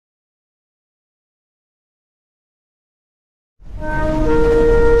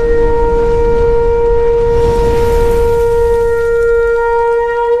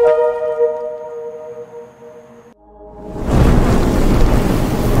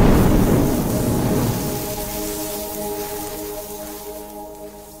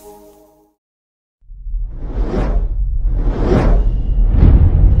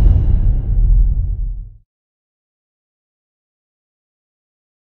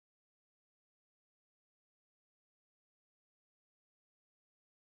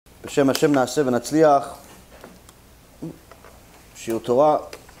בשם השם נעשה ונצליח. שיעור תורה,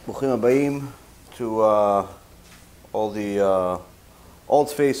 ברוכים הבאים to all the old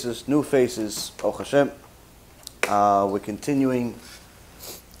faces, new faces, Baruch Hashem. We're continuing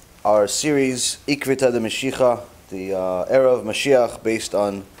our series, Ikrita de Mashiach, the era of Mashiach, based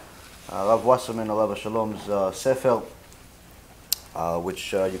on Rav Wasserman, Alav Shalom's Sefer,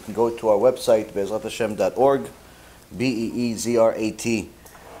 which you can go to our website, be'ezrathashem.org,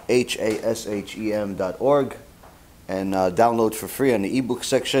 be'ezrathashem.org, and download for free on the ebook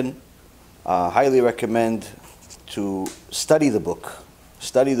section. Highly recommend to study the book.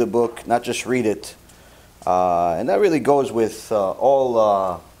 Study the book, not just read it. And that really goes with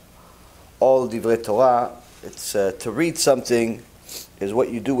all Divrei Torah. It's to read something is what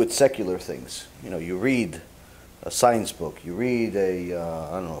you do with secular things. You know, you read a science book, you read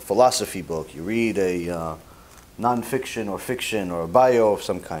a philosophy book, you read a non-fiction or fiction or a bio of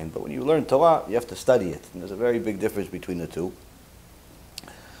some kind. But when you learn Torah, you have to study it. And there's a very big difference between the two.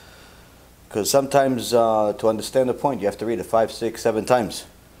 Because sometimes to understand a point, you have to read it 5, 6, 7 times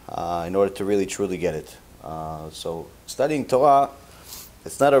in order to really truly get it. So studying Torah,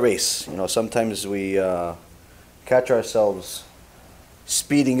 it's not a race. You know, sometimes we catch ourselves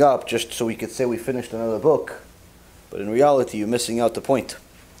speeding up just so we could say we finished another book. But in reality, you're missing out the point.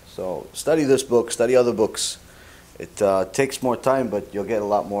 So study this book, study other books. It takes more time, but you'll get a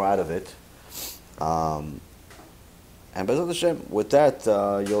lot more out of it. And B'ezrat Hashem, with that,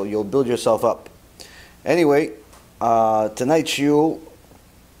 you'll build yourself up. Anyway, tonight's shiur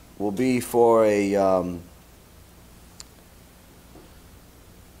will be for a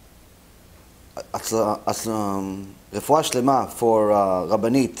refuah shlema for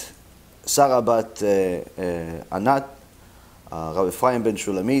Rabbanit Sarah bat Anat, Rav Ephraim ben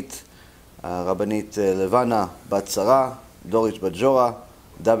Shulamit, Rabbanit Levana bat Sarah, Doris bat Jora,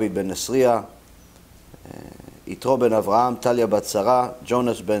 David ben Nesriya, Yitro ben Avraham, Talia bat Sarah,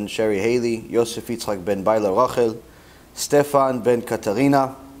 Jonas ben Sherry Haley, Yosef Yitzchak ben Baila Rachel, Stefan ben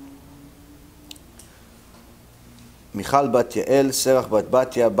Katarina, Michal bat Yael, Serach bat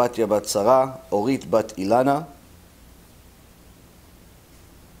Batya, Batya bat Sarah, Orit bat Ilana,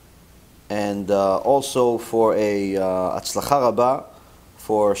 and also for a Atzlacha Rabba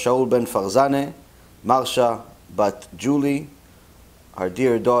for Shaul ben Farzane, Marsha bat Julie, our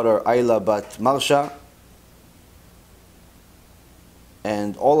dear daughter Ayla bat Marsha,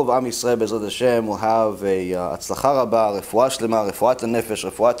 and all of Am Yisrael B'ezrat Hashem will have a Atzlacha Rabba, Refuah Shlema, Refuat HaNefesh,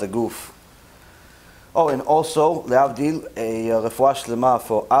 Refuat HaGuf. Oh, and also, le'avdil, a Refuah Shlema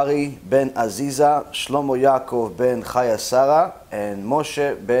for Ari ben Aziza, Shlomo Yaakov ben Chaya Sarah, and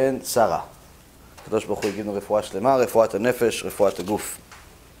Moshe ben Sarah. Kadosh Baruch Hu give them Refuah Shlema, Refuat HaNefesh, Refuat HaGuf.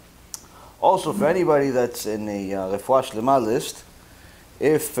 Also, for anybody that's in a Refuah Shlema list,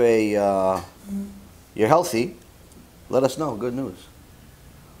 if you're healthy, let us know. Good news.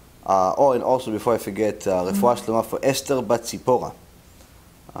 And also, before I forget, Refuah Shlema for Esther bat Tzipora.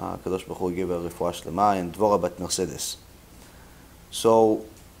 Kadosh Baruch Hu give her Refuah Shlema, and Dvora bat Mercedes. So,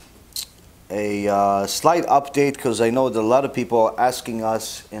 a slight update, because I know that a lot of people are asking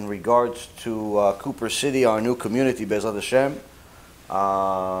us in regards to Cooper City, our new community, B'ezrat Hashem.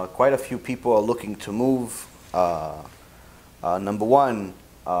 Quite a few people are looking to move, number one,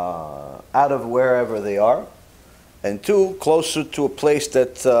 out of wherever they are, and two, closer to a place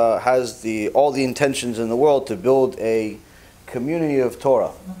that has all the intentions in the world to build a community of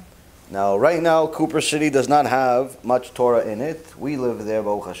Torah. Now, right now, Cooper City does not have much Torah in it. We live there,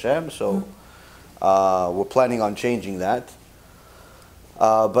 Baruch Hashem, so we're planning on changing that.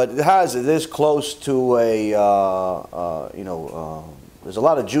 But it is close to there's a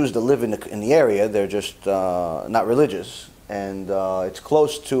lot of Jews that live in the area. They're just not religious. And it's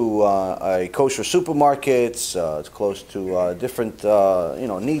close to a kosher supermarkets. It's close to different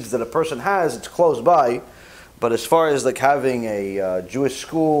needs that a person has. It's close by. But as far as like having a Jewish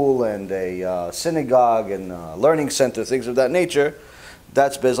school and a synagogue and a learning center, things of that nature,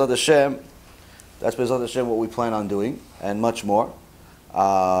 that's B'ezrat Hashem. That's B'ezrat Hashem what we plan on doing, and much more.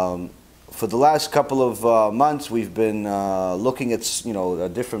 For the last couple of months, we've been looking at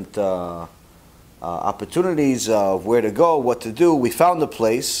different opportunities of where to go, what to do. We found a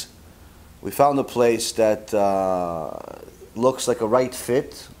place. We found a place that looks like a right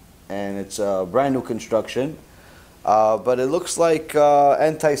fit, and it's a brand new construction. But it looks like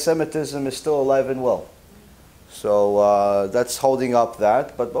anti-Semitism is still alive and well. So that's holding up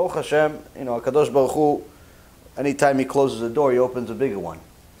that. But Baruch Hashem, Kadosh Baruch Hu, anytime He closes a door, He opens a bigger one.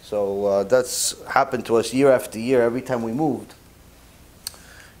 So that's happened to us year after year. Every time we moved,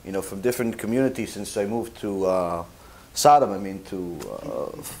 from different communities since I moved to Sodom, I mean to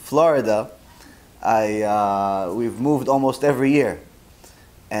Florida, we've moved almost every year.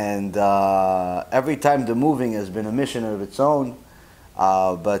 And every time the moving has been a mission of its own,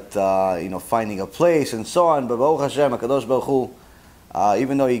 finding a place and so on. But Baruch Hashem, HaKadosh Baruch Hu,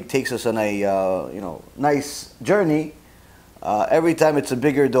 even though He takes us on a nice journey, every time it's a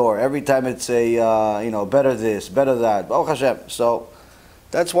bigger door. Every time it's a better this, better that. Baruch Hashem. So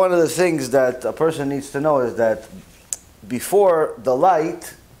that's one of the things that a person needs to know, is that before the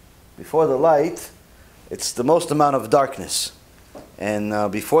light, it's the most amount of darkness.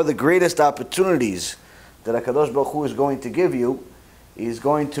 And before the greatest opportunities that HaKadosh Baruch Hu is going to give you, He's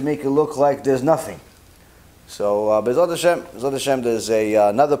going to make it look like there's nothing. So, B'ezrat Hashem, there's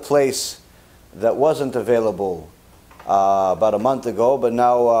another place that wasn't available about a month ago, but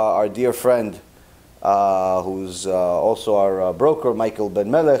now our dear friend, who's also our broker, Michael Ben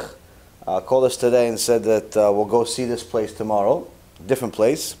Melech, called us today and said that we'll go see this place tomorrow, different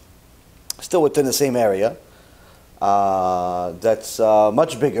place, still within the same area. That's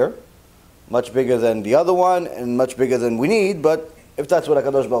much bigger than the other one, and much bigger than we need. But if that's what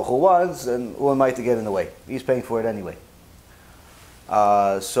HaKadosh Baruch Hu wants, then who am I to get in the way? He's paying for it anyway.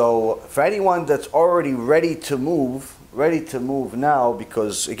 So for anyone that's already ready to move now,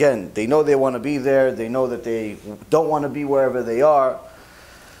 because again, they know they want to be there, they know that they don't want to be wherever they are,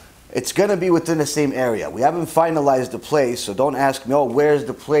 it's going to be within the same area. We haven't finalized the place, so don't ask me, oh, where's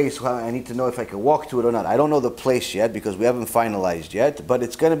the place? Well, I need to know if I can walk to it or not. I don't know the place yet because we haven't finalized yet, but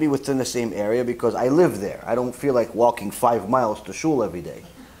it's going to be within the same area because I live there. I don't feel like walking 5 miles to shul every day.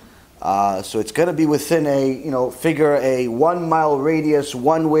 So it's going to be within a, figure a 1 mile radius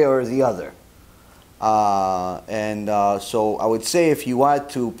one way or the other. So I would say if you want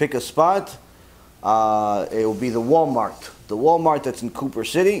to pick a spot, it will be the Walmart. The Walmart that's in Cooper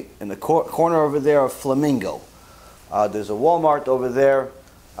City, in the corner over there of Flamingo. There's a Walmart over there.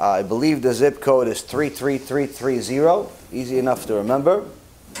 I believe the zip code is 33330. Easy enough to remember.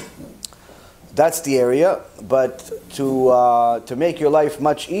 That's the area. But to make your life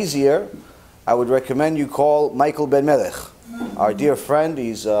much easier, I would recommend you call Michael Ben Melech, our dear friend.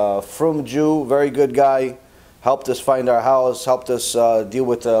 He's a frum Jew, very good guy. Helped us find our house, helped us deal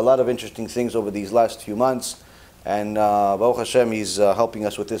with a lot of interesting things over these last few months. And Baruch Hashem, he's helping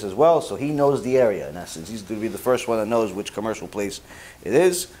us with this as well. So he knows the area, in essence. He's going to be the first one that knows which commercial place it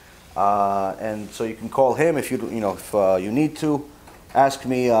is. And so you can call him if you need to. Ask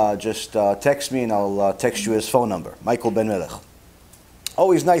me, just text me and I'll text you his phone number. Michael Ben Melech.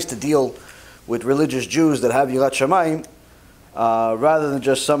 Always nice to deal with religious Jews that have Yirat Shamayim, rather than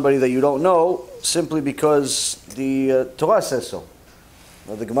just somebody that you don't know, simply because the Torah says so.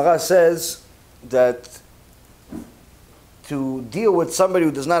 Now, the Gemara says that to deal with somebody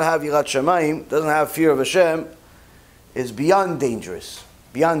who does not have Yirat Shamayim, doesn't have fear of Hashem, is beyond dangerous.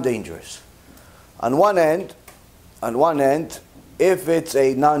 Beyond dangerous. On one end, if it's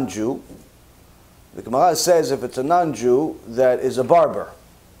a non-Jew, the Gemara says if it's a non-Jew that is a barber,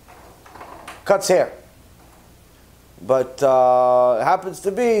 cuts hair. But it happens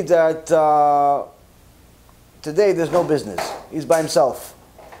to be that today there's no business. He's by himself.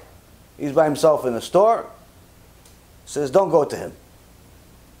 He's by himself in the store. Says, don't go to him.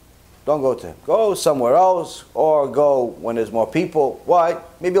 Don't go to him. Go somewhere else, or go when there's more people. Why?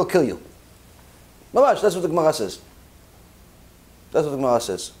 Maybe he'll kill you. Mamash, that's what the Gemara says. That's what the Gemara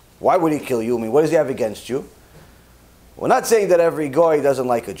says. Why would he kill you? I mean, what does he have against you? We're not saying that every goy doesn't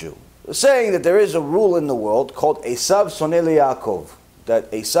like a Jew. We're saying that there is a rule in the world called Esav Sonei Yaakov,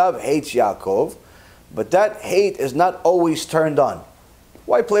 that Esav hates Yaakov, but that hate is not always turned on.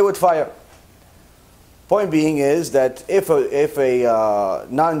 Why play with fire? Point being is that if a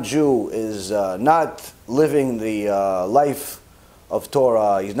non-Jew is not living the life of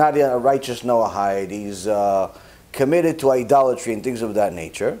Torah, he's not a righteous Noahide, he's committed to idolatry and things of that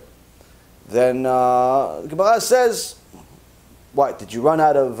nature, then the Gemara says, what, did you run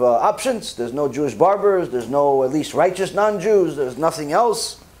out of options? There's no Jewish barbers, there's no at least righteous non-Jews, there's nothing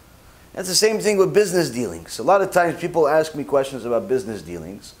else. That's the same thing with business dealings. A lot of times people ask me questions about business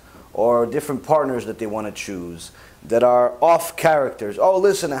dealings or different partners that they want to choose that are off characters. Oh,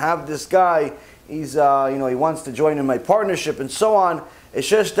 listen, I have this guy, he's, he wants to join in my partnership and so on. It's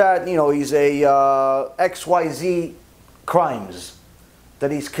just that, he's a XYZ crimes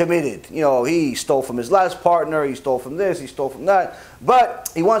that he's committed. He stole from his last partner, he stole from this, he stole from that, but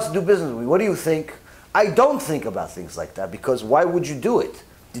he wants to do business with me. What do you think? I don't think about things like that, because why would you do it?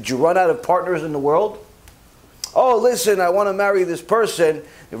 Did you run out of partners in the world? Oh, listen, I want to marry this person,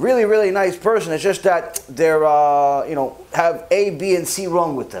 a really, really nice person. It's just that they're, have A, B, and C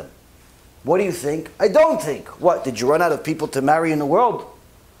wrong with them. What do you think? I don't think. What, did you run out of people to marry in the world?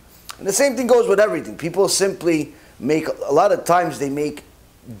 And the same thing goes with everything. People simply make, a lot of times they make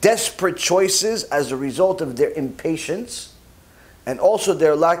desperate choices as a result of their impatience and also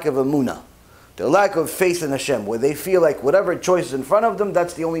their lack of emunah, their lack of faith in Hashem, where they feel like whatever choice is in front of them,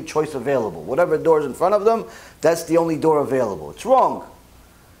 that's the only choice available. Whatever door is in front of them, that's the only door available. It's wrong.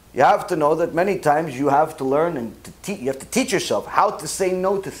 You have to know that many times you have to learn and you have to teach yourself how to say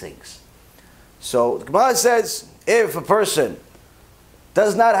no to things. So the Gemara says, if a person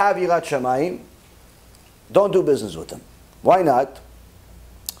does not have Yirat Shamayim, don't do business with him. Why not?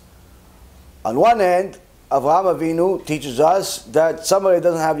 On one hand, Avraham Avinu teaches us that somebody who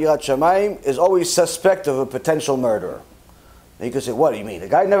doesn't have Yirat Shamayim is always suspect of a potential murderer. And you can say, what do you mean? The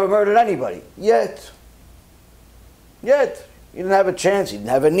guy never murdered anybody. Yet. He didn't have a chance, he didn't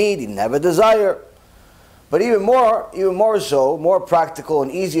have a need, he didn't have a desire. But even more so, more practical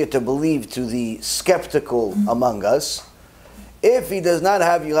and easier to believe to the skeptical among us, if he does not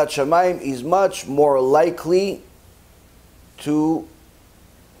have Yirat Shamayim, he's much more likely to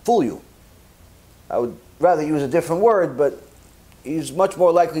fool you. I would rather use a different word, but he's much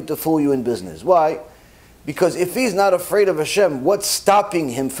more likely to fool you in business. Why? Because if he's not afraid of Hashem, what's stopping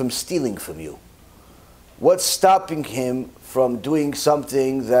him from stealing from you? What's stopping him from doing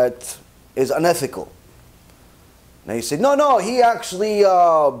something that is unethical? Now you say, no, he actually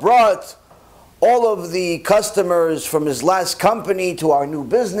brought all of the customers from his last company to our new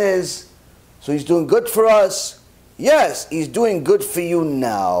business, so he's doing good for us. Yes, he's doing good for you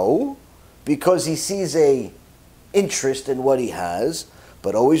now because he sees a interest in what he has,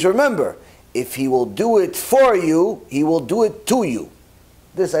 but always remember, if he will do it for you, he will do it to you.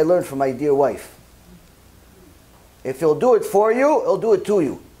 This I learned from my dear wife. If he'll do it for you, he'll do it to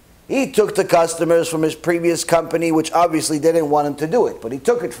you. He took the customers from his previous company, which obviously they didn't want him to do it, but he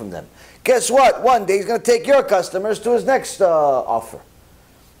took it from them. Guess what? One day he's going to take your customers to his next offer.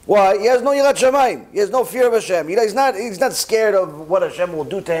 Why? He has no Yirat Shamayim. He has no fear of Hashem. He's not scared of what Hashem will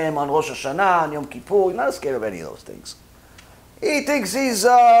do to him on Rosh Hashanah, on Yom Kippur. He's not scared of any of those things. He thinks he's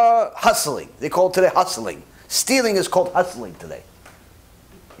hustling. They call it today hustling. Stealing is called hustling today.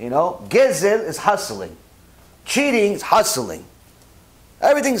 You know, Gezel is hustling. Cheating is hustling.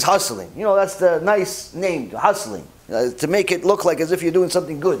 Everything's hustling. You know, that's the nice name, hustling. To make it look like as if you're doing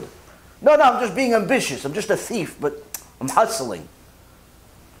something good. No, I'm just being ambitious. I'm just a thief, but I'm hustling.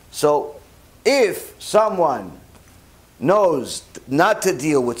 So, if someone knows not to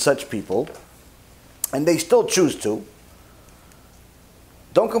deal with such people, and they still choose to,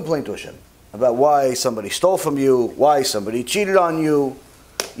 don't complain to Hashem about why somebody stole from you, why somebody cheated on you.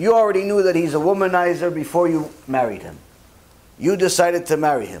 You already knew that he's a womanizer before you married him. You decided to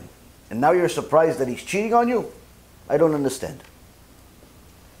marry him. And now you're surprised that he's cheating on you? I don't understand.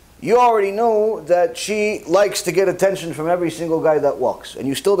 You already knew that she likes to get attention from every single guy that walks. And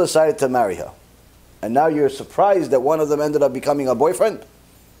you still decided to marry her. And now you're surprised that one of them ended up becoming a boyfriend?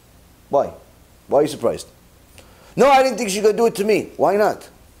 Why? Why are you surprised? No, I didn't think she could do it to me. Why not?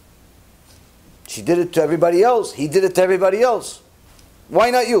 She did it to everybody else. He did it to everybody else. Why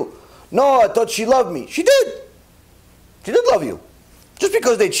not you? No, I thought she loved me. She did. She did love you. Just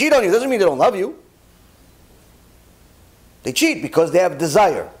because they cheat on you doesn't mean they don't love you. They cheat because they have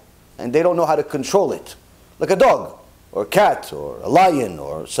desire and they don't know how to control it. Like a dog or a cat or a lion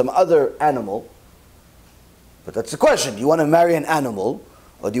or some other animal. But that's the question. Do you want to marry an animal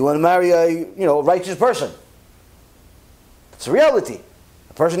or do you want to marry a righteous person? It's a reality.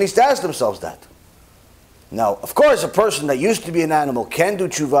 A person needs to ask themselves that. Now, of course, a person that used to be an animal can do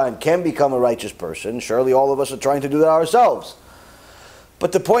tshuva and can become a righteous person. Surely all of us are trying to do that ourselves.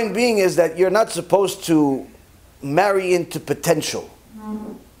 But the point being is that you're not supposed to marry into potential.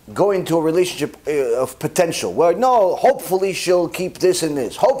 Go into a relationship of potential. Where, no, hopefully she'll keep this and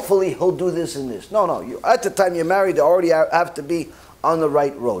this. Hopefully he'll do this and this. No. At the time you're married, they already have to be on the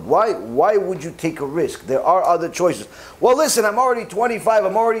right road. Why would you take a risk? There are other choices. Well, listen, I'm already 25,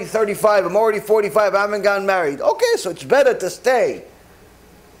 I'm already 35, I'm already 45, I haven't gotten married. Okay, so it's better to stay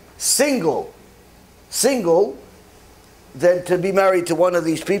single than to be married to one of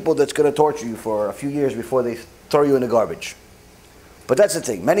these people that's going to torture you for a few years before they throw you in the garbage. But that's the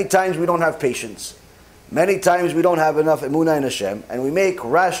thing. Many times we don't have patience. Many times we don't have enough emunah in Hashem, and we make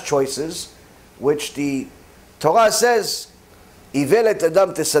rash choices, which the Torah says, "Ivelet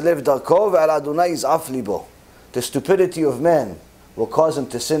adam tesalev darko ve'al Adonai yiz'af libo." The stupidity of man will cause him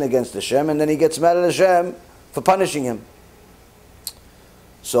to sin against Hashem, and then he gets mad at Hashem for punishing him.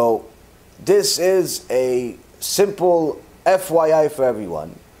 So, this is a simple FYI for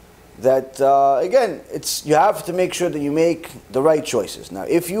everyone, that, again, you have to make sure that you make the right choices. Now,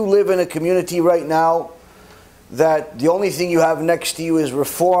 if you live in a community right now that the only thing you have next to you is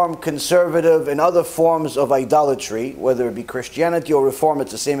Reform, conservative, and other forms of idolatry, whether it be Christianity or Reform,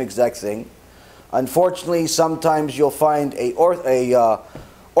 it's the same exact thing. Unfortunately, sometimes you'll find a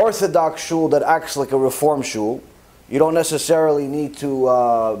Orthodox shul that acts like a Reform shul. You don't necessarily need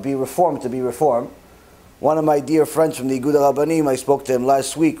to be Reformed to be Reformed. One of my dear friends from the Igud HaRabbanim, I spoke to him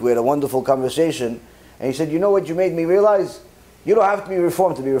last week. We had a wonderful conversation. And he said, you know what you made me realize? You don't have to be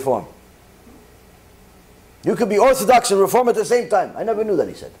Reformed to be Reformed. You could be Orthodox and Reform at the same time. I never knew that,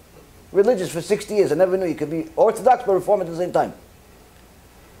 he said. Religious for 60 years, I never knew you could be Orthodox but Reform at the same time.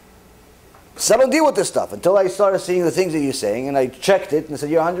 So I don't deal with this stuff until I started seeing the things that you're saying, and I checked it and I said,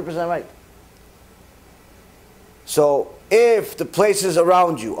 you're 100% right. So if the places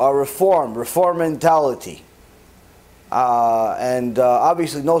around you are Reform mentality, and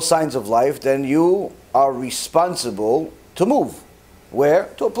obviously no signs of life, then you are responsible to move. Where?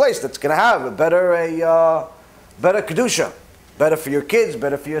 To a place that's going to have a better Kedusha. Better for your kids,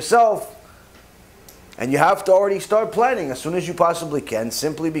 better for yourself. And you have to already start planning as soon as you possibly can,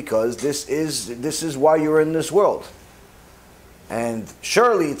 simply because this is why you're in this world. And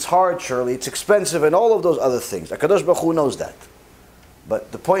surely it's hard, surely it's expensive, and all of those other things. HaKadosh Baruch Hu knows that.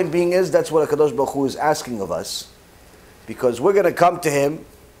 But the point being is, that's what HaKadosh Baruch Hu is asking of us, because we're going to come to Him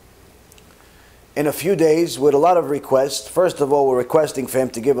in a few days with a lot of requests. First of all, we're requesting for Him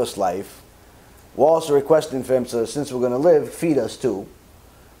to give us life. We're also requesting for Him, so since we're going to live, feed us too.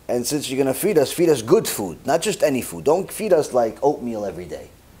 And since you're going to feed us good food, not just any food. Don't feed us like oatmeal every day.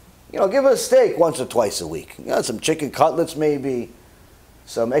 You know, give us steak once or twice a week. You know, some chicken cutlets maybe,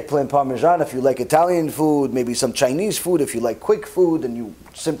 some eggplant parmesan if you like Italian food, maybe some Chinese food if you like quick food and you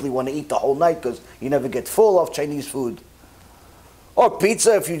simply want to eat the whole night because you never get full of Chinese food. Or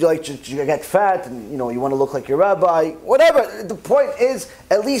pizza if you like to get fat and you know you want to look like your rabbi. Whatever. The point is,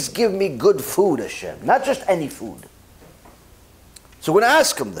 at least give me good food, Hashem. Not just any food. So we're going to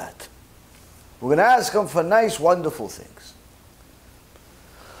ask Him that. We're going to ask Him for nice, wonderful things.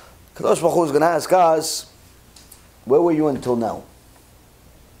 Kadosh Baruch Hu is going to ask us, where were you until now?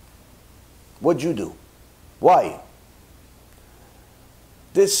 What'd you do? Why?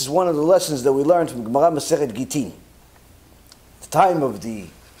 This is one of the lessons that we learned from Gemara Masechet Gittin. Time of the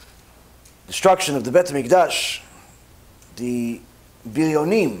destruction of the Bet HaMikdash, the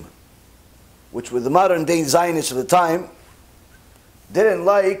Biryonim, which were the modern day Zionists of the time, didn't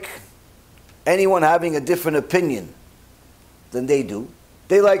like anyone having a different opinion than they do.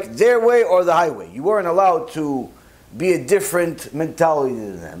 They liked their way or the highway. You weren't allowed to be a different mentality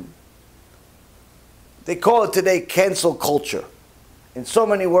than them. They call it today cancel culture. In so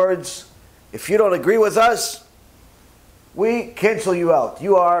many words, if you don't agree with us, we cancel you out.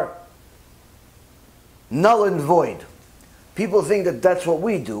 You are null and void. People think that that's what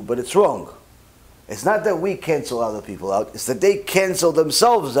we do, but it's wrong. It's not that we cancel other people out. It's that they cancel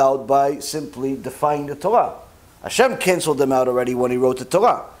themselves out by simply defying the Torah. Hashem canceled them out already when He wrote the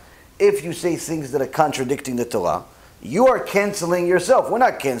Torah. If you say things that are contradicting the Torah, you are canceling yourself. We're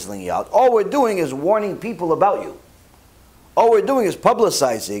not canceling you out. All we're doing is warning people about you. All we're doing is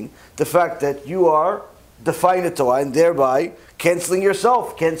publicizing the fact that you are defying the Torah and thereby canceling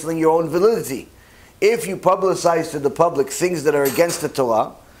yourself, canceling your own validity. If you publicize to the public things that are against the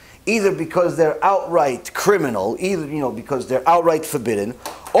Torah, either because they're outright criminal, either because they're outright forbidden,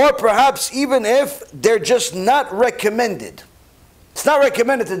 or perhaps even if they're just not recommended. It's not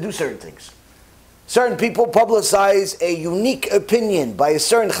recommended to do certain things. Certain people publicize a unique opinion by a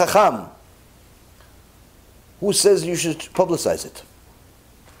certain chacham. Who says you should publicize it?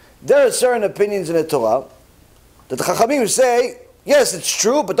 There are certain opinions in the Torah that the Chachamim say, yes, it's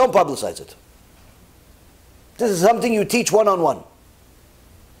true, but don't publicize it. This is something you teach one-on-one.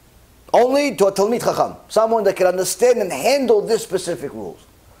 Only to a Talmid Chacham, someone that can understand and handle this specific rules.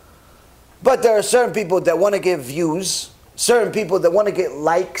 But there are certain people that want to get views, certain people that want to get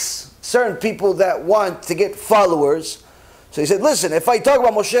likes, certain people that want to get followers. So he said, listen, if I talk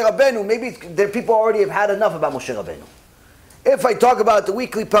about Moshe Rabbeinu, maybe there people already have had enough about Moshe Rabbeinu. If I talk about the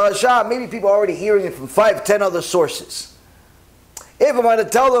weekly parasha, maybe people are already hearing it from 5, 10 other sources. If I'm going to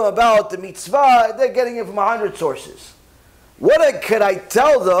tell them about the mitzvah, they're getting it from 100 sources. What could I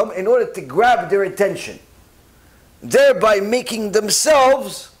tell them in order to grab their attention? Thereby making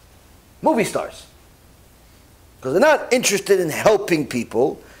themselves movie stars. Because they're not interested in helping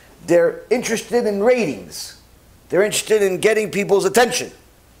people. They're interested in ratings. They're interested in getting people's attention.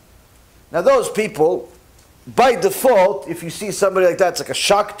 Now those people by default, if you see somebody like that, it's like a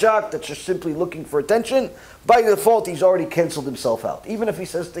shock jock that's just simply looking for attention, by default he's already canceled himself out, even if he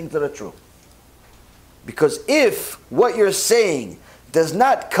says things that are true. Because if what you're saying does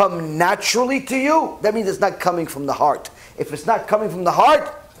not come naturally to you, that means it's not coming from the heart. If it's not coming from the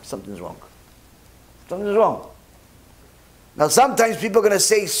heart, something's wrong. Something's wrong. Now sometimes people are going to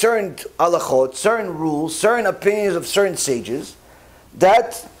say certain halachot, certain rules, certain opinions of certain sages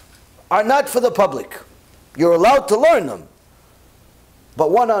that are not for the public. You're allowed to learn them, but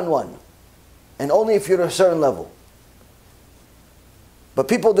one-on-one, and only if you're at a certain level. But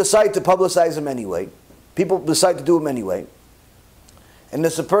people decide to publicize them anyway. People decide to do them anyway. And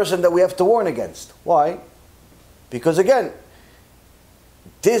it's a person that we have to warn against. Why? Because again,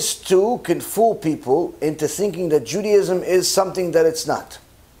 this too can fool people into thinking that Judaism is something that it's not.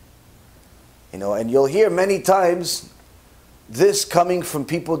 You know, and you'll hear many times this coming from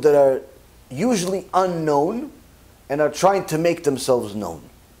people that are usually unknown and are trying to make themselves known.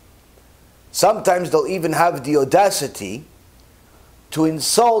 Sometimes they'll even have the audacity to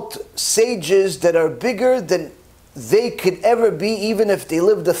insult sages that are bigger than they could ever be, even if they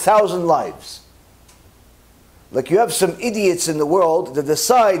lived 1,000 lives. Like you have some idiots in the world that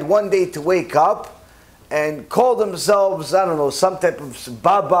decide one day to wake up and call themselves, I don't know, some type of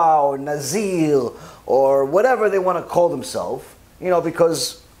Baba or Nazir or whatever they want to call themselves, you know,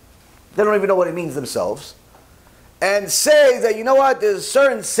 because they don't even know what it means themselves, and say that, you know what, there's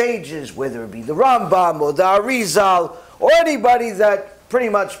certain sages, whether it be the Rambam or the Arizal or anybody that pretty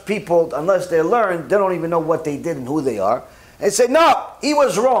much people, unless they learn, they don't even know what they did and who they are, and say, no, he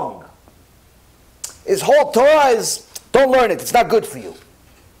was wrong. His whole Torah is, don't learn it, it's not good for you.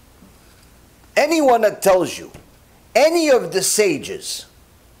 Anyone that tells you, any of the sages,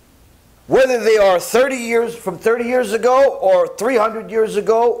 whether they are 30 years ago, or 300 years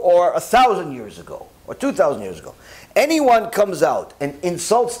ago, or 1,000 years ago, or 2,000 years ago, anyone comes out and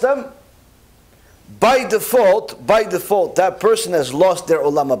insults them, by default, that person has lost their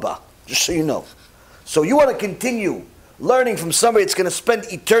Olam HaBa. Just so you know. So you want to continue learning from somebody that's going to spend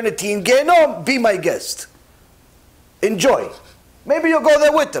eternity in Gehenom, be my guest. Enjoy. Maybe you'll go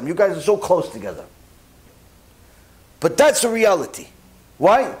there with them. You guys are so close together. But that's the reality.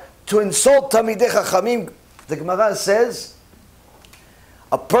 Why? To insult Talmidei Chachamim, the Gemara says,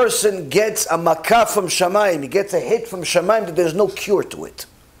 a person gets a makah from Shamayim, he gets a hit from Shamayim that there's no cure to it.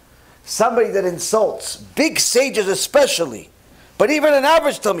 Somebody that insults, big sages especially, but even an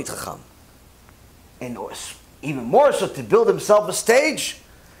average Talmid Chacham, and even more so to build himself a stage,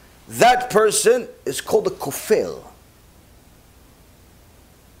 that person is called a kufel.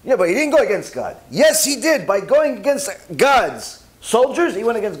 Yeah, but he didn't go against God. Yes, he did. By going against God's soldiers, he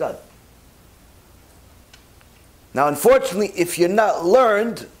went against God. Now, unfortunately, if you're not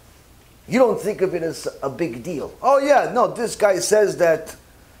learned, you don't think of it as a big deal. Oh yeah, no, this guy says that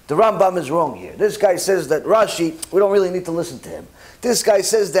the Rambam is wrong here. This guy says that Rashi, we don't really need to listen to him. This guy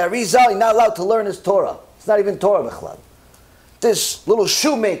says that Rizal, you're not allowed to learn his Torah. It's not even Torah b'chlal. This little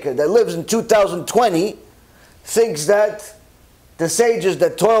shoemaker that lives in 2020 thinks that the sages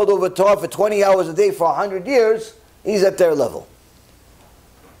that toiled over Torah for 20 hours a day for 100 years, he's at their level.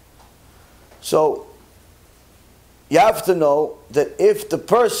 So, you have to know that if the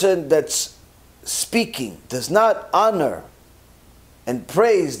person that's speaking does not honor and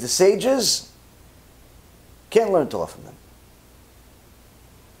praise the sages, can't learn Torah from them.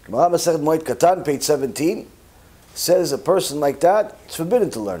 Gemara Masechet Moed Katan, page 17, says a person like that, it's forbidden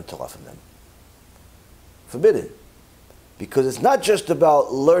to learn Torah from them. Forbidden. Because it's not just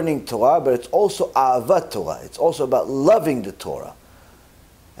about learning Torah, but it's also ahavat Torah. It's also about loving the Torah.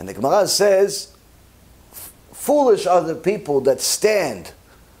 And the Gemara says, foolish are the people that stand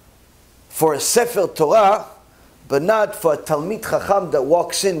for a Sefer Torah, but not for a Talmid Chacham that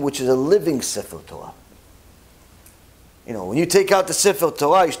walks in, which is a living Sefer Torah. You know, when you take out the Sefer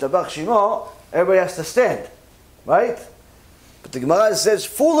Torah, Yishtabach Shimo, everybody has to stand, right? But the Gemara says,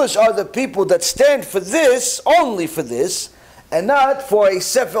 foolish are the people that stand for this, only for this, and not for a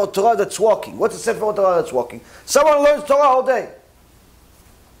Sefer Torah that's walking. What's a Sefer Torah that's walking? Someone who learns Torah all day.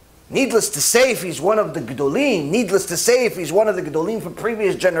 Needless to say if he's one of the Gedolim, needless to say if he's one of the Gedolim from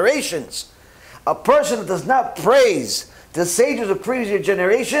previous generations. A person that does not praise the sages of previous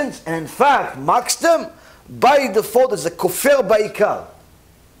generations, and in fact mocks them, by default is a kufer ba'ikar.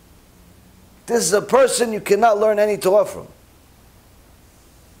 This is a person you cannot learn any Torah from.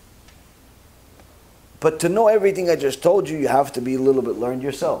 But to know everything I just told you, you have to be a little bit learned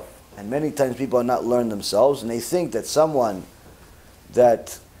yourself. And many times people are not learned themselves, and they think that someone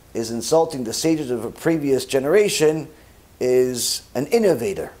that is insulting the sages of a previous generation is an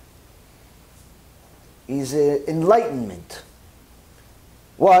innovator. He's enlightenment.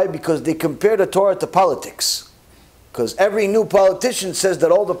 Why? Because they compare the Torah to politics. Because every new politician says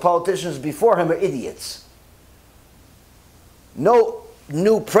that all the politicians before him are idiots. No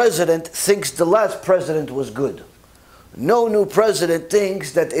new president thinks the last president was good. No new president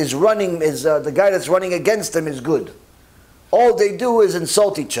thinks that the guy that's running against him is good. All they do is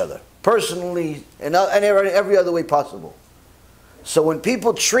insult each other, personally and every other way possible. So when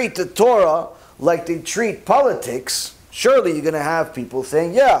people treat the Torah like they treat politics, surely you're going to have people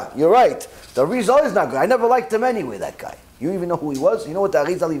saying, yeah, you're right. The Arizal is not good. I never liked him anyway, that guy. You even know who he was? You know what the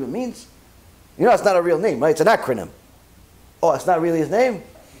Arizal even means? You know, it's not a real name, right? It's an acronym. Oh, it's not really his name?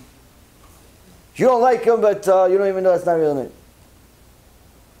 You don't like him, but you don't even know that's not a real name.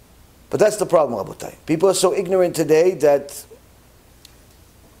 But that's the problem, Rabotai. People are so ignorant today that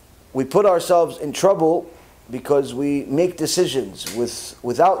we put ourselves in trouble because we make decisions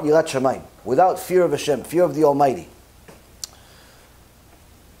without Yirat Shamayim, without fear of Hashem, fear of the Almighty.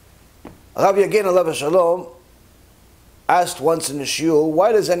 Rabbi Yaron Reuven asked once in the shiur,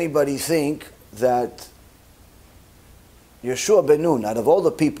 why does anybody think that Yeshua ben Nun, out of all the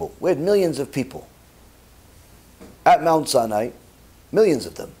people, we had millions of people at Mount Sinai, millions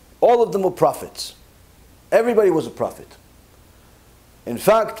of them, all of them were prophets. Everybody was a prophet. In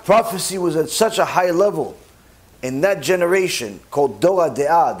fact, prophecy was at such a high level in that generation called Dora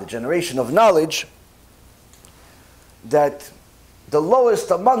De'ah, the generation of knowledge, that the lowest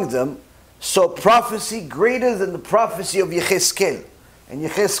among them saw prophecy greater than the prophecy of Yecheskel. And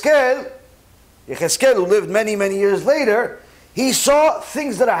Yecheskel, who lived many, many years later, he saw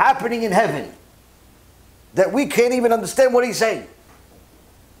things that are happening in heaven that we can't even understand what he's saying.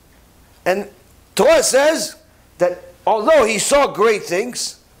 And Torah says that although he saw great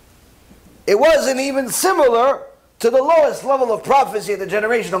things, it wasn't even similar to the lowest level of prophecy in the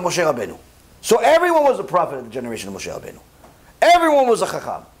generation of Moshe Rabbeinu. So everyone was a prophet in the generation of Moshe Rabbeinu. Everyone was a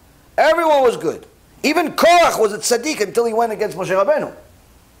chacham. Everyone was good. Even Korach was a tzaddik until he went against Moshe Rabbeinu.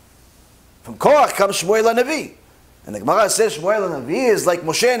 From Korach comes Shmuel HaNavi. And the Gemara says Shmuel HaNavi is like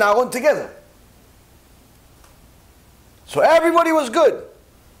Moshe and Aaron together. So everybody was good.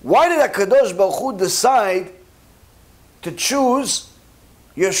 Why did HaKadosh Baruch Hu decide to choose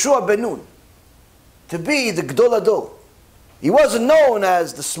Yeshua ben Nun to be the Gdol Ador? He wasn't known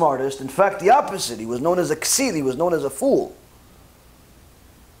as the smartest. In fact, the opposite. He was known as a ksil. He was known as a fool.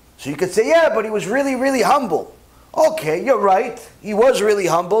 So you could say, yeah, but he was really, really humble. Okay, you're right. He was really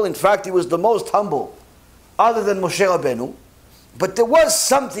humble. In fact, he was the most humble other than Moshe Rabbeinu. But there was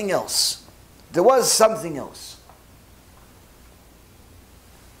something else. There was something else.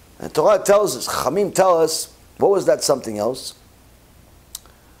 And Torah tells us, Chachamim tell us, what was that something else?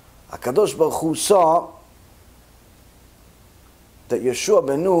 HaKadosh Baruch Hu saw that Yeshua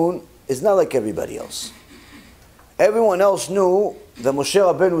ben Nun is not like everybody else. Everyone else knew that Moshe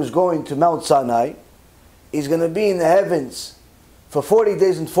Rabbeinu was going to Mount Sinai. He's going to be in the heavens for 40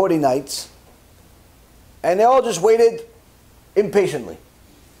 days and 40 nights. And they all just waited impatiently.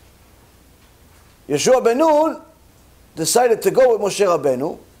 Yeshua ben Nun decided to go with Moshe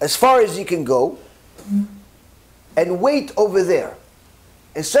Rabbeinu as far as he can go and wait over there.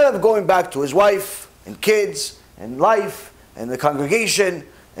 Instead of going back to his wife and kids and life and the congregation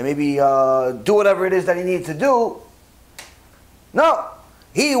and maybe do whatever it is that he needed to do. No,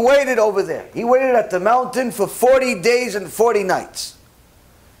 he waited over there. He waited at the mountain for 40 days and 40 nights.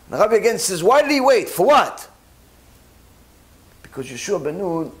 And Rabbi again says, why did he wait? For what? Because Yeshua ben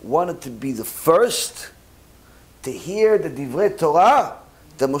Nun wanted to be the first to hear the Divrei Torah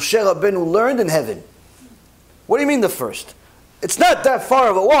that Moshe Rabbeinu learned in heaven. What do you mean the first? It's not that far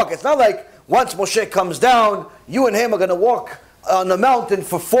of a walk. It's not like once Moshe comes down, you and him are going to walk on the mountain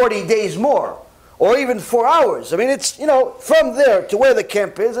for 40 days more. Or even 4 hours. I mean, it's, from there to where the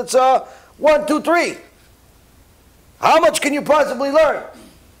camp is, it's 1, 2, 3. How much can you possibly learn?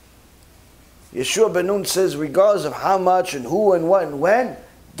 Yeshua ben Nun says, regardless of how much and who and what and when,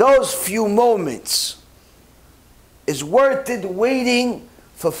 those few moments is worth it waiting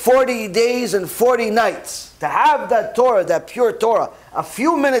for 40 days and 40 nights. To have that Torah, that pure Torah, a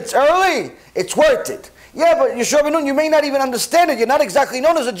few minutes early, it's worth it. Yeah, but Yeshua ben Nun, you may not even understand it. You're not exactly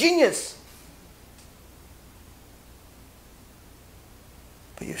known as a genius.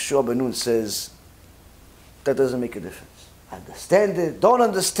 But Yeshua ben Nun says, that doesn't make a difference. Understand it, don't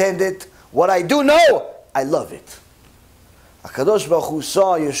understand it. What I do know, I love it. HaKadosh Baruch Hu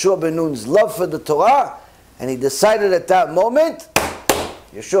saw Yeshua ben Nun's love for the Torah, and he decided at that moment,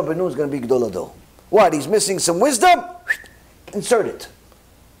 Yeshua ben Nun is going to be Gdol Ador. What? He's missing some wisdom? Insert it.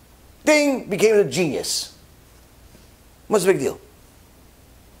 Ding, became a genius. What's the big deal?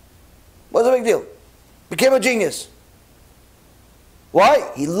 What's the big deal? Became a genius.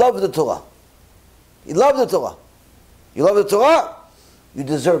 Why? He loved the Torah. He loved the Torah. You love the Torah, you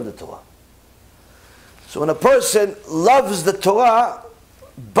deserve the Torah. So when a person loves the Torah,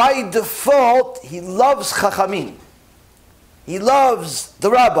 by default, he loves Chachamim. He loves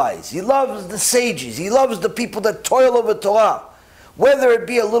the rabbis. He loves the sages. He loves the people that toil over Torah. Whether it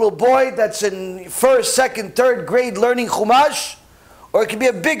be a little boy that's in first, second, third grade learning Chumash, or it could be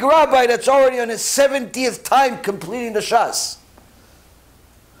a big rabbi that's already on his 70th time completing the Shas.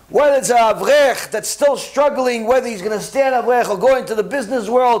 Whether it's an avrech that's still struggling, whether he's going to stay an avrech or go into the business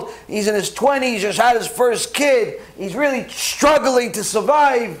world, he's in his 20s, just had his first kid, he's really struggling to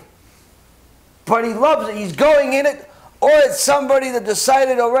survive, but he loves it, he's going in it. Or it's somebody that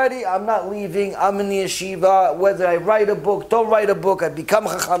decided already, I'm not leaving, I'm in the yeshiva, whether I write a book, don't write a book, I become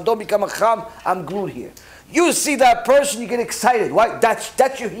chacham, don't become a chacham, I'm glued here. You see that person, you get excited. Why?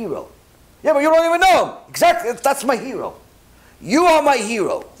 That's your hero. Yeah, but you don't even know him. Exactly, that's my hero. You are my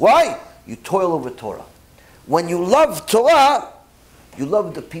hero. Why? You toil over Torah. When you love Torah, you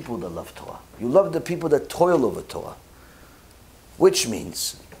love the people that love Torah. You love the people that toil over Torah. Which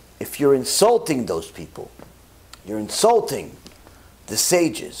means, if you're insulting those people, you're insulting the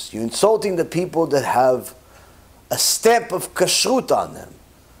sages, you're insulting the people that have a stamp of kashrut on them,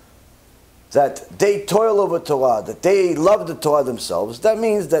 that they toil over Torah, that they love the Torah themselves, that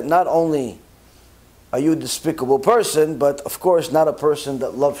means that not only are you a despicable person, but of course not a person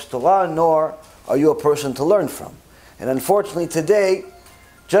that loves Torah, nor are you a person to learn from. And unfortunately today,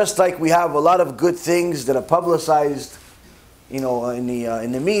 just like we have a lot of good things that are publicized, in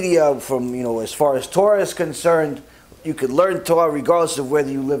the media, from as far as Torah is concerned, you could learn Torah regardless of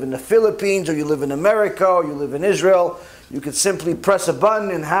whether you live in the Philippines or you live in America or you live in Israel. You could simply press a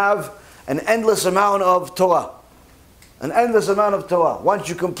button and have an endless amount of Torah. An endless amount of Torah. Once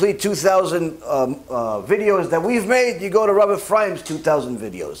you complete 2,000 videos that we've made, you go to Rabbi Ephraim's 2,000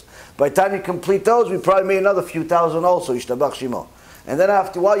 videos. By the time you complete those, we probably made another few thousand also, Yishtabach Shimo. And then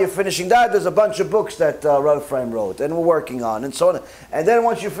while you're finishing that, there's a bunch of books that Rabbi Ephraim wrote, and we're working on, and so on. And then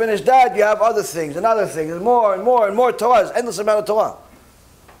once you finish that, you have other things, and other things, and more and more and more Torah. It's endless amount of Torah.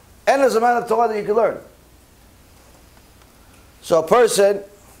 Endless amount of Torah that you can learn. So a person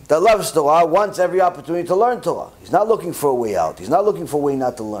that loves Torah wants every opportunity to learn Torah. He's not looking for a way out. He's not looking for a way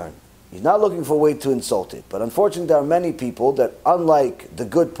not to learn. He's not looking for a way to insult it. But unfortunately, there are many people that, unlike the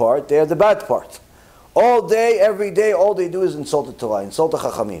good part, they are the bad part. All day, every day, all they do is insult the Torah, insult the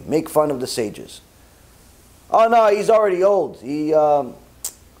Chachamim, make fun of the sages. Oh no, he's already old. He's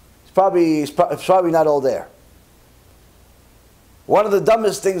probably not all there. One of the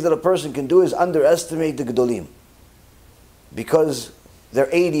dumbest things that a person can do is underestimate the Gedolim. Because they're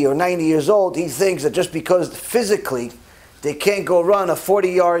 80 or 90 years old, he thinks that just because physically they can't go run a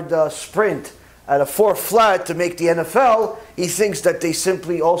 40-yard sprint at a 4 flat to make the NFL, he thinks that they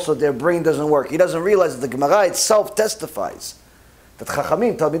simply also, their brain doesn't work. He doesn't realize that the Gemara itself testifies that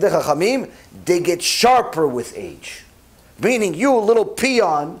Chachamim, Talmidei Chachamim, they get sharper with age. Meaning you, little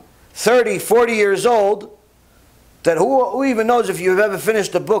peon, 30, 40 years old, that who even knows if you've ever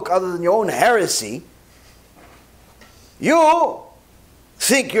finished a book other than your own heresy, you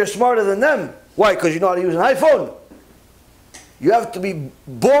think you're smarter than them. Why? Because you know how to use an iPhone. You have to be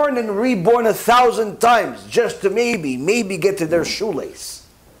born and reborn 1,000 times just to maybe get to their shoelace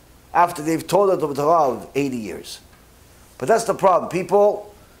after they've told it the Torah of 80 years. But that's the problem.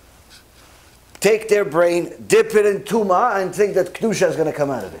 People take their brain, dip it in Tuma, and think that Kedusha is going to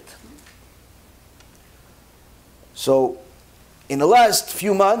come out of it. So, in the last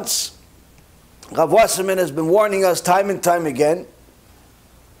few months, Rav Wasserman has been warning us time and time again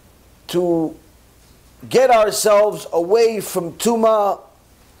to get ourselves away from Tuma,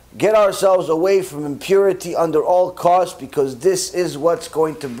 get ourselves away from impurity under all costs, because this is what's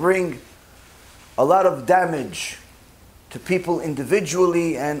going to bring a lot of damage to people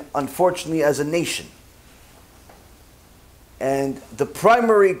individually and unfortunately as a nation. And the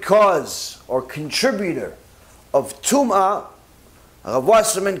primary cause or contributor of Tum'ah, Rav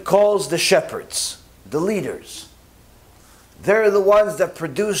Wasserman calls the shepherds, the leaders. They're the ones that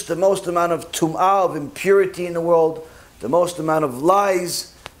produce the most amount of tum'ah, of impurity in the world, the most amount of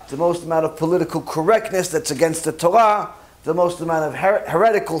lies, the most amount of political correctness that's against the Torah, the most amount of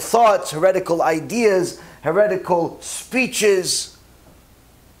heretical thoughts, heretical ideas, heretical speeches.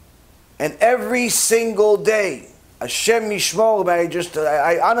 And every single day, Hashem Yishmor,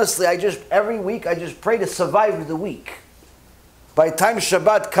 every week I just pray to survive the week. By the time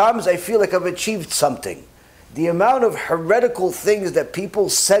Shabbat comes, I feel like I've achieved something. The amount of heretical things that people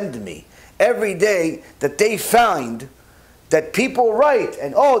send me every day that they find that people write,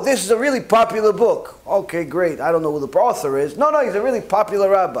 and oh, this is a really popular book. Okay, great. I don't know who the author is. No, he's a really popular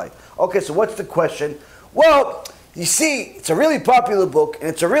rabbi. Okay, so what's the question? Well, you see, it's a really popular book, and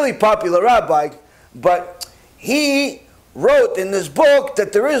it's a really popular rabbi, but he wrote in this book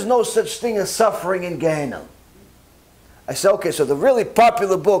that there is no such thing as suffering in Gehenna. I said, okay, so the really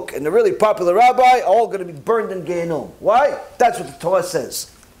popular book and the really popular rabbi are all going to be burned in Gehenna. Why? That's what the Torah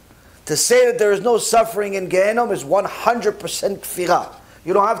says. To say that there is no suffering in Gehenna is 100% kfirah.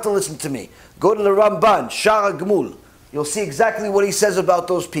 You don't have to listen to me. Go to the Ramban, Shara Gmul. You'll see exactly what he says about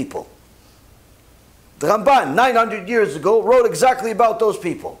those people. The Ramban, 900 years ago, wrote exactly about those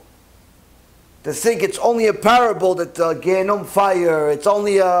people. To think it's only a parable, that Gehenna fire, it's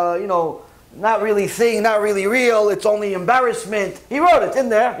only a, not really thing, not really real, it's only embarrassment. He wrote it in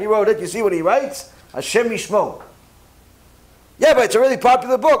there. He wrote it. You see what he writes? Hashem Yishmo. Yeah, but it's a really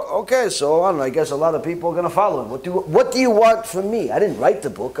popular book. Okay, so I don't know, I guess a lot of people are going to follow him. What do you want from me? I didn't write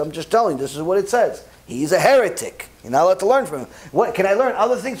the book. I'm just telling you, this is what it says. He's a heretic. You're not allowed to learn from him. What, can I learn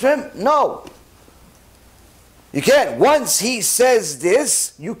other things from him? No. You can't. Once he says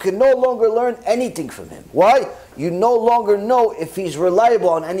this, you can no longer learn anything from him. Why? You no longer know if he's reliable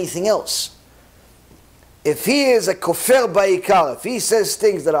on anything else. If he is a kofer ba'ikar, if he says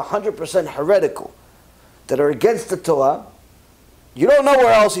things that are 100% heretical, that are against the Torah, you don't know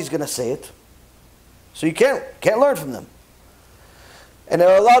where else he's going to say it. So you can't learn from them. And there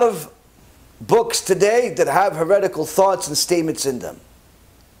are a lot of books today that have heretical thoughts and statements in them.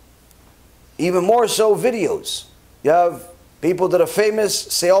 Even more so videos. You have people that are famous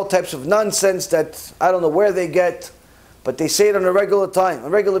say all types of nonsense that I don't know where they get, but they say it on a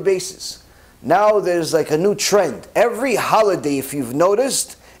regular basis. Now there's like a new trend. Every holiday, if you've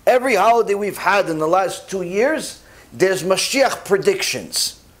noticed, every holiday we've had in the last 2 years, there's MaShiach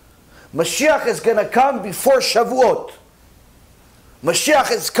predictions. MaShiach is going to come before Shavuot.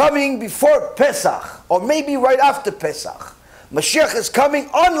 MaShiach is coming before Pesach, or maybe right after Pesach. Mashiach is coming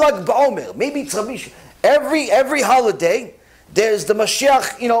on Lag BaOmer. Maybe it's Rabbi. Every holiday, there's the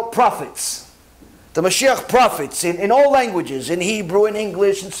Mashiach, prophets. The Mashiach prophets in all languages, in Hebrew, in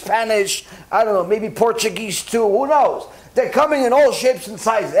English, in Spanish, I don't know, maybe Portuguese too, who knows? They're coming in all shapes and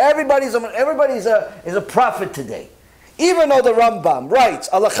sizes. Everybody's a prophet today. Even though the Rambam writes,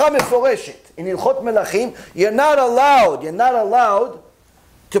 Alacha Meforeshet, in Ilchot Melachim, you're not allowed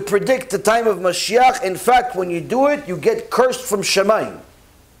to predict the time of Mashiach. In fact, when you do it, you get cursed from Shemayim.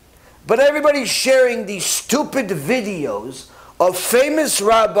 But everybody's sharing these stupid videos of famous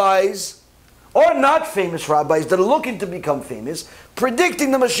rabbis, or not famous rabbis, that are looking to become famous,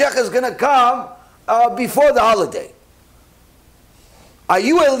 predicting the Mashiach is going to come before the holiday. Are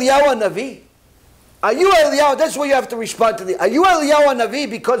you Eliyahu Navi? Are you Eliyahu? That's what you have to respond to. Are you Eliyahu Navi?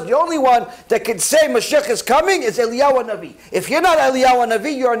 Because the only one that can say Mashiach is coming is Eliyahu Navi. If you're not Eliyahu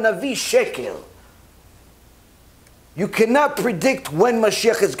Navi, you're a Navi Shekel. You cannot predict when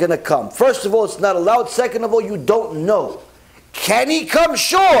Mashiach is going to come. First of all, it's not allowed. Second of all, you don't know. Can he come?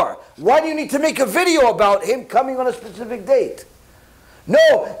 Sure. Why do you need to make a video about him coming on a specific date?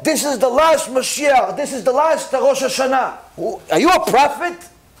 No, this is the last Mashiach. This is the last Rosh Hashanah. Are you a prophet?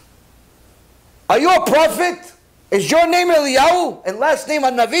 Are you a prophet? Is your name Eliyahu and last name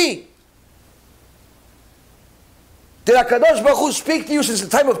Navi? Did HaKadosh Baruch Hu speak to you since the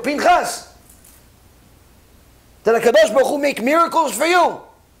time of Pinchas? Did HaKadosh Baruch Hu make miracles for you?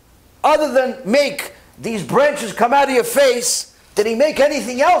 Other than make these branches come out of your face, did he make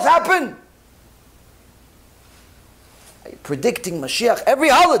anything else happen? Predicting Mashiach every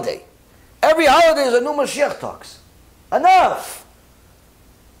holiday. Every holiday is a new Mashiach talks. Enough.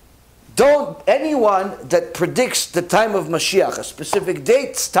 Don't, anyone that predicts the time of Mashiach, a specific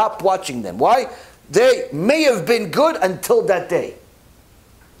date, stop watching them. Why? They may have been good until that day.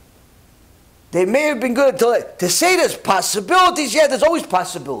 They may have been good until that. To say there's possibilities, yeah, there's always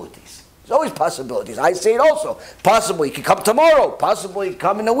possibilities. There's always possibilities. I say it also. Possible he could come tomorrow. Possible he could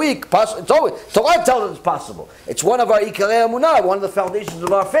come in a week. It's always, Torah tells us it's possible. It's one of our Ikarei Emunah, one of the foundations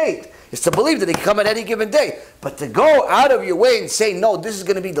of our faith, is to believe that he can come at any given day. But to go out of your way and say, no, this is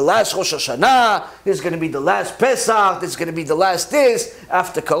going to be the last Rosh Hashanah, this is going to be the last Pesach, this is going to be the last this,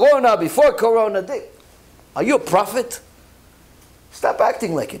 after Corona, before Corona. Are you a prophet? Stop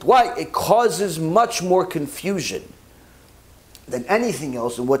acting like it. Why? It causes much more confusion than anything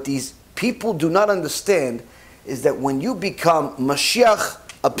else. And what these people do not understand is that when you become Mashiach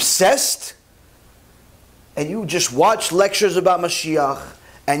obsessed, and you just watch lectures about Mashiach,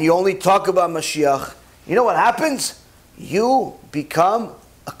 and you only talk about Mashiach, you know what happens? You become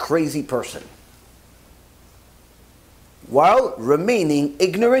a crazy person, while remaining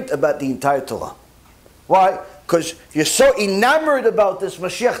ignorant about the entire Torah. Why? Because you're so enamored about this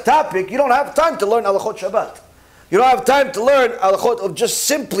Mashiach topic, you don't have time to learn halachot Shabbat. You don't have time to learn halachot of just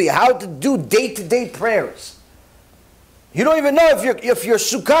simply how to do day-to-day prayers. You don't even know if your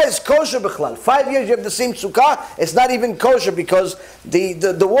sukkah is kosher b'chlal. 5 years you have the same sukkah, it's not even kosher because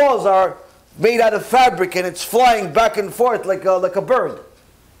the walls are made out of fabric and it's flying back and forth like a bird.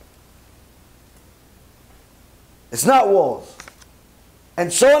 It's not walls.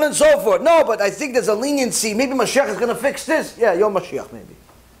 And so on and so forth. No, but I think there's a leniency. Maybe Mashiach is going to fix this. Yeah, you're Mashiach maybe.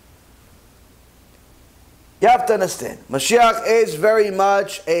 You have to understand, Mashiach is very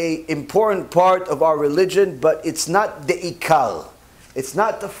much an important part of our religion, but it's not the ikar. It's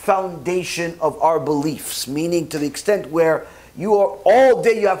not the foundation of our beliefs, meaning to the extent where you are all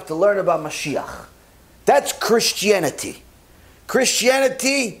day you have to learn about Mashiach. That's Christianity.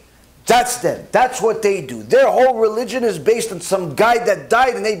 Christianity, that's them. That's what they do. Their whole religion is based on some guy that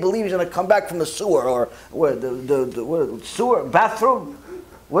died and they believe he's going to come back from the sewer or where the sewer bathroom.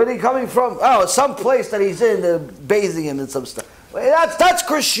 Where are they coming from? Oh, some place that he's in, bathing in and some stuff. That's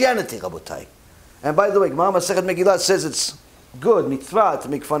Christianity, Rabotai. And by the way, Gemara Masechet Megillah says it's good, mitzvah, to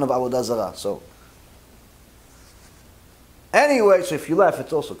make fun of Avodah Zarah. So, anyway, so if you laugh,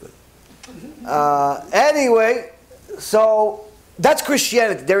 it's also good. Anyway, so that's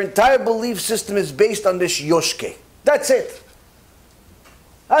Christianity. Their entire belief system is based on this yoshke. That's it.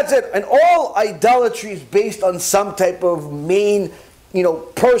 That's it. And all idolatry is based on some type of main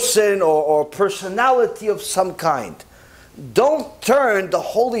person or personality of some kind. Don't turn the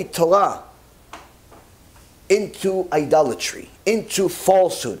Holy Torah into idolatry, into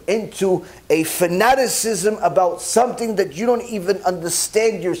falsehood, into a fanaticism about something that you don't even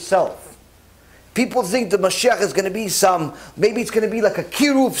understand yourself. People think the Mashiach is going to be maybe it's going to be like a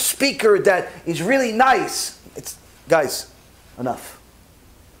kiruv speaker that is really nice. Guys, enough.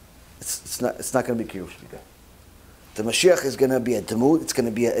 It's not going to be a kiruv speaker. The Mashiach is going to be a demut. It's going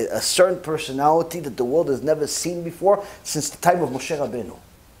to be a certain personality that the world has never seen before since the time of Moshe Rabbeinu.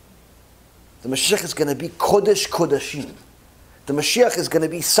 The Mashiach is going to be Kodesh Kodashim. The Mashiach is going to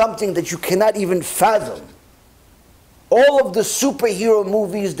be something that you cannot even fathom. All of the superhero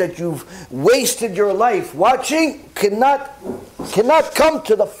movies that you've wasted your life watching cannot come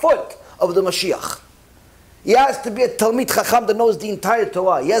to the foot of the Mashiach. He has to be a Talmid Chacham that knows the entire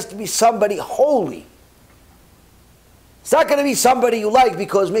Torah. He has to be somebody holy. It's not going to be somebody you like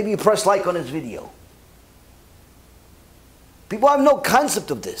because maybe you press like on his video. People have no concept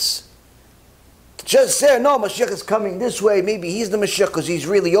of this. Just say, no, Mashiach is coming this way. Maybe he's the Mashiach because he's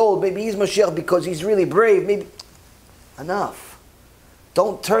really old. Maybe he's Mashiach because he's really brave. Maybe. Enough.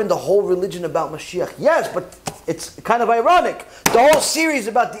 Don't turn the whole religion about Mashiach. Yes, but it's kind of ironic. The whole series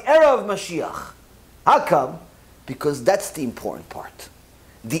about the era of Mashiach. How come? Because that's the important part.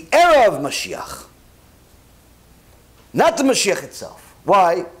 The era of Mashiach. Not the Mashiach itself.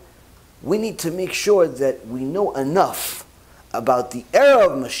 Why? We need to make sure that we know enough about the era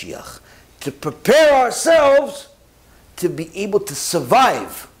of Mashiach to prepare ourselves to be able to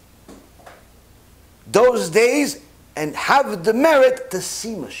survive those days and have the merit to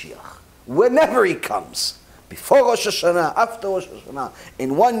see Mashiach whenever he comes. Before Rosh Hashanah, after Rosh Hashanah,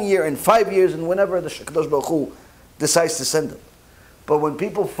 in 1 year, in 5 years, and whenever the Kadosh Baruch Hu decides to send him. But when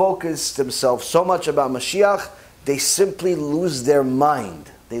people focus themselves so much about Mashiach, they simply lose their mind.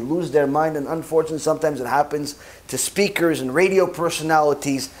 They lose their mind, and unfortunately sometimes it happens to speakers and radio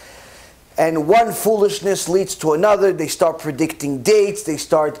personalities, and one foolishness leads to another. They start predicting dates, they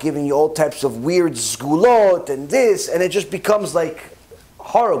start giving you all types of weird zgulot and this, and it just becomes like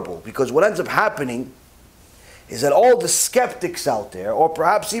horrible, because what ends up happening is that all the skeptics out there, or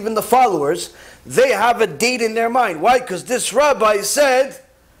perhaps even the followers, they have a date in their mind. Why? Because this rabbi said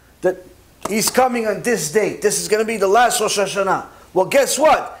that he's coming on this date. This is going to be the last Rosh Hashanah. Well, guess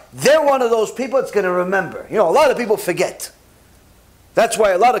what? They're one of those people that's going to remember. A lot of people forget. That's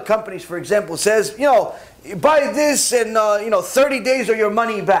why a lot of companies, for example, says, buy this in 30 days or your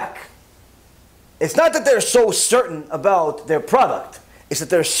money back. It's not that they're so certain about their product. It's that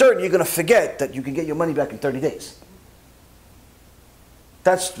they're certain you're going to forget that you can get your money back in 30 days.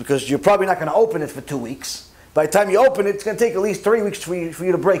 That's because you're probably not going to open it for 2 weeks. By the time you open it, it's going to take at least 3 weeks for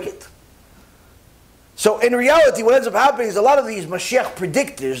you to break it. So in reality, what ends up happening is a lot of these Mashiach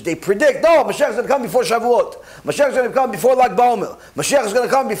predictors, they predict, no, Mashiach is going to come before Shavuot. Mashiach is going to come before Lag BaOmer. Mashiach is going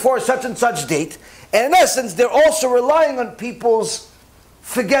to come before such and such date. And in essence, they're also relying on people's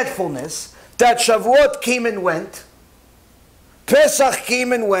forgetfulness that Shavuot came and went, Pesach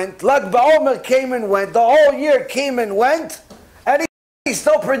came and went, Lag BaOmer came and went, the whole year came and went, and he's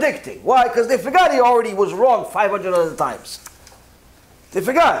still predicting. Why? Because they forgot he already was wrong 500 other times. They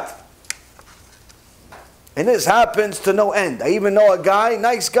forgot. And this happens to no end. I even know a guy,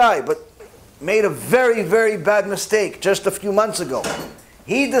 nice guy, but made a very, very bad mistake just a few months ago.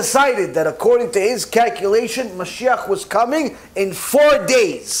 He decided that according to his calculation, Mashiach was coming in 4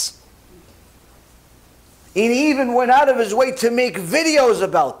 days. And he even went out of his way to make videos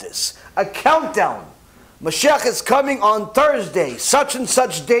about this. A countdown. Mashiach is coming on Thursday, such and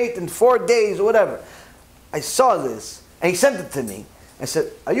such date in 4 days or whatever. I saw this and he sent it to me. I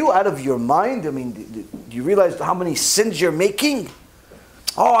said, are you out of your mind? I mean, do you realize how many sins you're making?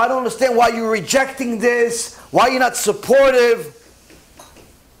 Oh, I don't understand why you're rejecting this. Why you're not supportive.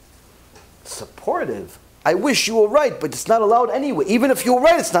 Supportive? I wish you were right, but it's not allowed anyway. Even if you were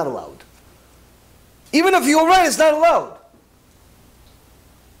right, it's not allowed. Even if you were right, it's not allowed.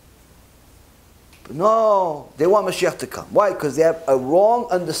 But no, they want Mashiach to come. Why? Because they have a wrong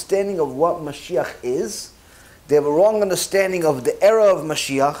understanding of what Mashiach is. They have a wrong understanding of the era of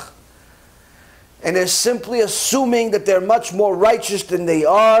Mashiach. And they're simply assuming that they're much more righteous than they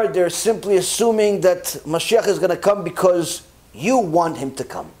are. They're simply assuming that Mashiach is going to come because you want him to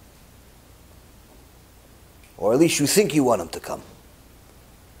come. Or at least you think you want him to come.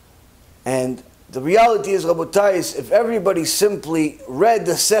 And the reality is, Rabotai, is if everybody simply read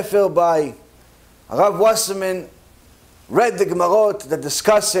the Sefer by Rav Wasserman, read the Gemarot that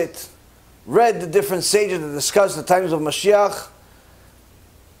discuss it, read the different sages that discuss the times of Mashiach,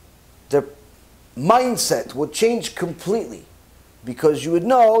 their mindset would change completely. Because you would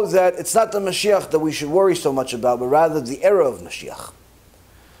know that it's not the Mashiach that we should worry so much about, but rather the era of Mashiach.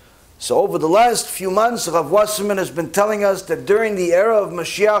 So over the last few months, Rav Wasserman has been telling us that during the era of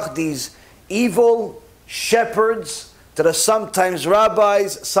Mashiach, these evil shepherds that are sometimes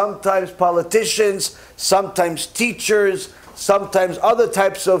rabbis, sometimes politicians, sometimes teachers, sometimes other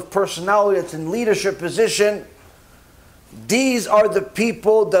types of personality that's in leadership position, these are the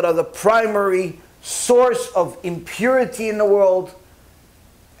people that are the primary source of impurity in the world.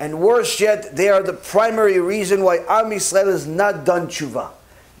 And worse yet, they are the primary reason why Am Yisrael is not done tshuva.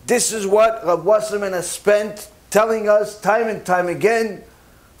 This is what Rav Wasserman has spent telling us time and time again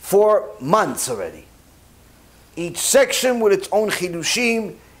for months already. Each section with its own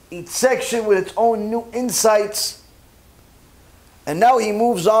chidushim, each section with its own new insights. And now he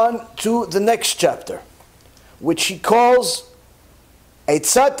moves on to the next chapter, which he calls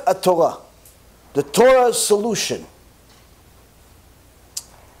Eitzat HaTorah, the Torah's solution.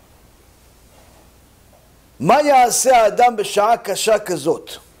 מה יעשה האדם בשעה קשה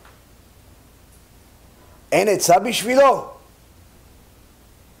כזאת? אין עצה בשבילו.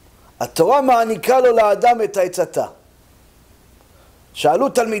 התורה מעניקה לו לאדם את העצתה. שאלו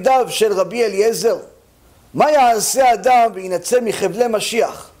תלמידיו של רבי אליעזר, מה יעשה האדם וינצל מחבלי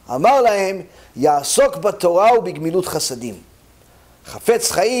משיח? אמר להם, יעסוק בתורה ובגמילות חסדים.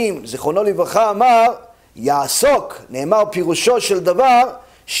 חפץ חיים, זיכרונו לברכה, אמר, יעסוק, נאמר פירושו של דבר,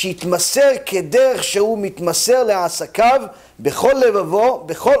 שיתמסר כדרך שהוא מתמסר לעסקיו בכל לבבו,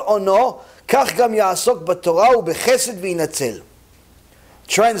 בכל עונו, כך גם יעסוק בתורה ובחסד וינצל.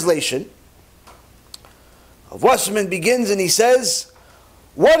 Translation. Wasserman begins and he says,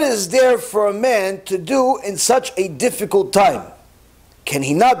 what is there for a man to do in such a difficult time? Can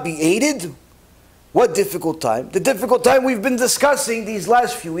he not be aided? What difficult time? The difficult time we've been discussing these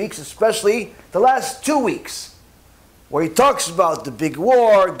last few weeks, especially the last 2 weeks, where he talks about the big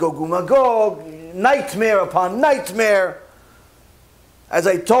war, Gog Magog, nightmare upon nightmare. As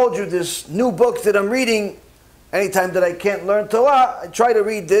I told you, this new book that I'm reading, anytime that I can't learn Torah, I try to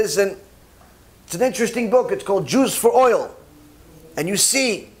read this, and it's an interesting book. It's called Jews for Oil. And you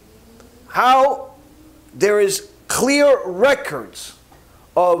see how there is clear records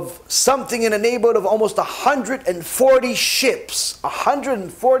of something in a neighborhood of almost 140 ships.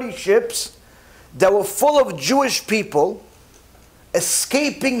 140 ships that were full of Jewish people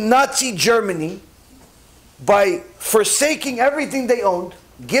escaping Nazi Germany by forsaking everything they owned,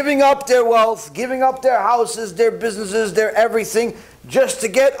 giving up their wealth, giving up their houses, their businesses, their everything, just to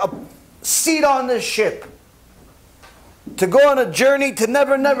get a seat on this ship, to go on a journey to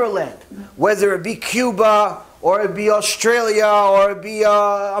Never Never Land, whether it be Cuba, or it be Australia, or it be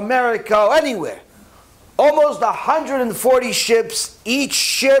America, or anywhere. Almost 140 ships. Each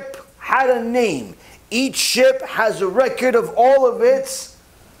ship had a name. Each ship has a record of all of its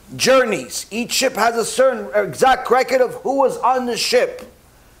journeys. Each ship has a certain exact record of who was on the ship.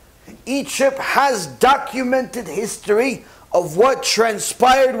 Each ship has documented history of what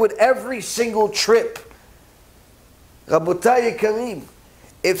transpired with every single trip. Rabotai Yekarim,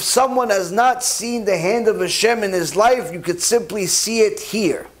 if someone has not seen the hand of Hashem in his life, you could simply see it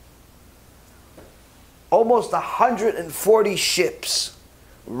here. Almost 140 ships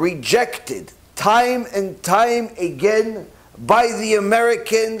rejected time and time again by the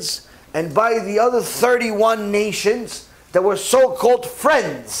Americans and by the other 31 nations that were so-called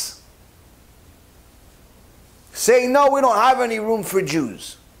friends, saying, no, we don't have any room for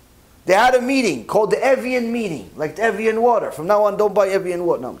Jews. They had a meeting called the Evian meeting, like the Evian water. From now on, don't buy Evian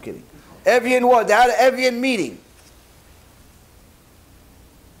water. No, I'm kidding. Evian water. They had an Evian meeting.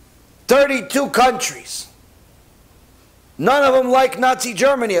 32 countries. None of them like Nazi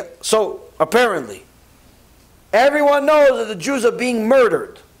Germany. So, apparently, everyone knows that the Jews are being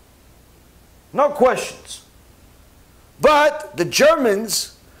murdered. No questions. But the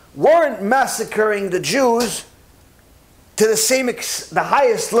Germans weren't massacring the Jews to the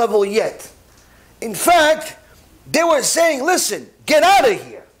highest level yet. In fact, they were saying, listen, get out of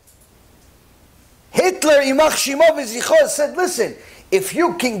here. Hitler, Yimach Shemo v'Zichro, said, listen, if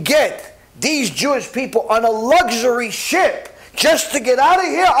you can get these Jewish people on a luxury ship just to get out of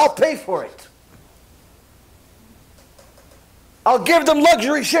here, I'll pay for it. I'll give them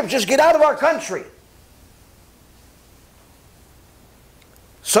luxury ships, just get out of our country.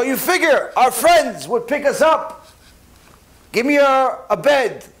 So you figure our friends would pick us up. Give me a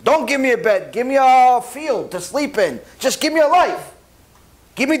bed. Don't give me a bed. Give me a field to sleep in. Just give me a life.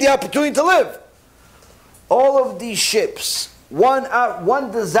 Give me the opportunity to live. All of these ships,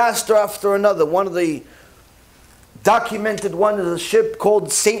 one disaster after another. One of the documented one is a ship called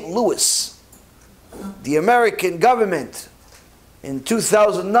St. Louis. The American government in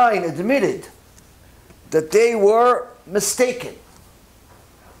 2009 admitted that they were mistaken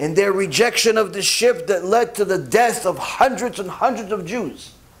in their rejection of the ship that led to the death of hundreds and hundreds of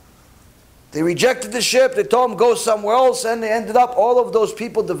Jews. They rejected the ship, they told them go somewhere else, and they ended up, all of those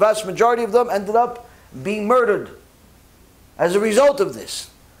people, the vast majority of them, ended up being murdered as a result of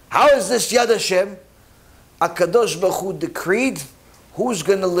this. How is this Yad Hashem? HaKadosh Baruch Hu decreed who's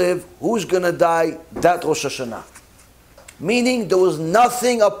going to live, who's going to die, that Rosh Hashanah. Meaning there was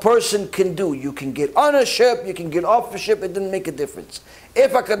nothing a person can do. You can get on a ship, you can get off a ship, it didn't make a difference.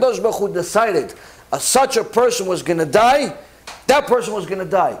 If HaKadosh Baruch Hu decided such a person was going to die, that person was going to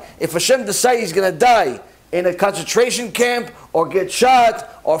die. If Hashem decided he's going to die in a concentration camp, or get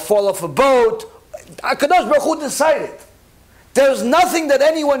shot, or fall off a boat, HaKadosh Baruch Hu decided. There's nothing that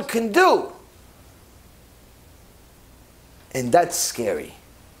anyone can do. And that's scary.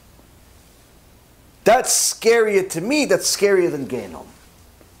 That's scarier to me, that's scarier than Gehenom.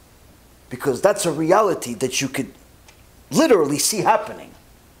 Because that's a reality that you could literally see happening.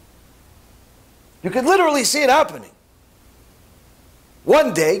 You could literally see it happening.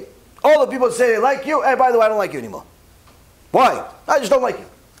 One day, all the people say they like you, hey, by the way, I don't like you anymore. Why? I just don't like you.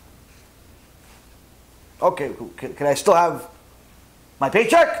 Okay, can I still have my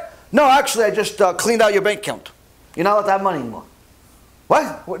paycheck? No, actually, I just cleaned out your bank account. You're not allowed to have money anymore.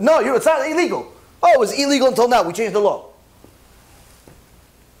 What? No, it's not illegal. Oh, it was illegal until now. We changed the law.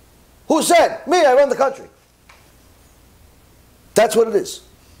 Who said? Me, I run the country. That's what it is.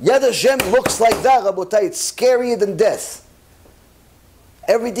 Yad Hashem looks like that, Rabotai. It's scarier than death.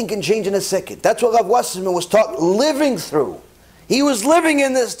 Everything can change in a second. That's what Rav Wasserman was living through. He was living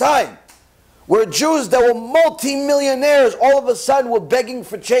in this time where Jews that were multimillionaires all of a sudden were begging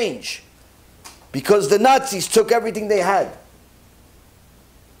for change because the Nazis took everything they had.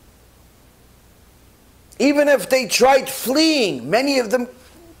 Even if they tried fleeing, many of them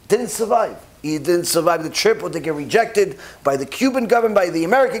didn't survive. Either didn't survive the trip, or they get rejected by the Cuban government, by the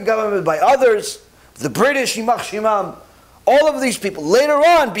American government, by others, the British, Yimach Shemam. All of these people later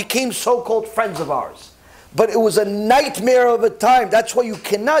on became so-called friends of ours. But it was a nightmare of a time. That's why you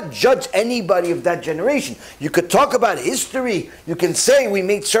cannot judge anybody of that generation. You could talk about history. You can say we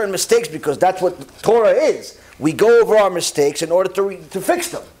made certain mistakes because that's what Torah is. We go over our mistakes in order to fix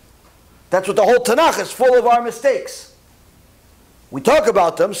them. That's what the whole Tanakh is full of, our mistakes. We talk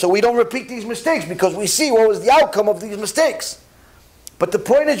about them so we don't repeat these mistakes because we see what was the outcome of these mistakes. But the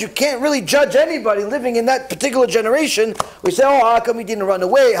point is, you can't really judge anybody living in that particular generation. We say, oh, how come he didn't run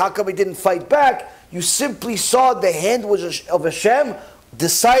away? How come he didn't fight back? You simply saw the hand of Hashem,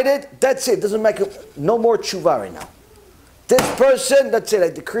 decided, that's it. Doesn't make no more tshuva right now. This person, that's it. I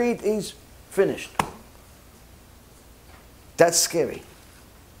decreed, he's finished. That's scary.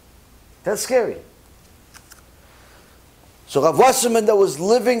 That's scary. So Rav Wasserman that was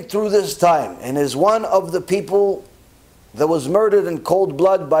living through this time and is one of the people that was murdered in cold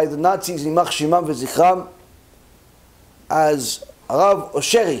blood by the Nazis, Yimach Shemam v'Zichram, as Rav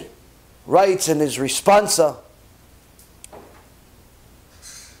Osheri writes in his responsa,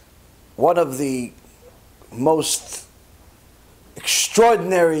 one of the most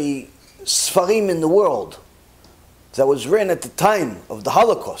extraordinary Sfarim in the world that was written at the time of the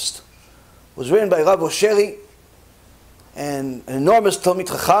Holocaust was written by Rav Osheri, and an enormous Talmid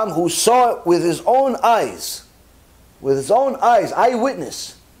Chacham who saw it with his own eyes,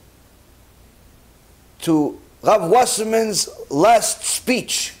 eyewitness, to Rav Wasserman's last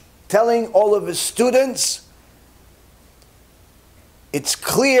speech, telling all of his students, it's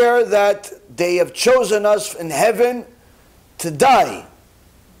clear that they have chosen us in heaven to die,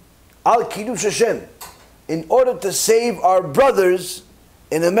 al Kiddush Hashem, in order to save our brothers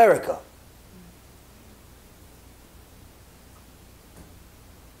in America.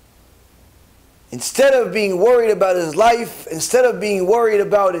 Instead of being worried about his life, instead of being worried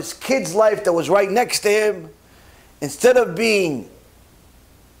about his kid's life that was right next to him, instead of being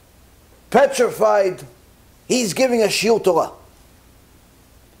petrified, he's giving a shiur Torah.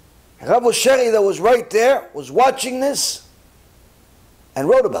 Rabbi Osheri, that was right there, was watching this and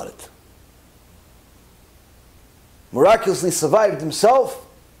wrote about it. Miraculously survived himself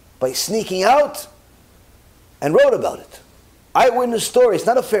by sneaking out and wrote about it. Eyewitness story, it's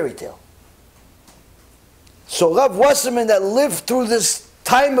not a fairy tale. So Rav Wasserman, that lived through this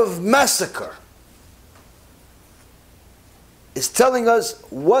time of massacre, is telling us,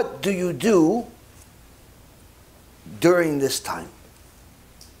 what do you do during this time?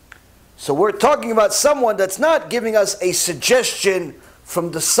 So we're talking about someone that's not giving us a suggestion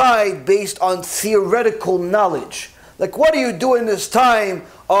from the side based on theoretical knowledge. Like, what do you do in this time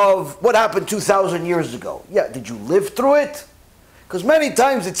of what happened 2,000 years ago? Yeah, did you live through it? Because many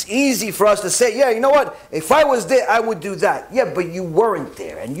times it's easy for us to say, yeah, you know what, if I was there, I would do that. Yeah, but you weren't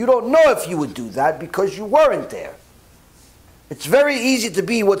there. And you don't know if you would do that because you weren't there. It's very easy to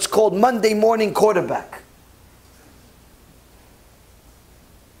be what's called Monday morning quarterback.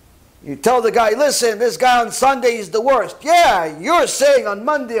 You tell the guy, listen, this guy on Sunday is the worst. Yeah, you're saying on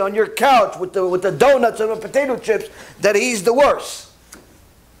Monday on your couch with the donuts and the potato chips that he's the worst.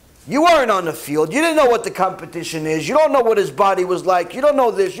 You weren't on the field. You didn't know what the competition is. You don't know what his body was like. You don't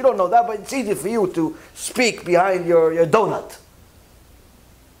know this. You don't know that. But it's easy for you to speak behind your donut.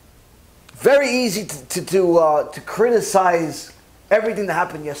 Very easy to criticize everything that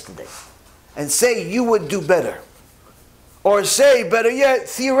happened yesterday and say you would do better. Or say, better yet,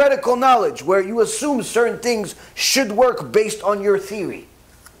 theoretical knowledge, where you assume certain things should work based on your theory.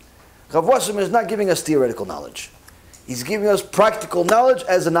 Rav Wasserman is not giving us theoretical knowledge. He's giving us practical knowledge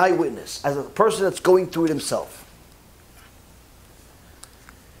as an eyewitness, as a person that's going through it himself.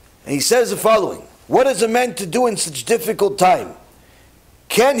 And he says the following, what is a man to do in such difficult time?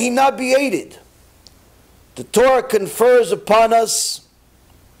 Can he not be aided? The Torah confers upon us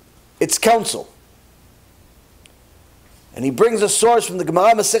its counsel. And he brings a source from the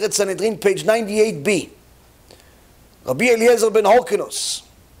Gemara Masechet Sanhedrin, page 98b. Rabbi Eliezer ben Horkinos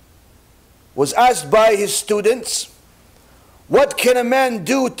was asked by his students, what can a man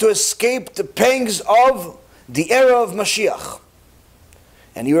do to escape the pangs of the era of MaShiach?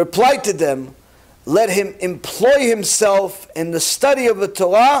 And he replied to them, let him employ himself in the study of the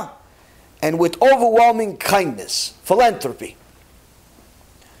Torah and with overwhelming kindness, philanthropy.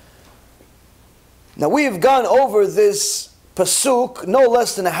 Now we have gone over this pasuk no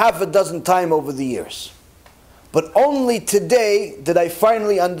less than a half a dozen times over the years. But only today did I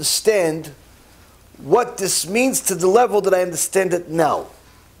finally understand what this means to the level that I understand it now.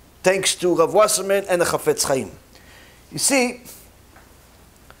 Thanks to Rav Wasserman and the Chafetz Chaim. You see,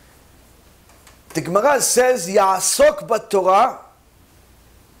 the Gemara says, Ya'asok b'Torah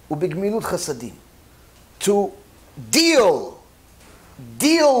u'b'gmilut chasadim. To deal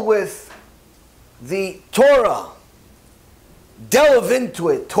with the Torah, delve into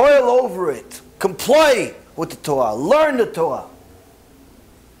it, toil over it, comply with the Torah, learn the Torah.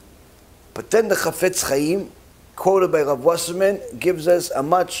 But then the Chafetz Chaim, quoted by Rav Wasserman, gives us a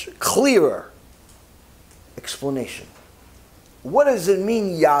much clearer explanation. What does it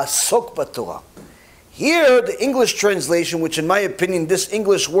mean, Ya'asok b'Torah? Here, the English translation, which in my opinion, this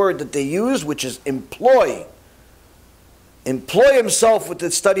English word that they use, which is employ himself with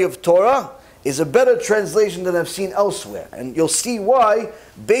the study of Torah, is a better translation than I've seen elsewhere. And you'll see why,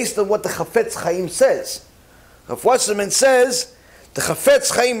 based on what the Chafetz Chaim says. Rav Wasserman says, the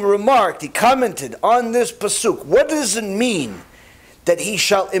Chafetz Chaim remarked, he commented on this pasuk, what does it mean that he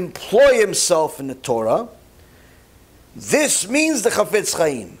shall employ himself in the Torah? This means, the Chafetz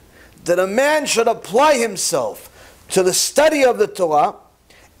Chaim, that a man should apply himself to the study of the Torah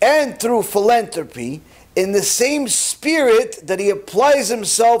and through philanthropy in the same spirit that he applies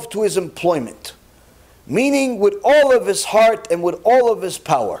himself to his employment, meaning with all of his heart and with all of his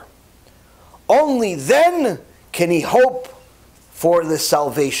power. Only then can he hope for the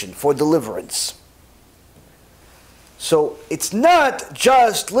salvation, for deliverance. So it's not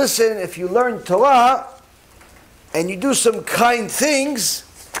just, listen, if you learn Torah and you do some kind things,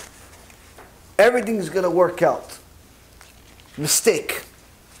 everything's going to work out. Mistake.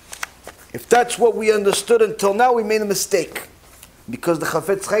 If that's what we understood until now, we made a mistake. Because the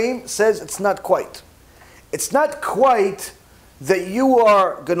Chafetz Chaim says it's not quite. It's not quite that you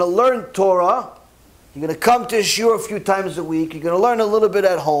are going to learn Torah, you're going to come to shiur a few times a week, you're going to learn a little bit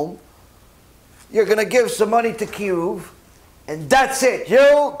at home, you're going to give some money to Kiruv, and that's it.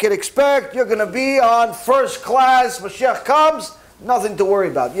 You can expect you're going to be on first class, MaShiach comes, nothing to worry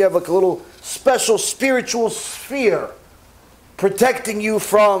about. You have like a little special spiritual sphere protecting you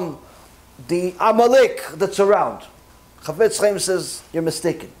from the Amalek that's around. Chafetz Chaim says, you're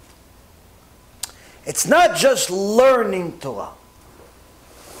mistaken. It's not just learning Torah.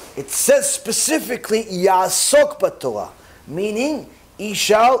 It says specifically, Ya'asok b'Torah, meaning, he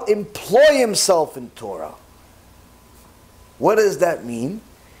shall employ himself in Torah. What does that mean?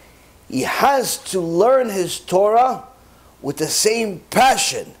 He has to learn his Torah with the same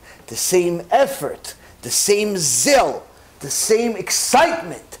passion, the same effort, the same zeal, the same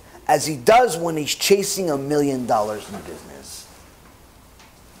excitement as he does when he's chasing $1 million in business.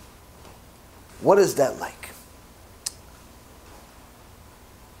 What is that like?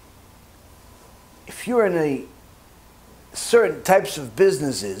 If you're in a certain types of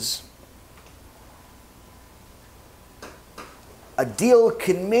businesses, a deal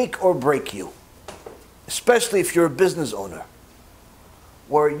can make or break you, especially if you're a business owner,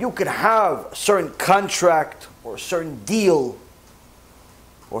 where you could have a certain contract or a certain deal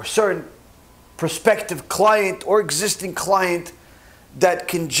or a certain prospective client or existing client that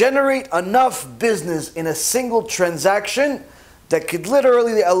can generate enough business in a single transaction that could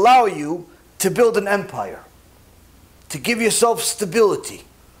literally allow you to build an empire, to give yourself stability,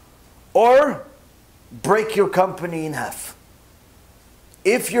 or break your company in half.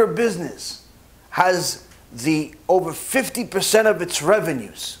 If your business has the over 50% of its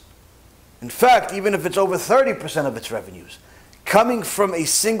revenues, in fact, even if it's over 30% of its revenues, coming from a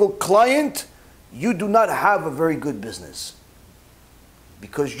single client, you do not have a very good business.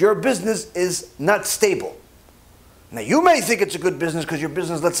 Because your business is not stable. Now, you may think it's a good business because your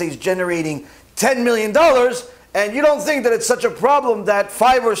business, let's say, is generating $10 million, and you don't think that it's such a problem that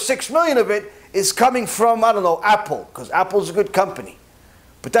 5 or 6 million of it is coming from, I don't know, Apple, because Apple's a good company.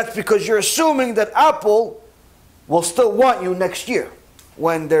 But that's because you're assuming that Apple will still want you next year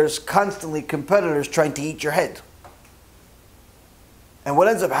when there's constantly competitors trying to eat your head. And what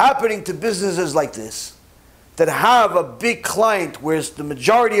ends up happening to businesses like this, that have a big client where's the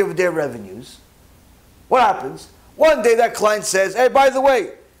majority of their revenues, what happens? One day that client says, hey, by the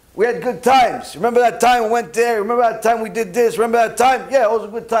way, we had good times. Remember that time we went there? Remember that time we did this? Remember that time? Yeah, it was a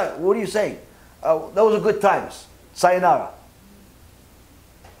good time. What are you saying? Those are good times. Sayonara.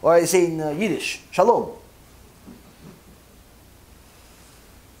 Or I say in Yiddish, Shalom.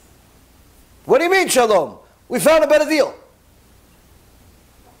 What do you mean, Shalom? We found a better deal.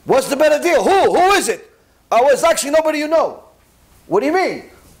 What's the better deal? Who? Who is it? Well, it's actually nobody you know. What do you mean?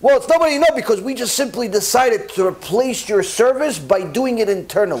 Well, it's nobody you know because we just simply decided to replace your service by doing it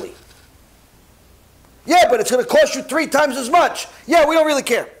internally. Yeah, but it's going to cost you 3 times as much. Yeah, we don't really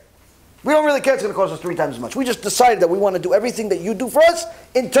care. We don't really care it's going to cost us 3 times as much. We just decided that we want to do everything that you do for us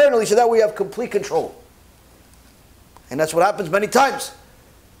internally so that we have complete control. And that's what happens many times.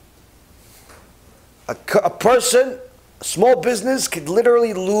 A person, a small business, could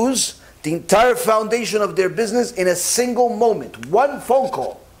literally lose the entire foundation of their business in a single moment. One phone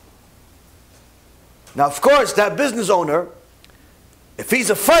call. Now, of course, that business owner, if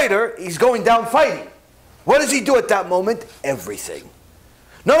he's a fighter, he's going down fighting. What does he do at that moment? Everything.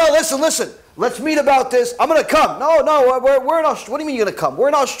 No, listen. Let's meet about this. I'm going to come. No, we're in Australia. What do you mean you're going to come? We're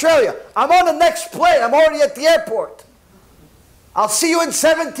in Australia. I'm on the next plane. I'm already at the airport. I'll see you in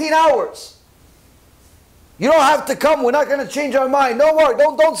 17 hours. You don't have to come. We're not going to change our mind. No more.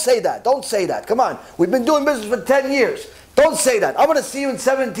 Don't say that. Don't say that. Come on. We've been doing business for 10 years. Don't say that. I'm going to see you in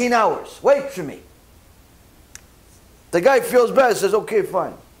 17 hours. Wait for me. The guy feels bad. Says, okay,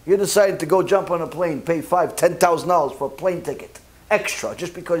 fine. You decided to go jump on a plane, pay $5,000, $10,000 for a plane ticket. Extra,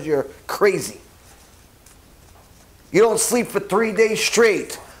 just because you're crazy. You don't sleep for 3 days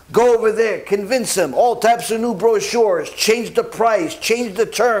straight. Go over there, convince him, all types of new brochures, change the price, change the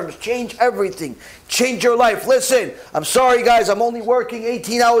terms, change everything, change your life. Listen, I'm sorry guys, I'm only working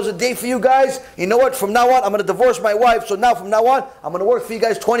 18 hours a day for you guys. You know what, from now on, I'm going to divorce my wife, so now from now on, I'm going to work for you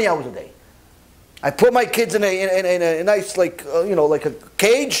guys 20 hours a day. I put my kids in a nice, like a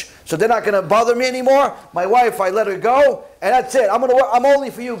cage, so they're not going to bother me anymore. My wife, I let her go, and that's it. I'm going to work. I'm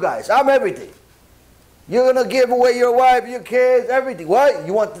only for you guys. I'm everything. You're going to give away your wife, your kids, everything. Why?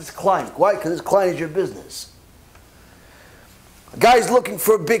 You want this client. Why? Because this client is your business. A guy's looking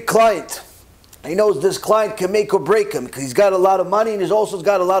for a big client. He knows this client can make or break him because he's got a lot of money and he's also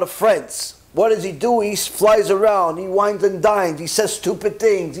got a lot of friends. What does he do? He flies around, he wines and dines, he says stupid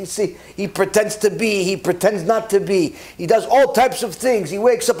things, he pretends to be, he pretends not to be. He does all types of things. He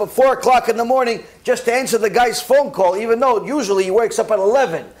wakes up at 4 o'clock in the morning just to answer the guy's phone call, even though usually he wakes up at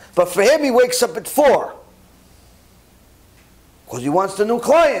 11. But for him, he wakes up at 4. Because he wants the new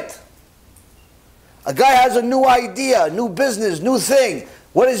client. A guy has a new idea, new business, new thing.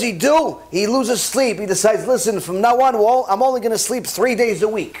 What does he do? He loses sleep. He decides, listen, from now on, well, I'm only going to sleep 3 days a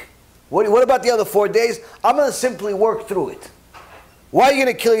week. What about the other 4 days? I'm going to simply work through it. Why are you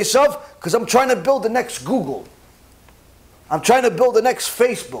going to kill yourself? Because I'm trying to build the next Google. I'm trying to build the next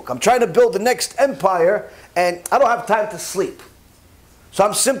Facebook. I'm trying to build the next empire, and I don't have time to sleep. So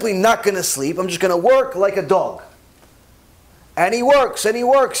I'm simply not going to sleep. I'm just going to work like a dog. And he works, and he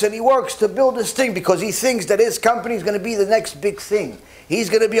works, and he works to build this thing because he thinks that his company is going to be the next big thing. He's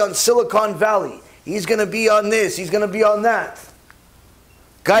going to be on Silicon Valley. He's going to be on this. He's going to be on that.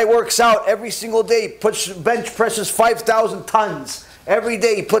 Guy works out every single day, bench presses 5,000 tons. Every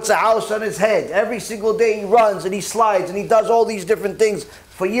day he puts a house on his head. Every single day he runs and he slides and he does all these different things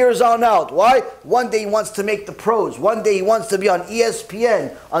for years on out. Why? One day he wants to make the pros. One day he wants to be on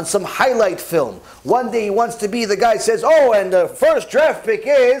ESPN on some highlight film. One day he wants to be the guy who says, oh, and the first draft pick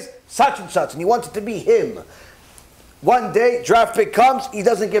is such and such. And he wants it to be him. One day, draft pick comes, he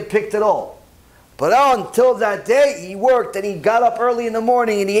doesn't get picked at all. But until that day, he worked and he got up early in the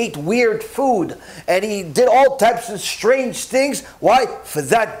morning and he ate weird food and he did all types of strange things. Why? For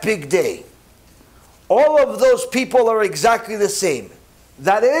that big day. All of those people are exactly the same.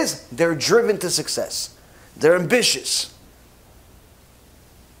 That is, they're driven to success. They're ambitious.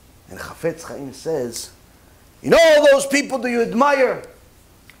 And Chafetz Chaim says, you know all those people do you admire?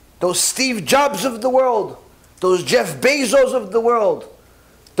 Those Steve Jobs of the world. Those Jeff Bezos of the world.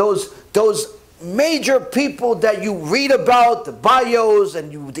 Those major people that you read about, the bios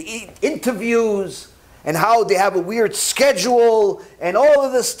and the interviews, and how they have a weird schedule, and all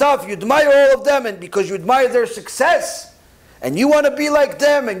of this stuff. You admire all of them, and because you admire their success, and you want to be like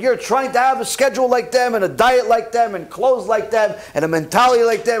them, and you're trying to have a schedule like them, and a diet like them, and clothes like them, and a mentality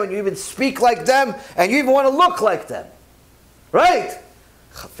like them, and you even speak like them, and you even want to look like them. Right?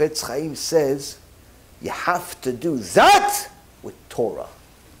 Chafetz Chaim says, you have to do that with Torah.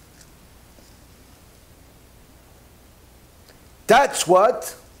 That's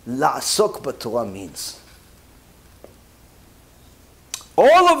what la'asok b'Torah means.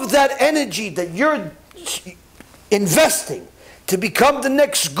 All of that energy that you're investing to become the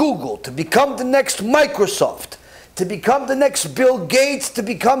next Google, to become the next Microsoft, to become the next Bill Gates, to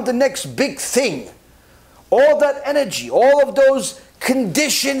become the next big thing, all that energy, all of those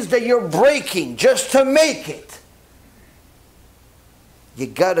conditions that you're breaking just to make it, you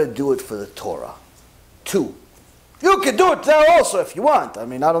got to do it for the Torah. 2. You can do it there also if you want. I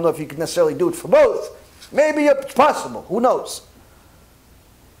mean, I don't know if you can necessarily do it for both. Maybe it's possible. Who knows?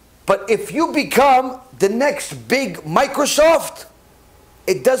 But if you become the next big Microsoft,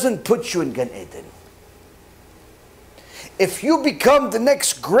 it doesn't put you in Gan Eden. If you become the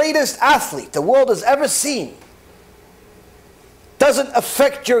next greatest athlete the world has ever seen, doesn't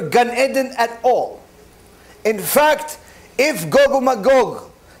affect your Gan Eden at all. In fact, if Gog Magog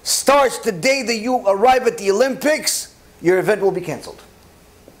starts the day that you arrive at the Olympics, your event will be canceled.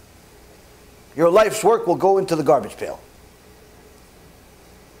 Your life's work will go into the garbage pail.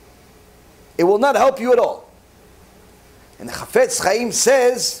 It will not help you at all. And Chafetz Chaim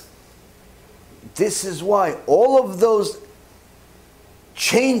says, this is why all of those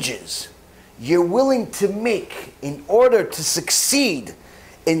changes you're willing to make in order to succeed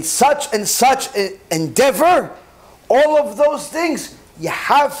in such and such an endeavor, all of those things, you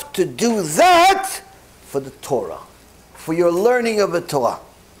have to do that for the Torah, for your learning of the Torah.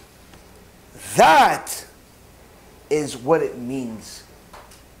 That is what it means,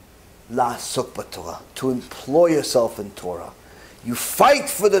 la'asok b'Torah, to employ yourself in Torah. You fight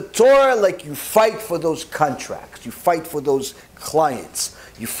for the Torah like you fight for those contracts. You fight for those clients.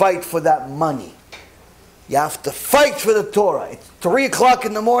 You fight for that money. You have to fight for the Torah. It's 3 o'clock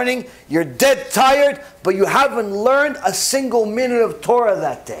in the morning. You're dead tired, but you haven't learned a single minute of Torah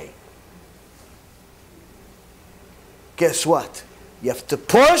that day. Guess what? You have to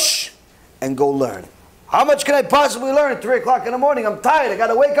push and go learn. How much can I possibly learn at 3 o'clock in the morning? I'm tired. I got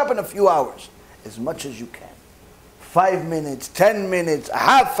to wake up in a few hours. As much as you can. 5 minutes, 10 minutes, a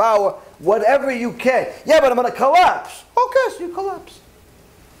half hour, whatever you can. Yeah, but I'm going to collapse. Okay, so you collapse.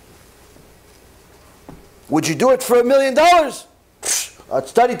 Would you do it for $1 million? I'd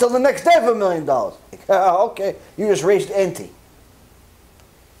study till the next day for $1 million. Okay, you just raised the ante.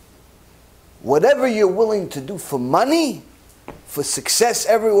 Whatever you're willing to do for money, for success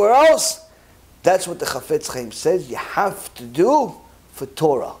everywhere else, that's what the Chafetz Chaim says you have to do for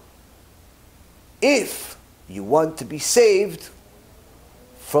Torah. If you want to be saved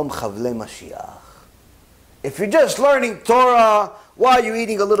from Chavlei Mashiach. If you're just learning Torah while you're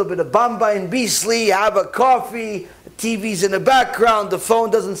eating a little bit of bamba and beastly, you have a coffee, the TV's in the background, the phone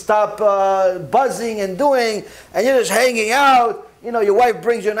doesn't stop buzzing and doing, and you're just hanging out, you know, your wife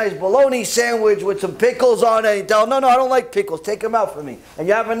brings you a nice bologna sandwich with some pickles on it, and you tell her, no, I don't like pickles, take them out for me. And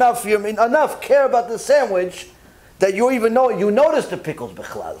you have enough care about the sandwich that you even know, you notice the pickles,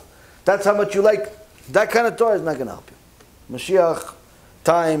 bichlal. That's how much you like. That kind of Torah is not going to help you. Mashiach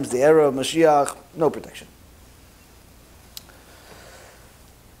times, the era of Mashiach, no protection.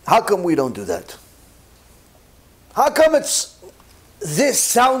 How come we don't do that? How come this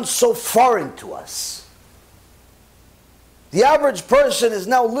sounds so foreign to us? The average person is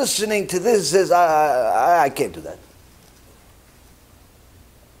now listening to this and says, I can't do that.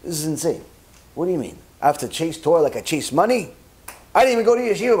 This is insane. What do you mean? I have to chase Torah like I chase money? I didn't even go to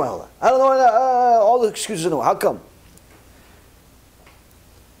yeshiva my whole life. I don't know, all the excuses I know. How come?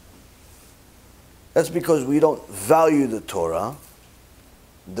 That's because we don't value the Torah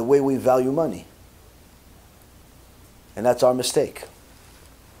the way we value money. And that's our mistake.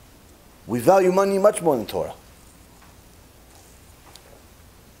 We value money much more than Torah.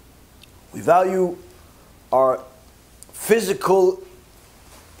 We value our physical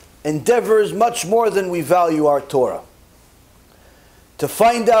endeavors much more than we value our Torah. To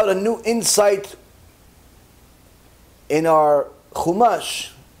find out a new insight in our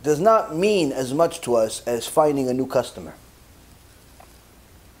Chumash does not mean as much to us as finding a new customer.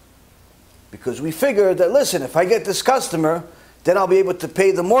 Because we figure that, listen, if I get this customer, then I'll be able to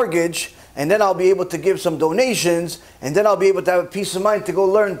pay the mortgage, and then I'll be able to give some donations, and then I'll be able to have a peace of mind to go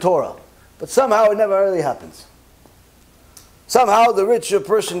learn Torah. But somehow it never really happens. Somehow the richer a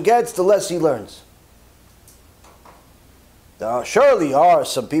person gets, the less he learns. There surely are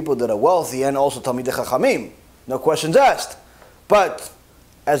some people that are wealthy and also Talmidei Chachamim. No questions asked. But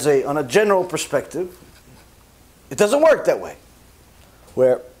on a general perspective, it doesn't work that way.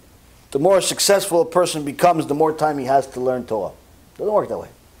 Where the more successful a person becomes, the more time he has to learn Torah. It doesn't work that way.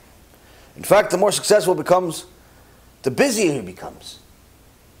 In fact, the more successful becomes, the busier he becomes.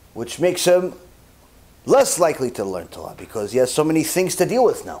 Which makes him less likely to learn Torah because he has so many things to deal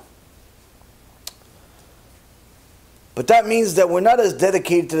with now. But that means that we're not as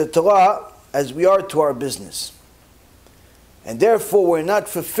dedicated to the Torah as we are to our business. And therefore we're not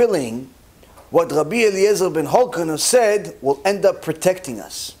fulfilling what Rabbi Eliezer ben Holkana said will end up protecting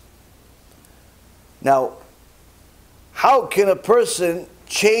us. Now, how can a person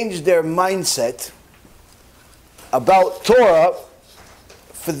change their mindset about Torah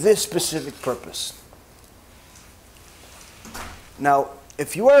for this specific purpose? Now,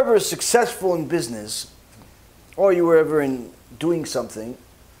 if you were ever successful in business, or you were ever in doing something,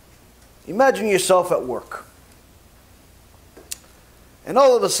 imagine yourself at work. And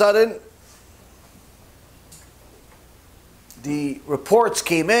all of a sudden, the reports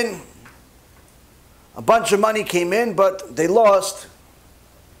came in, a bunch of money came in, but they lost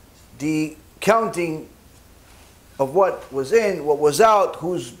the counting of what was in, what was out,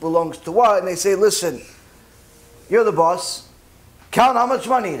 whose belongs to what, and they say, listen, you're the boss, count how much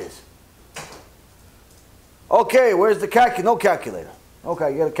money it is. Okay, where's the calculator? No calculator.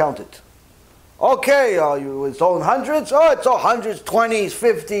 Okay, you got to count it. Okay, it's all in hundreds? Oh, it's all hundreds, 20s,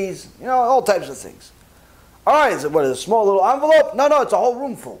 50s, you know, all types of things. All right, is it a small little envelope? No, it's a whole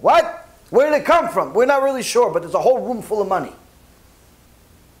room full. What? Where did it come from? We're not really sure, but there's a whole room full of money.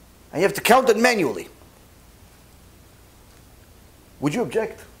 And you have to count it manually. Would you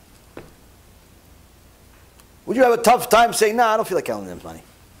object? Would you have a tough time saying, I don't feel like counting this money.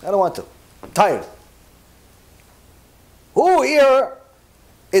 I don't want to. I'm tired. Who here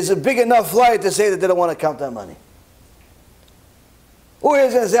is a big enough liar to say that they don't want to count that money? Who here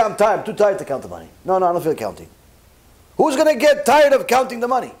is going to say, I'm tired, I'm too tired to count the money? No, I don't feel like counting. Who's going to get tired of counting the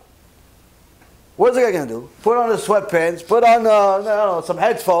money? What's the guy going to do? Put on his sweatpants, put on some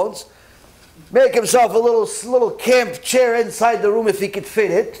headphones, make himself a little camp chair inside the room if he could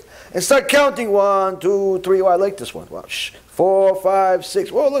fit it, and start counting 1, 2, 3. Oh, I like this one. Wow. 4, 5,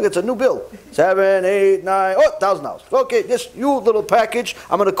 6. Whoa, look, it's a new bill. 7, 8, 9. Oh, $1,000. Okay, just you little package.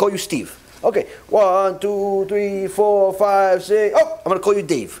 I'm going to call you Steve. Okay, 1, 2, 3, 4, 5, 6. Oh, I'm going to call you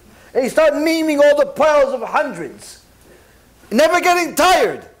Dave. And you start naming all the piles of hundreds. Never getting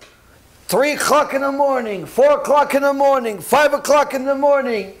tired. 3 o'clock in the morning, 4 o'clock in the morning, 5 o'clock in the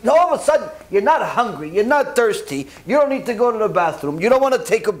morning. All of a sudden, you're not hungry, you're not thirsty, you don't need to go to the bathroom, you don't want to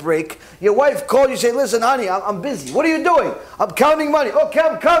take a break. Your wife calls you, say, listen, honey, I'm busy. What are you doing? I'm counting money. Okay,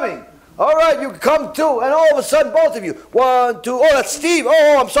 I'm coming. All right, you come too. And all of a sudden, both of you. 1, 2, oh, that's Steve.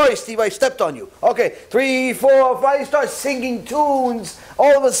 Oh, I'm sorry, Steve, I stepped on you. Okay, 3, 4, 5, you start singing tunes.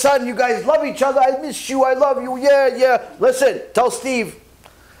 All of a sudden, you guys love each other. I miss you, I love you, yeah. Listen, tell Steve.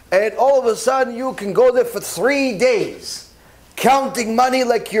 And all of a sudden, you can go there for 3 days, counting money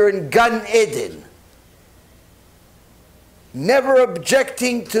like you're in Gan Eden. Never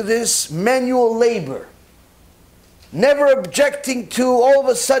objecting to this manual labor. Never objecting to all of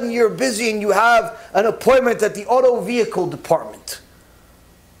a sudden you're busy and you have an appointment at the auto vehicle department.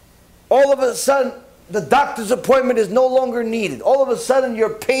 All of a sudden, the doctor's appointment is no longer needed. All of a sudden,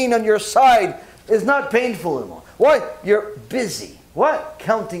 your pain on your side is not painful anymore. Why? You're busy. What?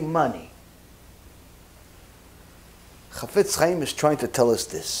 Counting money. Chafetz Chaim is trying to tell us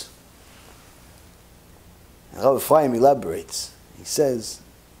this. Rabbi Ephraim elaborates. He says,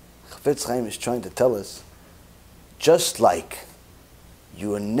 Chafetz Chaim is trying to tell us, just like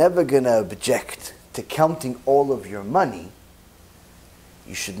you are never going to object to counting all of your money,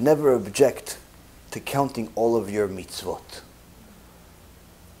 you should never object to counting all of your mitzvot.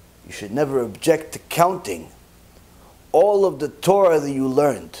 You should never object to counting all of the Torah that you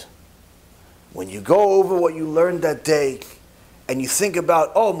learned. When you go over what you learned that day, and you think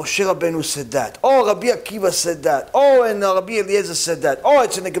about, oh, Moshe Rabbeinu said that, oh, Rabbi Akiva said that, oh, and Rabbi Eliezer said that, oh,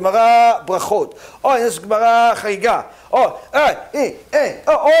 it's in the Gemara Brachot, oh, in this Gemara Chagiga, oh,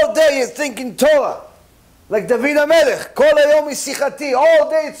 all day you're thinking Torah, like David HaMelech, Kol hayom sichati, all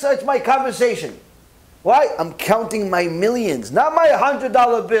day it's my conversation. Why? I'm counting my millions, not my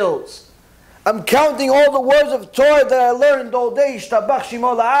 $100 bills. I'm counting all the words of Torah that I learned all day.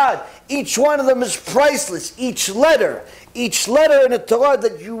 Each one of them is priceless. Each letter in the Torah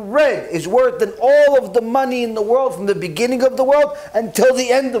that you read is worth than all of the money in the world from the beginning of the world until the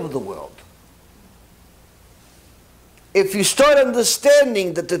end of the world. If you start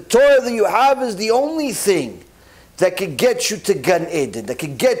understanding that the Torah that you have is the only thing that could get you to Gan Eden, that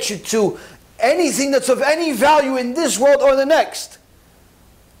could get you to anything that's of any value in this world or the next,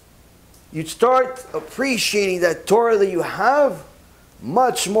 you'd start appreciating that Torah that you have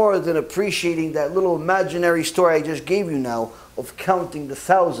much more than appreciating that little imaginary story I just gave you now of counting the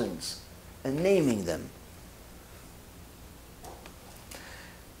thousands and naming them.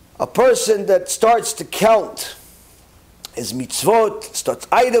 A person that starts to count his mitzvot, starts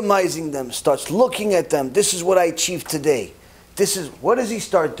itemizing them, starts looking at them, this is what I achieved today. What does he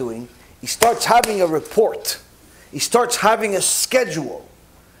start doing? He starts having a report. He starts having a schedule.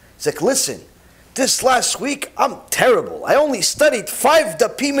 It's like, listen, this last week, I'm terrible. I only studied 5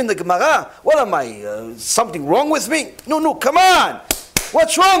 dapim in the Gemara. What am I, something wrong with me? No, come on.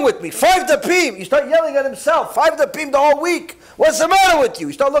 What's wrong with me? 5 dapim. You start yelling at himself. 5 dapim the whole week. What's the matter with you?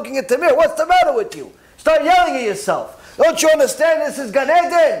 You start looking at the mirror. What's the matter with you? Start yelling at yourself. Don't you understand this is Gan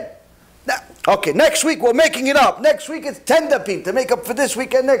Eden? Okay, next week we're making it up. Next week it's 10 dapim to make up for this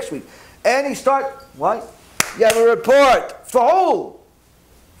week and next week. And you start, what? You have a report. For who?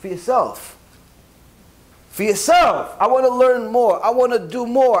 For yourself. For yourself. I want to learn more. I want to do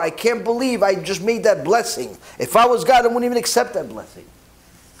more. I can't believe I just made that blessing. If I was God, I wouldn't even accept that blessing.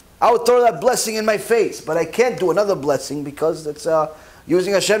 I would throw that blessing in my face. But I can't do another blessing because it's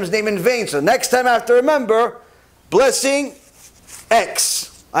using Hashem's name in vain. So next time I have to remember, blessing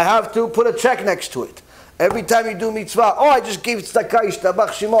X. I have to put a check next to it. Every time you do mitzvah, oh, I just gave tzedakah, yishtabach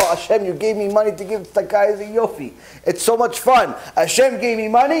shemo. Hashem, you gave me money to give tzedakah, is a yofi. It's so much fun. Hashem gave me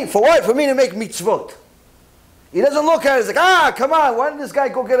money, for what? For me to make mitzvot. He doesn't look at it as like, come on, why didn't this guy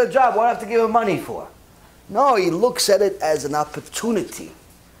go get a job? What do I have to give him money for? No, he looks at it as an opportunity.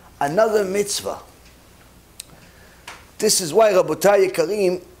 Another mitzvah. This is why, Rabotai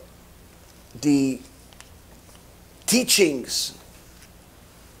Yekarim, the teachings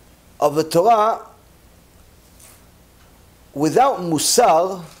of the Torah, without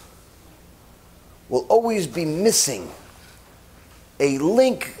musar, will always be missing a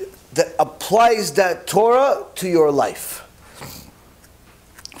link that applies that Torah to your life.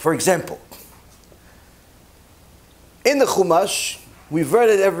 For example, in the Chumash, we've read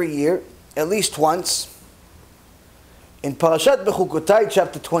it every year, at least once. In Parashat Bechukotai,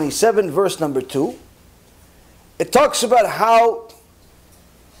 chapter 27, verse number 2, it talks about how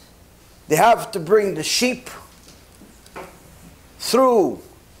they have to bring the sheep through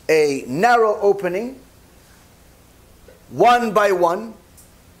a narrow opening, one by one,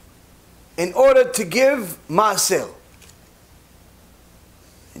 in order to give maaser.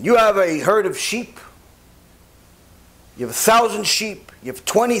 and you have a herd of sheep, you have 1,000 sheep, you have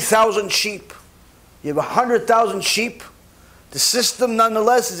 20,000 sheep, you have 100,000 sheep, the system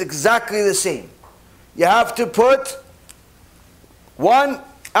nonetheless is exactly the same. You have to put one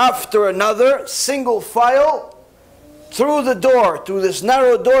after another, single file, through the door, through this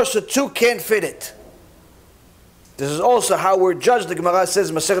narrow door, so two can't fit it. This is also how we're judged. The Gemara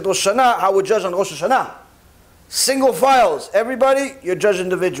says, Masechet Rosh Hashanah, how we're judged on Rosh Hashanah. Single files. Everybody, you're judged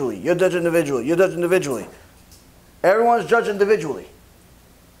individually. You're judged individually. You're judged individually. Everyone's judged individually.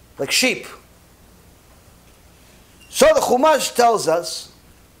 Like sheep. So the Chumash tells us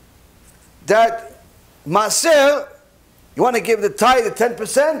that Maaser, you want to give the tithe, the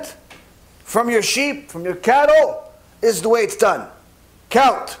 10% from your sheep, from your cattle, is the way it's done.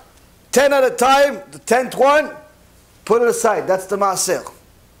 Count. 10 at a time, the 10th one, put it aside. That's the Maaser.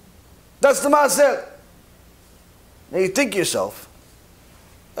 That's the Maaser. Now you think to yourself,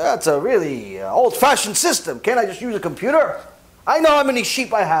 that's a really old-fashioned system. Can't I just use a computer? I know how many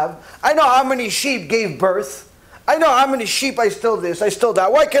sheep I have. I know how many sheep gave birth. I know how many sheep I still this, I still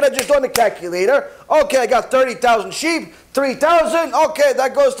that. Why can't I just do on the calculator? Okay, I got 30,000 sheep, 3,000. Okay,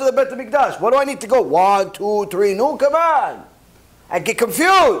 that goes to the Bet HaMikdash. What do I need to go? 1, 2, 3. No, come on. I get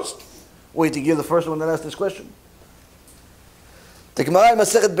confused. Wait, you think you're the first one that asked this question? The Gemara in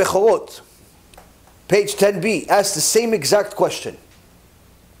Masechet Bechorot, page 10b, asks the same exact question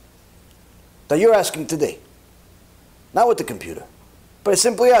that you're asking today. Not with the computer. But I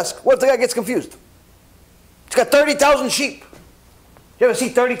simply ask, what if the guy gets confused? He's got 30,000 sheep. You ever see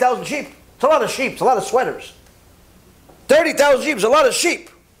 30,000 sheep? It's a lot of sheep. It's a lot of sweaters. 30,000 sheep is a lot of sheep.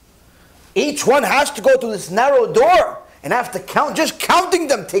 Each one has to go through this narrow door and have to count. Just counting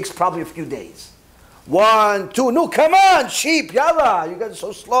them takes probably a few days. 1, 2, no, come on, sheep, yalla. You guys are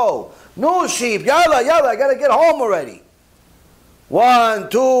so slow. No, sheep, yalla, yalla. I got to get home already. 1,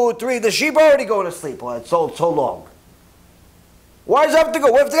 2, 3. The sheep are already going to sleep. Well, it's so long. Why does it have to go?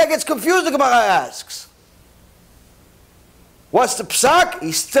 What if the guy gets confused, the Gemara asks? What's the psak?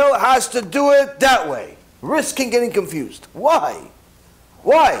 He still has to do it that way, risking getting confused. Why?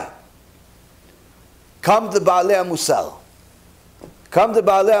 Why? Come the Baalei HaMusar. Come the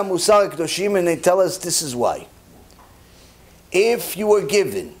Baalei HaMusar Kedoshim, and they tell us this is why. If you were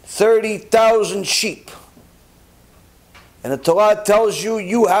given 30,000 sheep, and the Torah tells you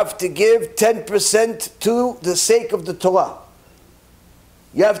you have to give 10% to the sake of the Torah,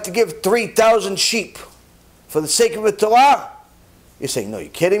 you have to give 3,000 sheep for the sake of the Torah. You're saying, no, you're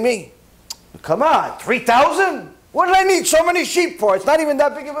kidding me? Come on, 3,000? What did I need so many sheep for? It's not even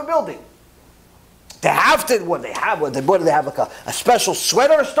that big of a building. They have to, what they have, what do they have, like a special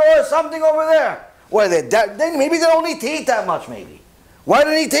sweater store or something over there? What are they, maybe they don't need to eat that much, maybe. Why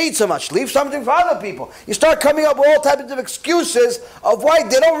do they need to eat so much? Leave something for other people. You start coming up with all types of excuses of why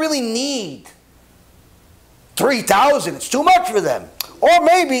they don't really need 3,000. It's too much for them. Or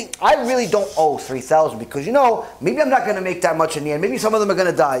maybe I really don't owe 3,000 because, you know, maybe I'm not going to make that much in the end. Maybe some of them are going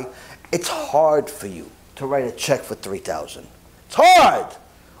to die. It's hard for you to write a check for 3,000. It's hard.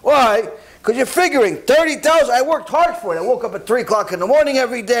 Why? Because you're figuring 30,000. I worked hard for it. I woke up at 3 o'clock in the morning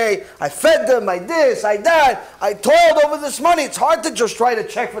every day. I fed them. I this. I that. I toiled over this money. It's hard to just write a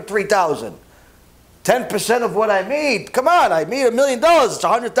check for 3,000. 10% of what I made. Come on, I made $1 million. It's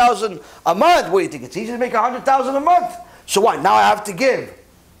 100,000 a month. What do you think? It's easy to make 100,000 a month? So what? Now I have to give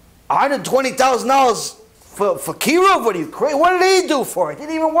 $120,000 for Kiruv? What are you crazy? What did he do for it? He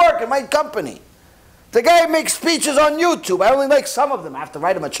didn't even work in my company. The guy makes speeches on YouTube. I only like some of them. I have to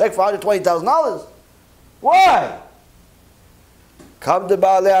write him a check for $120,000. Why? Come to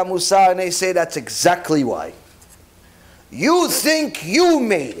Baalei HaMusar and they say that's exactly why. You think you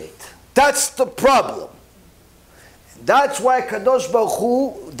made it. That's the problem. That's why Kadosh Baruch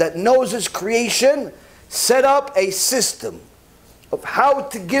Hu, that knows his creation, set up a system of how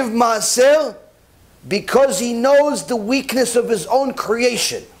to give Maaser because he knows the weakness of his own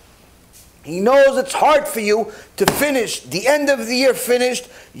creation. He knows it's hard for you to finish, the end of the year finished,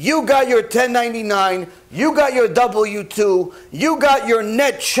 you got your 1099, you got your W-2, you got your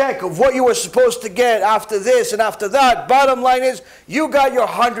net check of what you were supposed to get after this and after that. Bottom line is, you got your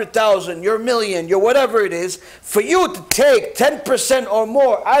 100,000, your million, your whatever it is. For you to take 10% or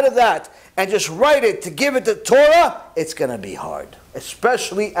more out of that and just write it to give it to Torah, it's going to be hard.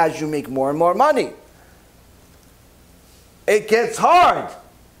 Especially as you make more and more money. It gets hard.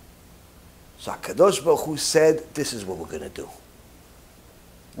 So HaKadosh Baruch Hu said, this is what we're going to do.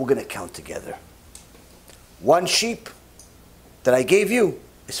 We're going to count together. 1 sheep that I gave you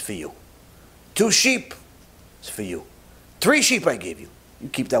is for you. 2 sheep is for you. 3 sheep I gave you. You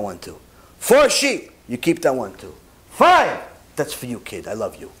keep that one too. 4 sheep, you keep that one too. 5, That's for you, kid. I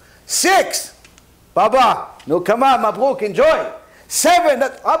love you. 6, Baba, no, come on, Mabruk, enjoy. 7,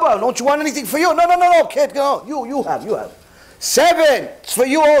 Baba, don't you want anything for you? No, kid, no, you have. 7, it's for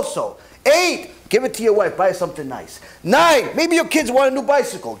you also. 8, give it to your wife, buy something nice. 9, maybe your kids want a new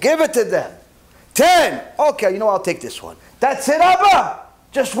bicycle, give it to them. 10, okay, I'll take this one. That's it, Abba.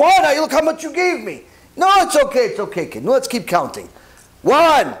 Just one, look how much you gave me. No, it's okay, kid. No, let's keep counting.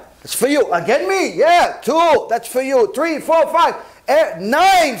 1, it's for you. Again, me? Yeah. 2, that's for you. 3, 4, 5.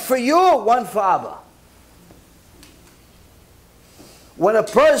 9 for you, 1 for Abba. When a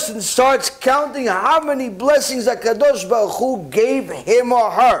person starts counting how many blessings HaKadosh Baruch Hu gave him or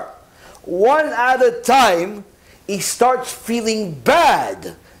her, one at a time, he starts feeling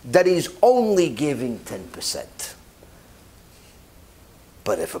bad that he's only giving 10%.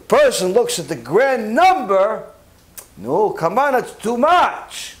 But if a person looks at the grand number, no, come on, it's too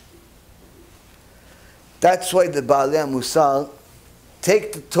much. That's why the Baalei Musar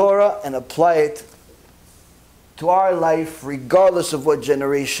take the Torah and apply it to our life, regardless of what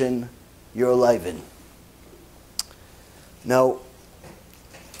generation you're alive in. Now,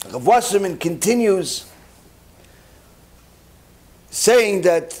 Rav Wasserman continues saying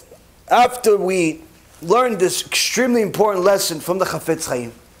that after we learned this extremely important lesson from the Chafetz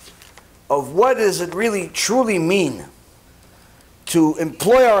Chaim of what does it really truly mean to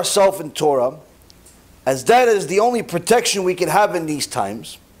employ ourselves in Torah, as that is the only protection we can have in these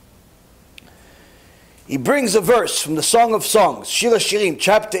times, he brings a verse from the Song of Songs, Shir HaShirim,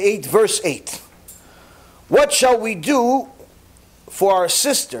 chapter 8, verse 8. What shall we do for our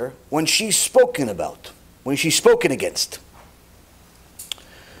sister when she's spoken about, when she's spoken against?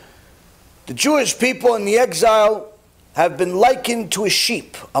 The Jewish people in the exile have been likened to a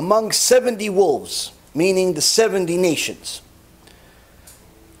sheep among 70 wolves, meaning the 70 nations.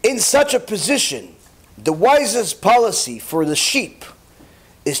 In such a position, the wisest policy for the sheep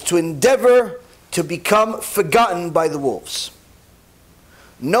is to endeavor to become forgotten by the wolves.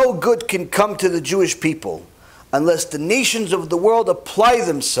 No good can come to the Jewish people unless the nations of the world apply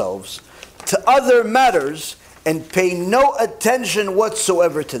themselves to other matters and pay no attention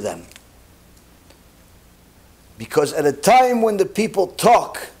whatsoever to them. Because at a time when the people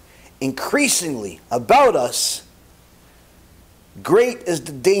talk increasingly about us, great is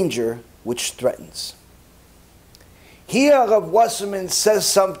the danger which threatens. Here Rav Wasserman says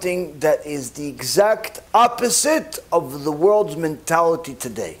something that is the exact opposite of the world's mentality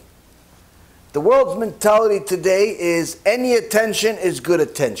today. The world's mentality today is any attention is good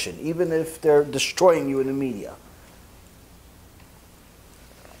attention, even if they're destroying you in the media.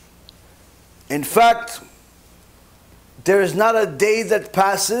 In fact, there is not a day that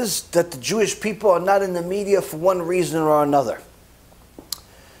passes that the Jewish people are not in the media for one reason or another.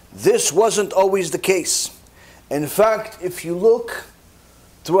 This wasn't always the case. In fact, if you look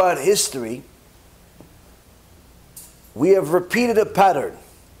throughout history, we have repeated a pattern,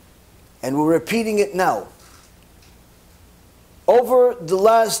 and we're repeating it now. Over the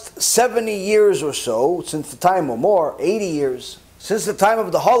last 70 years or so, since the time, or more, 80 years, since the time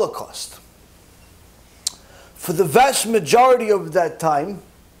of the Holocaust, for the vast majority of that time,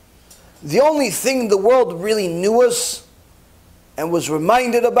 the only thing the world really knew us and was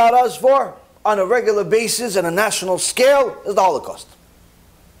reminded about us for, on a regular basis and a national scale, is the Holocaust.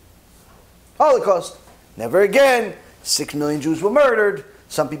 Holocaust. Never again. 6 million Jews were murdered.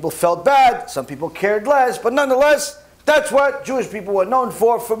 Some people felt bad. Some people cared less. But nonetheless, that's what Jewish people were known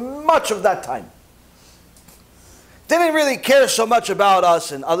for much of that time. They didn't really care so much about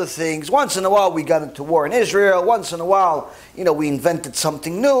us and other things. Once in a while we got into war in Israel. Once in a while, we invented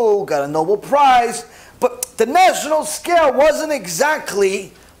something new, got a Nobel Prize. But the national scale wasn't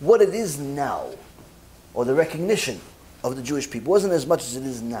exactly what it is now, or the recognition of the Jewish people wasn't as much as it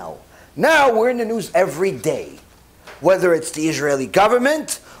is now. Now we're in the news every day, whether it's the Israeli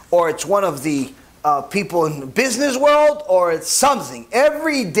government, or it's one of the people in the business world, or it's something.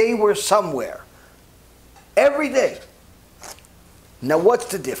 Every day we're somewhere. Every day. Now what's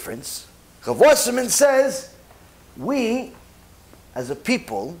the difference? Rav Wasserman says, we, as a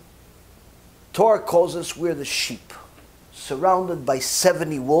people, Torah calls us, we're the sheep, surrounded by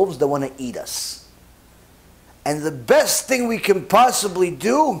 70 wolves that want to eat us. And the best thing we can possibly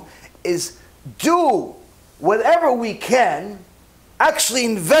do is do whatever we can, actually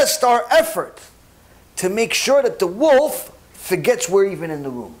invest our effort to make sure that the wolf forgets we're even in the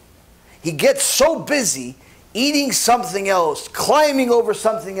room. He gets so busy eating something else, climbing over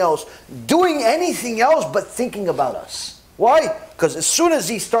something else, doing anything else but thinking about us. Why? Because as soon as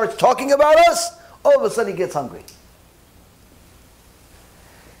he starts talking about us, all of a sudden he gets hungry.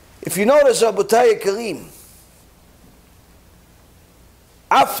 If you notice, Rabotai Karim,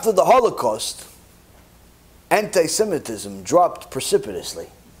 After the Holocaust, anti-Semitism dropped precipitously.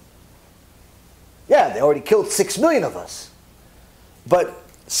 Yeah, they already killed 6 million of us. But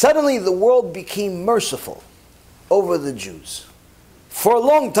suddenly the world became merciful over the Jews. For a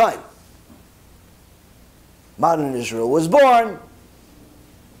long time. Modern Israel was born.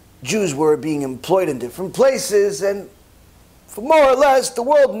 Jews were being employed in different places, and for more or less, the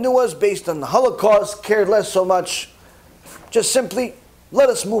world knew us based on the Holocaust, cared less so much, just simply let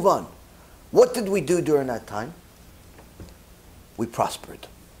us move on. What did we do during that time? We prospered.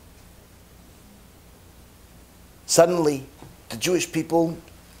 Suddenly, the Jewish people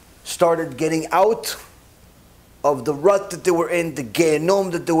started getting out of the rut that they were in, the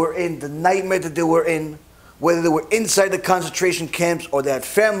Gehenom that they were in, the nightmare that they were in, whether they were inside the concentration camps or they had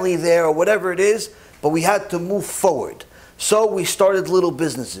family there or whatever it is, but we had to move forward. So we started little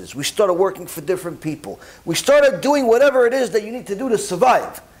businesses. We started working for different people. We started doing whatever it is that you need to do to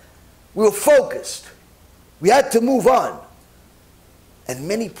survive. We were focused. We had to move on. And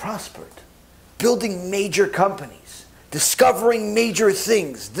many prospered, building major companies, discovering major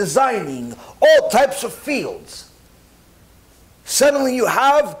things, designing all types of fields. Suddenly you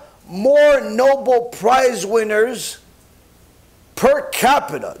have more Nobel Prize winners per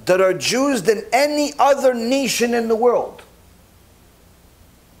capita that are Jews than any other nation in the world.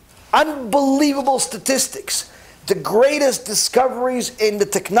 Unbelievable statistics. The greatest discoveries in the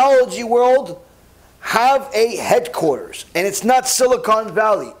technology world have a headquarters, and it's not Silicon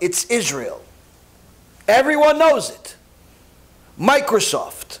Valley, it's Israel. Everyone knows it.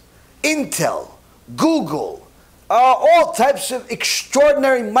 Microsoft, Intel, Google, all types of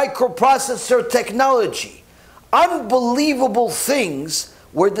extraordinary microprocessor technology. Unbelievable things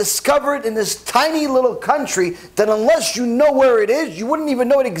were discovered in this tiny little country that unless you know where it is, you wouldn't even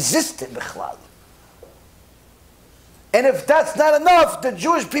know it existed. And if that's not enough, the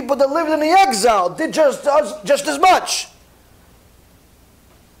Jewish people that lived in the exile did just as much.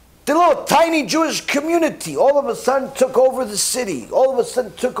 The little tiny Jewish community all of a sudden took over the city. All of a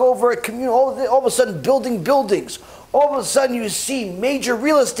sudden took over a community. All of a sudden building buildings. All of a sudden you see major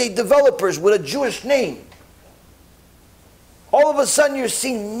real estate developers with a Jewish name. All of a sudden you're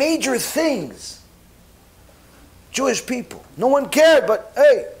seeing major things. Jewish people. No one cared, but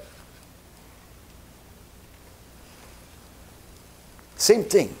hey. Same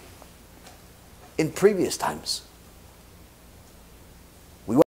thing in previous times.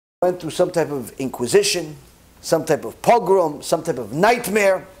 We went through some type of inquisition, some type of pogrom, some type of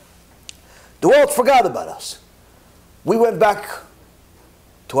nightmare. The world forgot about us. We went back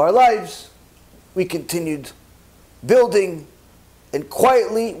to our lives. We continued building, and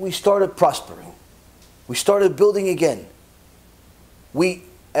quietly we started prospering. We started building again. We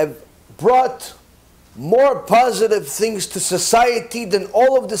have brought more positive things to society than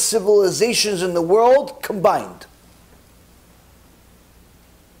all of the civilizations in the world combined.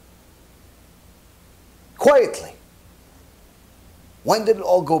 Quietly. When did it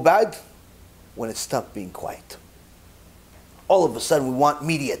all go bad? When it stopped being quiet. All of a sudden we want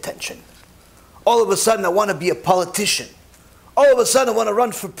media attention. All of a sudden I want to be a politician. All of a sudden I want to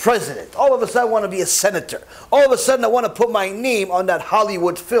run for president. All of a sudden I want to be a senator. All of a sudden I want to put my name on that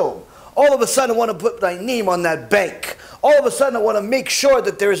Hollywood film. All of a sudden I want to put my name on that bank. All of a sudden I want to make sure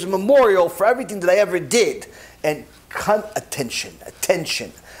that there is a memorial for everything that I ever did. And attention.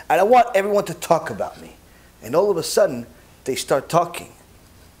 And I want everyone to talk about me. And all of a sudden they start talking.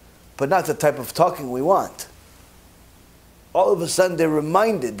 But not the type of talking we want. All of a sudden they're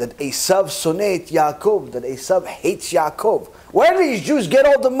reminded that Esav sonet Yaakov, that Esav hates Yaakov. Where do these Jews get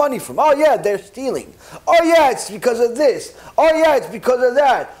all the money from? Oh yeah, they're stealing. Oh yeah, it's because of this. Oh yeah, it's because of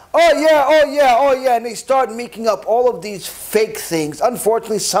that. Oh yeah. And they start making up all of these fake things.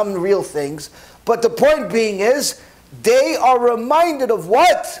 Unfortunately, some real things. But the point being is, they are reminded of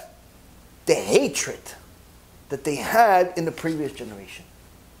what? The hatred that they had in the previous generation.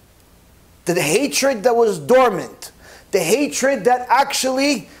 The hatred that was dormant. The hatred that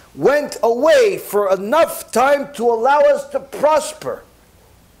actually went away for enough time to allow us to prosper.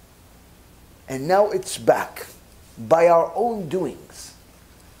 And now it's back by our own doings.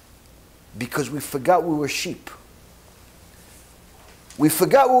 Because we forgot we were sheep. We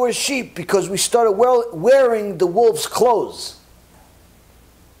forgot we were sheep because we started wearing the wolf's clothes.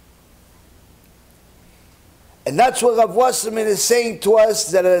 And that's what Rav Wasserman is saying to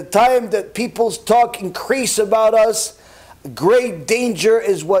us, that at a time that people's talk increase about us, great danger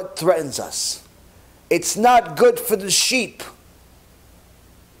is what threatens us. It's not good for the sheep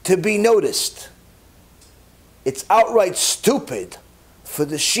to be noticed. It's outright stupid for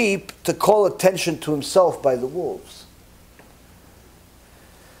the sheep to call attention to himself by the wolves.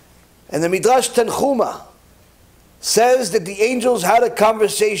 And the Midrash Tanchuma says that the angels had a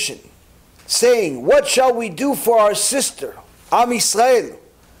conversation, saying, what shall we do for our sister, Am Yisrael,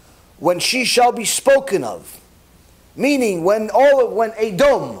 when she shall be spoken of? Meaning, when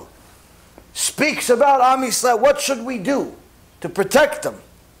Edom speaks about Am Yisrael, what should we do to protect them?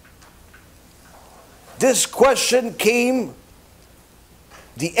 This question came,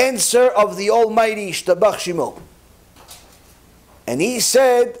 the answer of the Almighty Shtabach Shemo. And he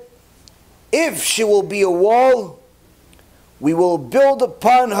said, if she will be a wall, we will build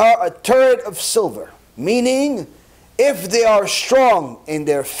upon her a turret of silver. Meaning, if they are strong in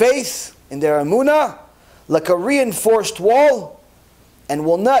their faith, in their emunah, like a reinforced wall, and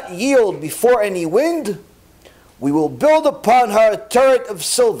will not yield before any wind, we will build upon her a turret of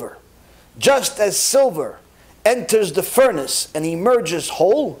silver. Just as silver enters the furnace and emerges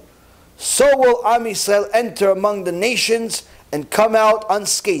whole, so will Am Yisrael enter among the nations and come out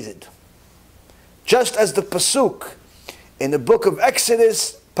unscathed. Just as the pasuk in the book of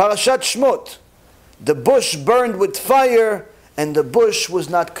Exodus, Parashat Shmot, the bush burned with fire and the bush was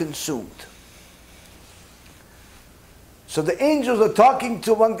not consumed. So the angels are talking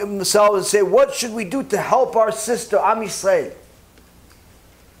to among themselves and say, what should we do to help our sister Am Yisrael?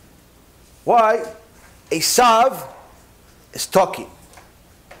 Why? Esav is talking.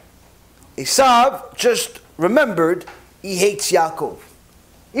 Esav just remembered he hates Yaakov.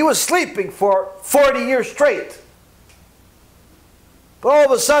 He was sleeping for 40 years straight. But all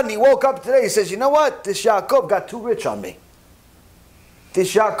of a sudden he woke up today, he says, you know what? This Yaakov got too rich on me.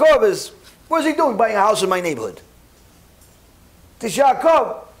 This Yaakov is, what is he doing buying a house in my neighborhood? This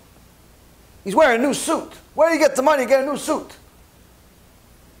Yaakov, he's wearing a new suit. Where do you get the money to get a new suit?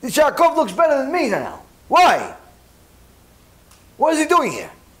 This Yaakov looks better than me now. Why? What is he doing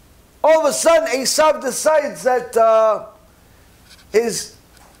here? All of a sudden Esav decides that his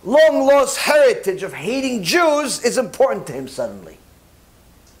long-lost heritage of hating Jews is important to him suddenly.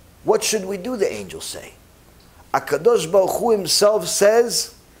 What should we do, the angels say? HaKadosh Baruch Hu himself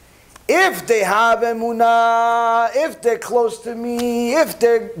says, if they have emunah, if they're close to me, if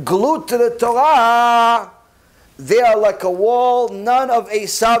they're glued to the Torah, they are like a wall. None of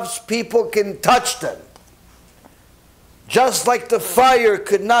Esav's people can touch them. Just like the fire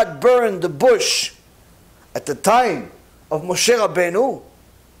could not burn the bush at the time of Moshe Rabbeinu,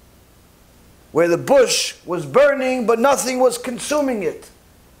 where the bush was burning but nothing was consuming it.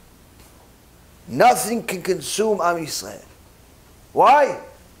 Nothing can consume Am Yisrael. Why?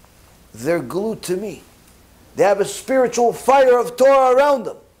 They're glued to me. They have a spiritual fire of Torah around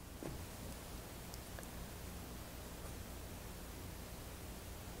them.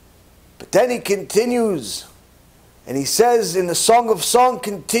 But then he continues, and he says in the Song of Song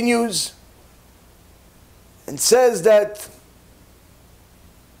continues, and says that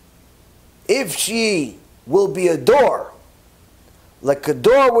if she will be a door, like a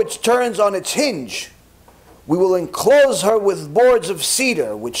door which turns on its hinge, we will enclose her with boards of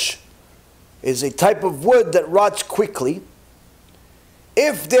cedar, which is a type of wood that rots quickly.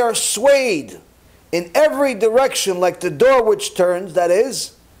 If they are swayed in every direction like the door which turns, that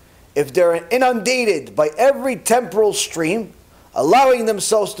is, if they're inundated by every temporal stream, allowing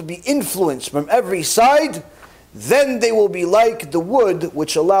themselves to be influenced from every side, then they will be like the wood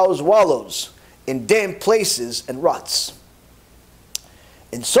which allows wallows in damp places and rots.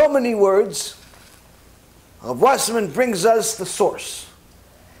 In so many words, Rav Wasserman brings us the source.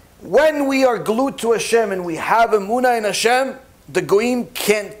 When we are glued to Hashem and we have emunah in Hashem, the goyim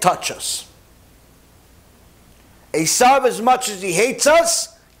can't touch us. Esav, as much as he hates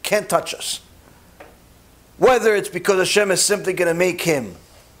us, can't touch us. Whether it's because Hashem is simply going to make him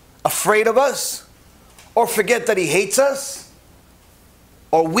afraid of us, or forget that he hates us,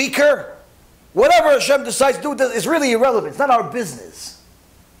 or weaker, whatever Hashem decides to do is really irrelevant. It's not our business.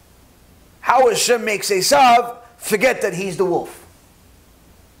 How Hashem makes Esav forget that he's the wolf.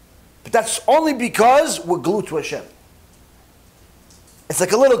 But that's only because we're glued to Hashem. It's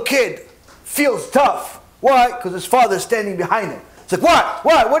like a little kid feels tough. Why? Because his father's standing behind him. It's like, what?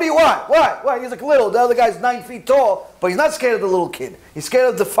 What? What do you want? What? What? He's like little. The other guy's 9 feet tall, but he's not scared of the little kid. He's scared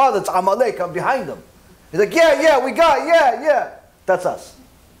of the father. It's Amalek. I'm behind him. He's like, yeah, we got, yeah. That's us.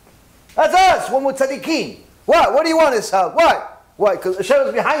 That's us when we're tzaddikim. What? What do you want, Esav? What? Why? Because Hashem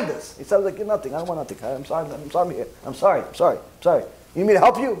is behind us. He says, like, nothing. I don't want nothing. I'm sorry here. I'm sorry. You need me to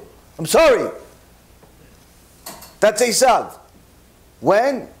help you? I'm sorry. That's Esav.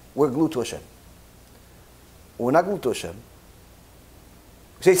 When we're glued to Hashem. When we're not glued to Hashem.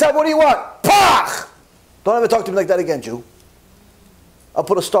 You say, Esav, what do you want? Pach! Don't ever talk to me like that again, Jew. I'll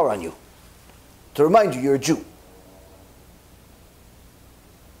put a star on you to remind you you're a Jew.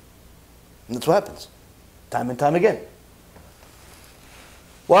 And that's what happens. Time and time again.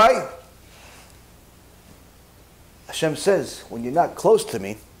 Why? Hashem says, when you're not close to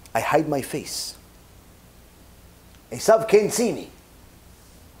me, I hide my face. Esav can't see me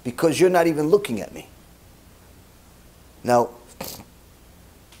because you're not even looking at me. Now,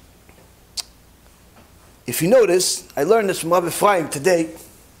 if you notice, I learned this from Rabbi Ephraim today.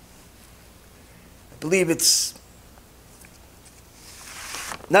 I believe it's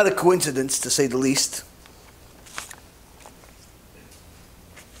not a coincidence, to say the least.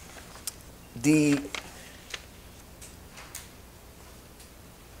 The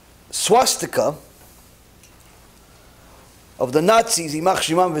swastika of the Nazis, Yimach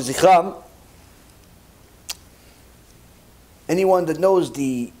Shimam v'Zichram, anyone that knows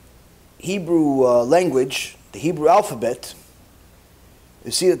the Hebrew language, the Hebrew alphabet,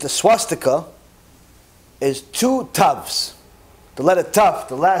 you see that the swastika is 2 tavs. The letter tav,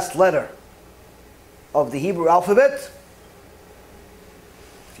 the last letter of the Hebrew alphabet,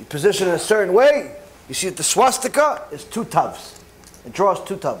 if you position it a certain way, you see that the swastika is 2 tavs. It draws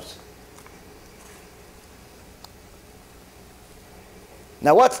 2 tavs.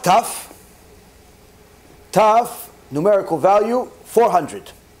 Now what's tav? Tav, numerical value,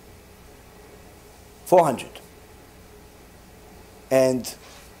 400. 400. And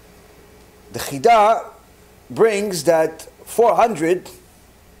the Chidah brings that 400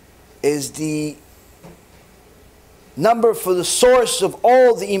 is the number for the source of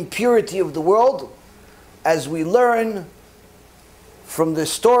all the impurity of the world, as we learn from the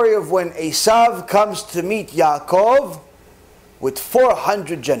story of when Esav comes to meet Yaakov with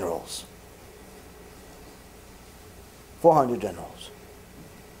 400 generals. 400 generals.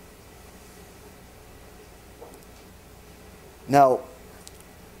 Now,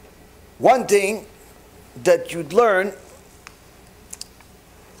 one thing that you'd learn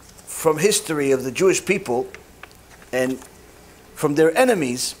from history of the Jewish people and from their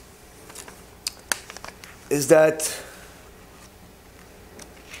enemies is that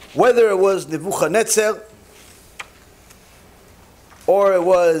whether it was Nebuchadnezzar or it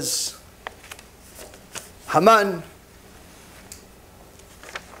was Haman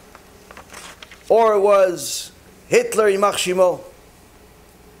or it was Hitler, Yimach Shimo,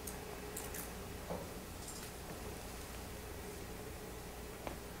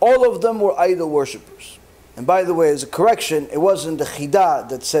 all of them were idol worshippers. And by the way, as a correction, it wasn't the Chidah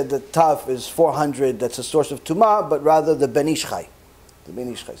that said that Tav is 400, that's a source of Tumah, but rather the Ben Ish Chai. The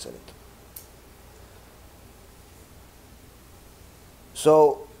Ben Ish Chai said it.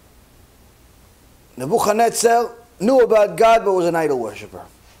 So, Nebuchadnezzar knew about God but was an idol worshipper.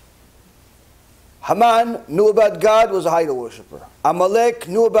 Haman knew about God, was an idol worshipper. Amalek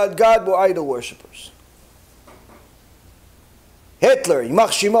knew about God, were idol worshippers. Hitler, Yimach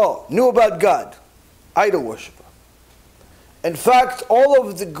Shimo, knew about God, idol worshipper. In fact, all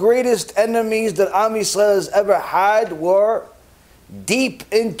of the greatest enemies that Am Yisrael has ever had were deep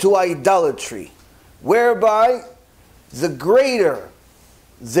into idolatry, whereby the greater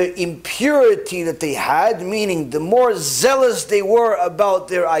the impurity that they had, meaning the more zealous they were about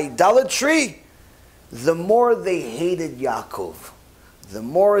their idolatry, the more they hated Yaakov, the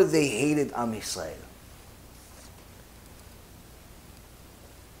more they hated Am Yisrael.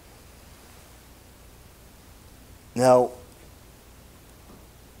 Now,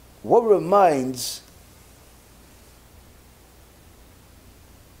 what reminds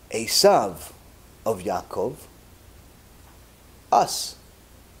Esav of Yaakov? Us.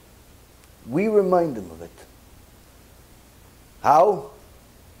 We remind him of it. How?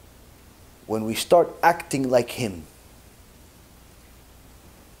 When we start acting like him.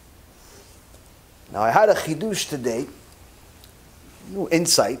 Now, I had a chidush today, new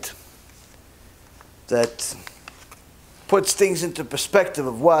insight, that puts things into perspective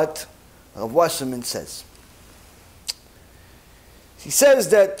of what Rav Wasserman says. He says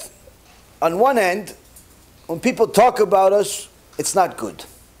that on one end, when people talk about us, it's not good.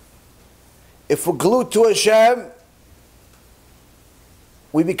 If we're glued to Hashem,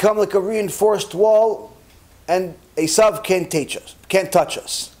 we become like a reinforced wall, and Esav can't touch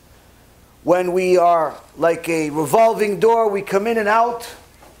us. When we are like a revolving door, we come in and out,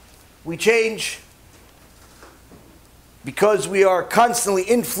 we change, because we are constantly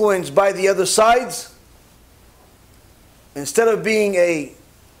influenced by the other sides. Instead of being a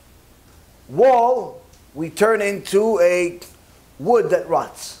wall, we turn into a wood that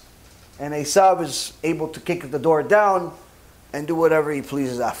rots. And Esav is able to kick the door down and do whatever he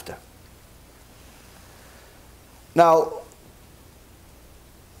pleases after. Now,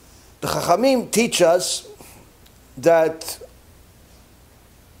 the Chachamim teach us that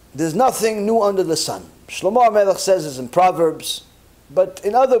there's nothing new under the sun. Shlomo HaMelech says this in Proverbs, but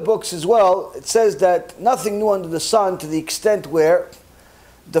in other books as well, it says that nothing new under the sun, to the extent where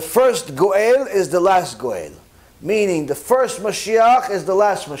the first Goel is the last Goel. Meaning the first Mashiach is the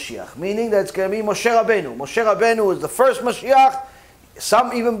last Mashiach. Meaning that it's going to be Moshe Rabbeinu. Moshe Rabbeinu is the first Mashiach.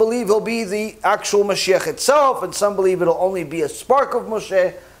 Some even believe he'll be the actual Mashiach itself, and some believe it'll only be a spark of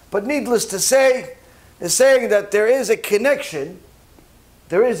Moshe. But needless to say, is saying that there is a connection,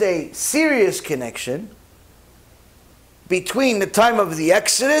 there is a serious connection between the time of the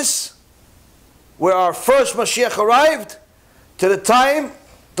Exodus, where our first Mashiach arrived, to the time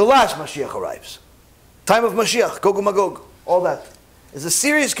the last Mashiach arrives. Time of Mashiach, Gog and Magog, all that. There's a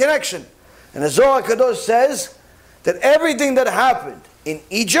serious connection. And the Zohar HaKadosh says that everything that happened in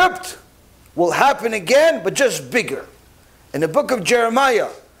Egypt will happen again, but just bigger. And the book of Jeremiah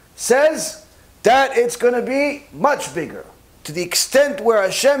says that it's going to be much bigger, to the extent where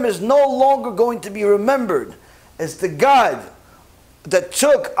Hashem is no longer going to be remembered as the God that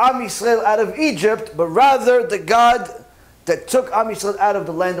took Am Yisrael out of Egypt, but rather the God that took Am Yisrael out of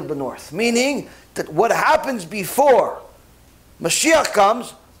the land of the north. Meaning that what happens before Mashiach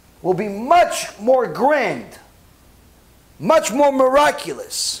comes will be much more grand, much more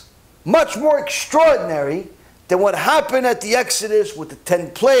miraculous, much more extraordinary than what happened at the Exodus with the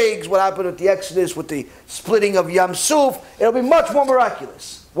 10 plagues, what happened at the Exodus with the splitting of Yam Suf. It'll be much more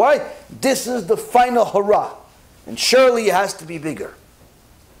miraculous. Why? This is the final hurrah. And surely it has to be bigger.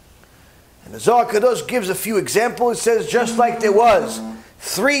 And the Zohar Kadosh gives a few examples. It says, just like there was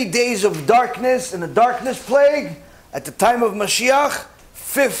 3 days of darkness in the darkness plague, at the time of Mashiach,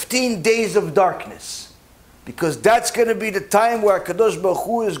 15 days of darkness. Because that's going to be the time where Kadosh Baruch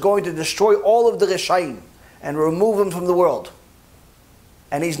Hu is going to destroy all of the Reshaim and remove them from the world.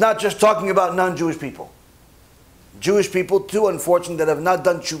 And he's not just talking about non-Jewish people. Jewish people too, unfortunately, that have not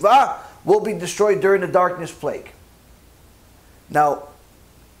done TeShuva, will be destroyed during the darkness plague. Now,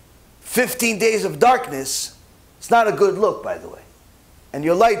 15 days of darkness, it's not a good look, by the way. And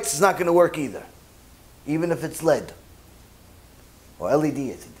your light is not going to work either, even if it's LED. Or LED,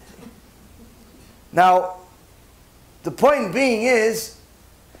 I think they say. Now, the point being is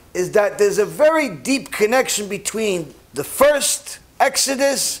that there's a very deep connection between the first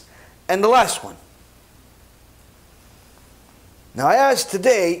Exodus and the last one. Now I asked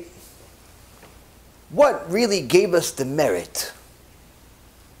today, what really gave us the merit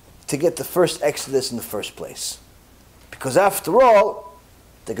to get the first Exodus in the first place? Because after all,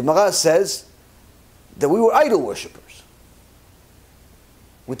 the Gemara says that we were idol worshippers.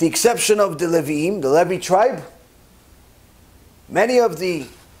 With the exception of the Leviim, the Levi tribe, many of the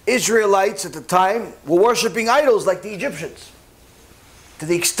Israelites at the time were worshipping idols like the Egyptians. To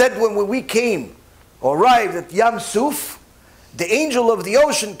the extent when we came or arrived at Yam Suf, the angel of the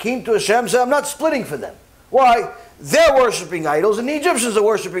ocean came to Hashem and said, I'm not splitting for them. Why? They're worshipping idols and the Egyptians are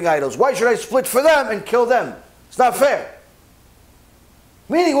worshipping idols. Why should I split for them and kill them? It's not fair.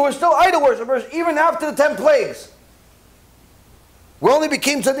 Meaning we were still idol worshippers even after the 10 plagues. We only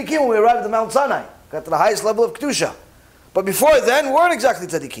became tzaddikim when we arrived at Mount Sinai. Got to the highest level of Kedusha. But before then, we weren't exactly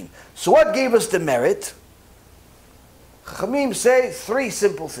tzaddikim. So what gave us the merit? Chachamim say 3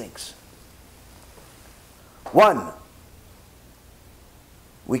 simple things. 1,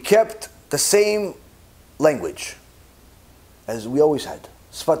 we kept the same language as we always had,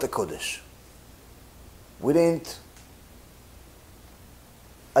 Sfat HaKodesh. We didn't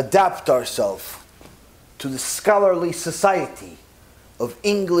adapt ourselves to the scholarly society of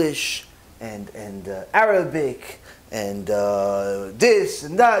English and Arabic and this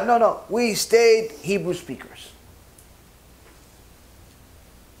and that. No. We stayed Hebrew speakers.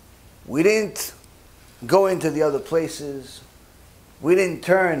 We didn't go into the other places. We didn't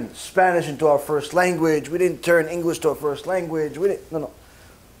turn Spanish into our first language. We didn't turn English to our first language. No.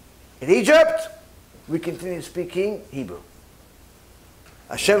 In Egypt, we continued speaking Hebrew.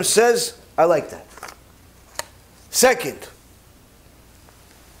 Hashem says, I like that. Second,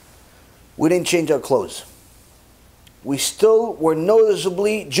 we didn't change our clothes. We still were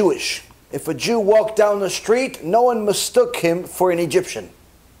noticeably Jewish. If a Jew walked down the street, no one mistook him for an Egyptian.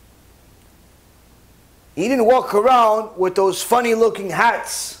 He didn't walk around with those funny looking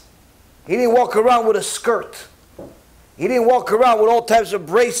hats. He didn't walk around with a skirt. He didn't walk around with all types of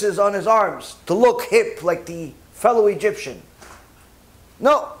braces on his arms to look hip like the fellow Egyptian.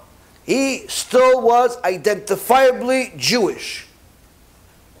 No, he still was identifiably Jewish.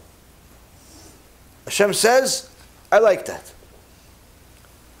 Hashem says, I like that.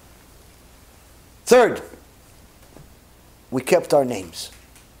 Third, we kept our names.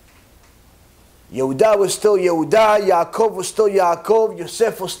 Yehuda was still Yehuda, Yaakov was still Yaakov,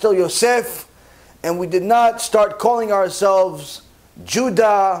 Yosef was still Yosef, and we did not start calling ourselves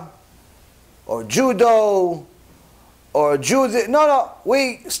Judah, or Judo, or Judah. No,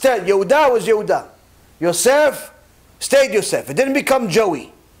 we stayed. Yehuda was Yehuda. Yosef stayed Yosef. It didn't become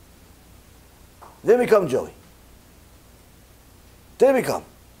Joey. It didn't become Joey. Didn't become.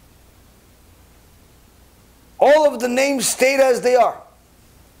 All of the names stayed as they are.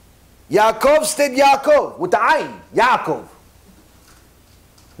 Yaakov stayed Yaakov, with the Ayin, Yaakov.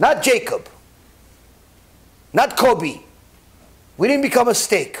 Not Jacob. Not Kobe. We didn't become a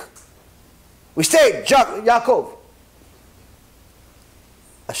steak. We stayed Yaakov.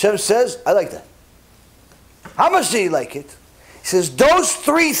 Hashem says, I like that. How much do you like it? He says, those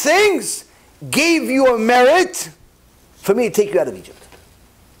three things gave you a merit for me to take you out of Egypt.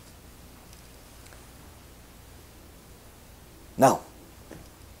 Now,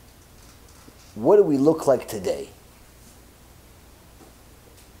 what do we look like today?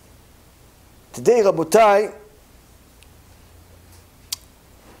 Today, Rabotai,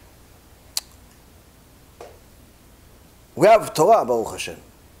 we have Torah, Baruch Hashem.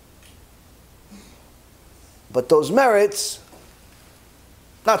 But those merits,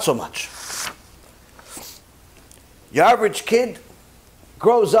 not so much. Your average kid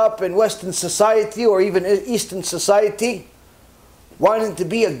grows up in Western society or even Eastern society wanting to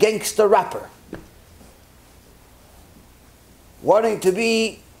be a gangster rapper. Wants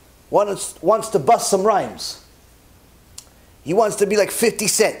to bust some rhymes. He wants to be like 50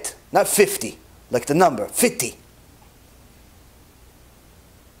 Cent, not 50, like the number, 50.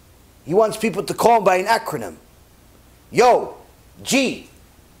 He wants people to call him by an acronym. Yo, G,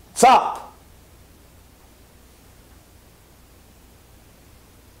 Top.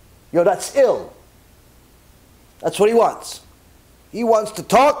 Yo, that's ill. That's what he wants. He wants to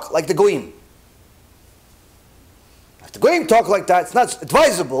talk like the Goyim. If the Goyim talk like that, it's not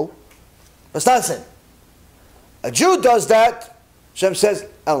advisable, but it's not a sin. A Jew does that, Hashem says,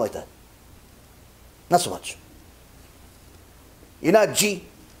 I don't like that. Not so much. You're not G.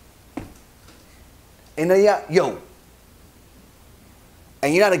 And you're not yo.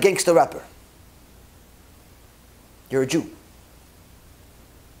 And you're not a gangster rapper. You're a Jew.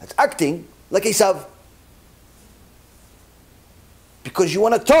 That's acting like Esav. Because you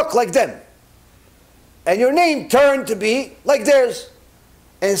want to talk like them. And your name turned to be like theirs.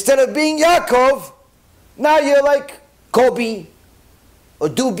 And instead of being Yaakov, now you're like Kobe, or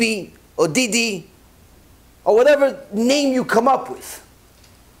Dubi, or Didi, or whatever name you come up with.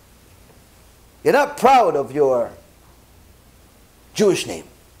 You're not proud of your Jewish name.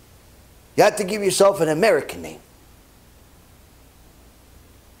 You have to give yourself an American name.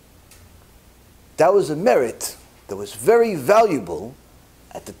 That was a merit that was very valuable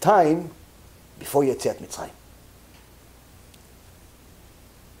at the time before Yetziat Mitzrayim.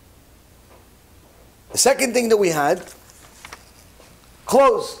 The second thing that we had,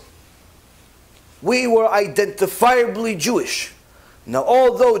 clothes. We were identifiably Jewish. Now,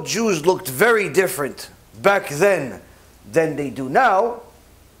 although Jews looked very different back then than they do now,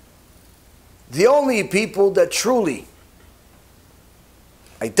 the only people that truly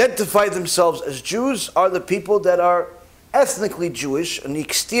identify themselves as Jews are the people that are ethnically Jewish on the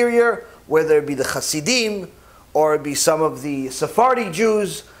exterior, whether it be the Hasidim or it be some of the Sephardi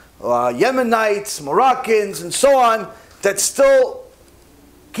Jews, Yemenites, Moroccans, and so on, that still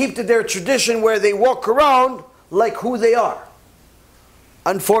keep to their tradition where they walk around like who they are.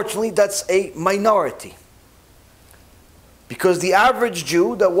 Unfortunately, that's a minority. Because the average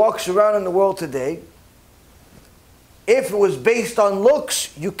Jew that walks around in the world today, if it was based on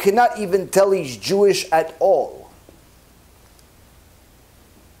looks, you cannot even tell he's Jewish at all.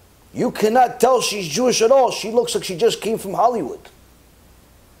 You cannot tell she's Jewish at all. She looks like she just came from Hollywood.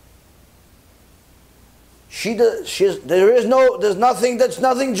 There's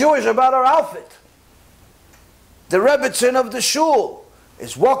nothing Jewish about her outfit. The Rebbitzin of the shul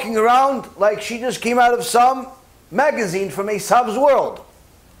is walking around like she just came out of some magazine from Esav's World.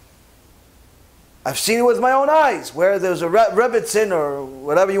 I've seen it with my own eyes, where there's a Rebbitzin, or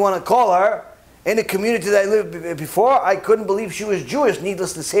whatever you want to call her, in a community that I lived before. I couldn't believe she was Jewish,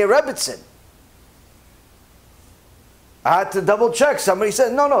 needless to say, a Rebbitzin. I had to double check. Somebody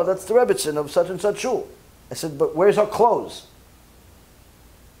said, no, that's the Rebbitzin of such and such shul. I said, but where's her clothes?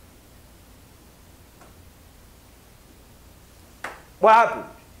 What happened?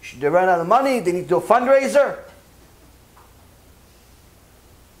 They ran out of money, they need to do a fundraiser?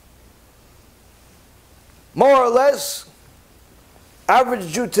 More or less, average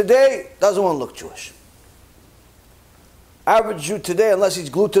Jew today doesn't want to look Jewish. Average Jew today, unless he's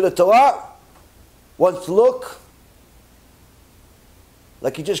glued to the Torah, wants to look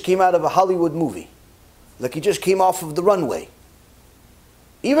like he just came out of a Hollywood movie, like he just came off of the runway.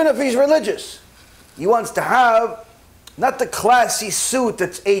 Even if he's religious, he wants to have not the classy suit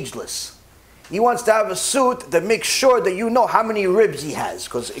that's ageless. He wants to have a suit that makes sure that you know how many ribs he has,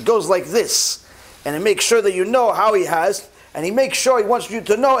 because it goes like this, and it makes sure that you know how he has, and he makes sure, he wants you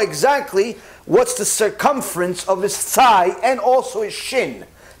to know exactly what's the circumference of his thigh and also his shin,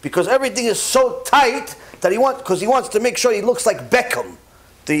 because everything is so tight that he wants to make sure he looks like Beckham,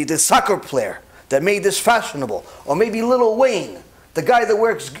 the soccer player that made this fashionable, or maybe Lil Wayne, the guy that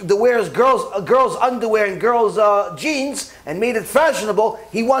wears girls' underwear and girls' jeans and made it fashionable.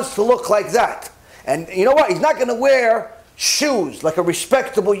 He wants to look like that. And you know what? He's not going to wear shoes like a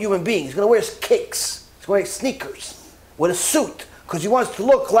respectable human being. He's going to wear kicks. He's going to wear sneakers with a suit because he wants to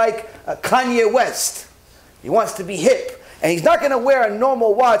look like Kanye West. He wants to be hip. And he's not going to wear a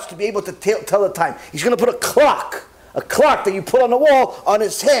normal watch to be able to tell the time. He's going to put a clock that you put on the wall on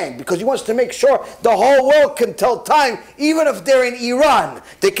his hand, because he wants to make sure the whole world can tell time. Even if they're in Iran,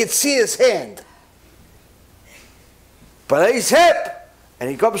 they can see his hand. But he's hip, and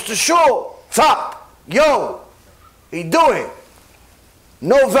he comes to shul. Stop. Yo. He doing.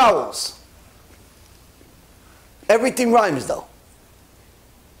 No vowels. Everything rhymes though.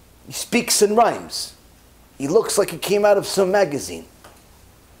 He speaks in rhymes. He looks like he came out of some magazine.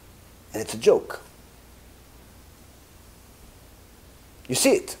 And it's a joke. You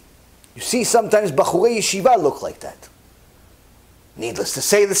see it. You see sometimes Bachurei Yeshiva look like that. Needless to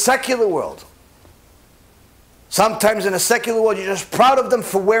say, the secular world. Sometimes in the secular world, you're just proud of them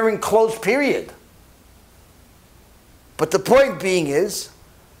for wearing clothes, period. But the point being is,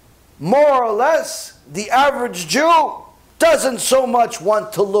 more or less, the average Jew doesn't so much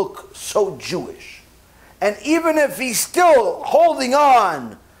want to look so Jewish. And even if he's still holding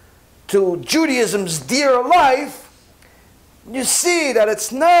on to Judaism's dear life, you see that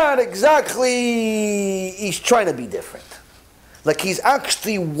it's not exactly he's trying to be different. Like he's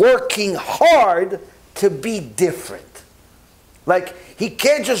actually working hard to be different. Like he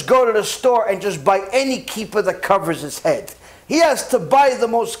can't just go to the store and just buy any kippah that covers his head. He has to buy the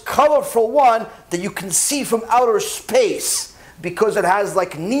most colorful one that you can see from outer space, because it has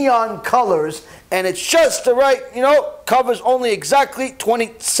like neon colors and it's just the right, covers only exactly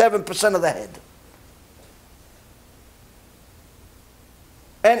 27% of the head.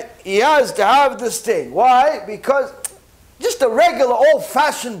 And he has to have this thing. Why? Because just a regular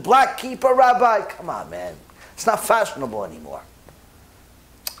old-fashioned black kippah, Rabbi, come on, man. It's not fashionable anymore.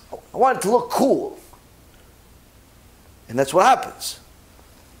 I want it to look cool. And that's what happens.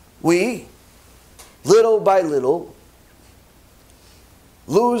 We, little by little,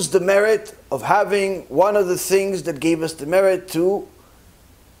 lose the merit of having one of the things that gave us the merit to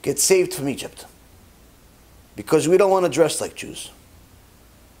get saved from Egypt. Because we don't want to dress like Jews.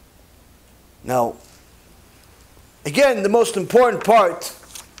 Now, again, the most important part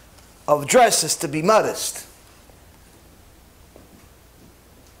of dress is to be modest.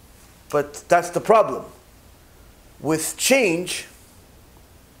 But that's the problem. With change,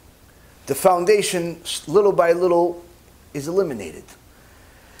 the foundation, little by little, is eliminated.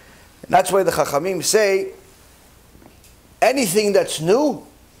 And that's why the Chachamim say, anything that's new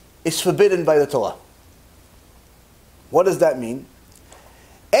is forbidden by the Torah. What does that mean?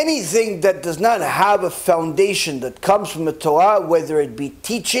 Anything that does not have a foundation that comes from the Torah, whether it be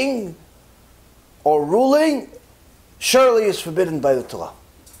teaching or ruling, surely is forbidden by the Torah.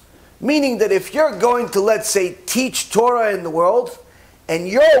 Meaning that if you're going to, let's say, teach Torah in the world, and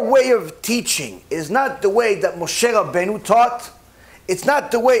your way of teaching is not the way that Moshe Rabbeinu taught, it's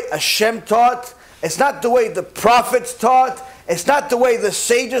not the way Hashem taught, it's not the way the prophets taught, it's not the way the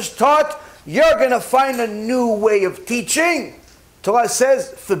sages taught, you're going to find a new way of teaching. Torah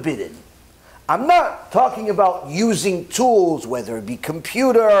says forbidden. I'm not talking about using tools, whether it be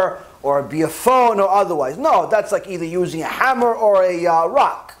computer or it be a phone or otherwise. No, that's like either using a hammer or a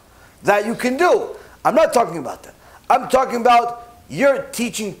rock. That you can do. I'm not talking about that. I'm talking about you're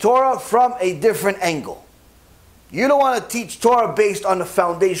teaching Torah from a different angle. You don't want to teach Torah based on the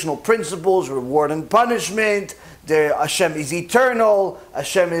foundational principles, reward and punishment, Hashem is eternal,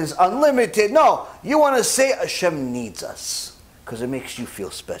 Hashem is unlimited. No, you want to say Hashem needs us. Because it makes you feel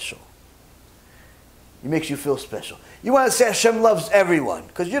special. It makes you feel special. You want to say Hashem loves everyone.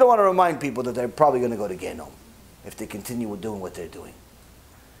 Because you don't want to remind people that they're probably going to go to Gehinnom if they continue with doing what they're doing.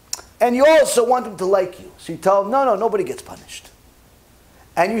 And you also want them to like you. So you tell them, no, nobody gets punished.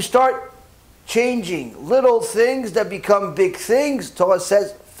 And you start changing little things that become big things. Torah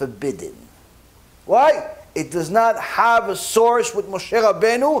says forbidden. Why? it does not have a source with Moshe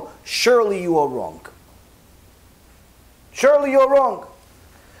Rabbeinu, surely you are wrong. Surely you're wrong.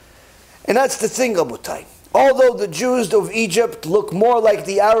 And that's the thing, Rabotai. Although the Jews of Egypt look more like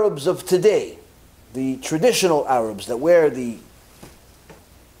the Arabs of today, the traditional Arabs that wear the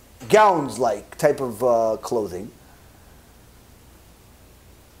gowns-like type of clothing,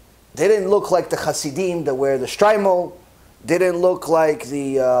 they didn't look like the Hasidim that wear the shtreimel. They didn't look like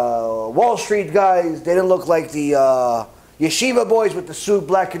the Wall Street guys. They didn't look like the yeshiva boys with the suit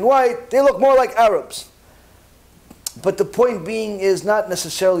black and white. They look more like Arabs. But the point being is not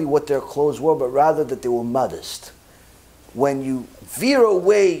necessarily what their clothes were, but rather that they were modest. When you veer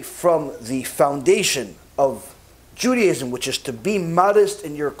away from the foundation of Judaism, which is to be modest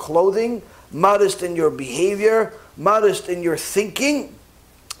in your clothing, modest in your behavior, modest in your thinking,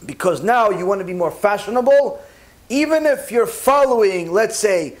 because now you want to be more fashionable, even if you're following, let's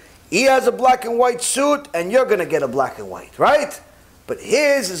say, he has a black and white suit and you're going to get a black and white, right? But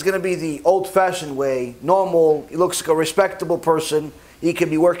his is going to be the old-fashioned way, normal. He looks like a respectable person. He can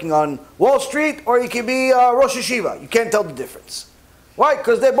be working on Wall Street or he can be Rosh Yeshiva. You can't tell the difference. Why?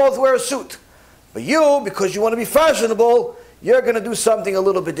 Because they both wear a suit. But you, because you want to be fashionable, you're going to do something a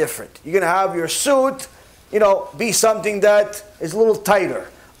little bit different. You're going to have your suit, be something that is a little tighter,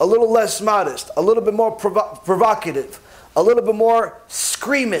 a little less modest, a little bit more provocative, a little bit more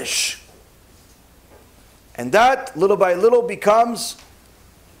screamish. And that, little by little, becomes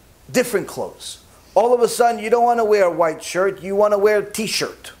different clothes. All of a sudden, you don't want to wear a white shirt, you want to wear a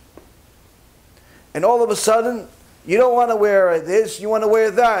t-shirt. And all of a sudden, you don't want to wear this, you want to wear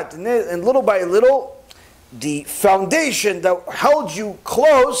that. And little by little, the foundation that held you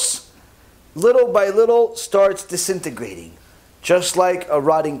close, little by little, starts disintegrating. Just like a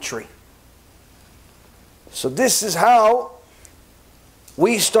rotting tree. So this is how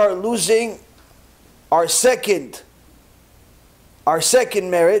we start losing our second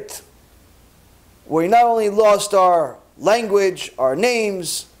merit. We not only lost our language, our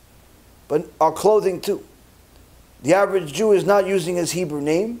names, but our clothing too. The average Jew is not using his Hebrew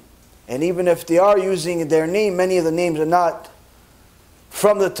name, and even if they are using their name, many of the names are not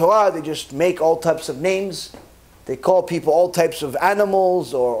from the Torah. They just make all types of names. They call people all types of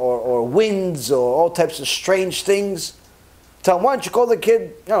animals or winds or all types of strange things. Tell them, why don't you call the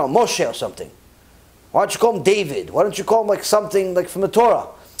kid, Moshe or something? Why don't you call him David? Why don't you call him like something like from the Torah?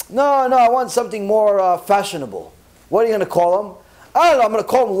 No, I want something more fashionable. What are you going to call him? I don't know, I'm going to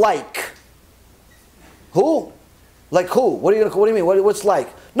call him like. Who? Like who? What do you mean? What's like?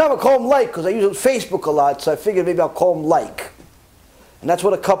 No, I'm going to call him like because I use Facebook a lot, so I figured maybe I'll call him like. And that's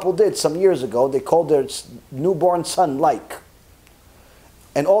what a couple did some years ago. They called their newborn son like.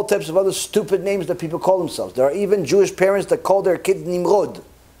 And all types of other stupid names that people call themselves. There are even Jewish parents that call their kid Nimrod.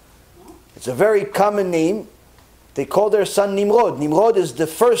 It's a very common name. They call their son Nimrod. Nimrod is the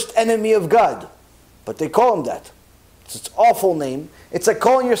first enemy of God. But they call him that. It's an awful name. It's like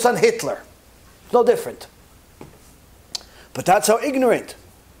calling your son Hitler. It's no different. But that's how ignorant.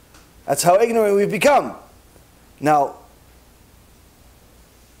 That's how ignorant we've become. Now,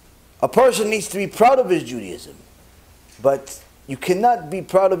 a person needs to be proud of his Judaism. But you cannot be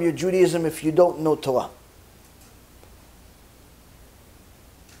proud of your Judaism if you don't know Torah.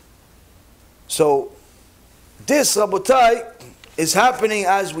 So, this, Rabotai, is happening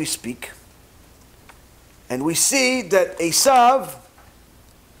as we speak. And we see that Esav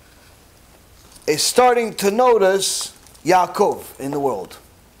is starting to notice Yaakov in the world.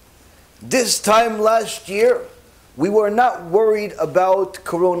 This time last year, we were not worried about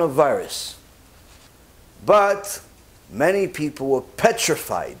coronavirus. But many people were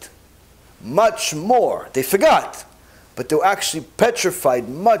petrified much more. They forgot, but they were actually petrified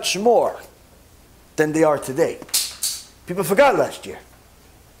much more than they are today. People forgot last year.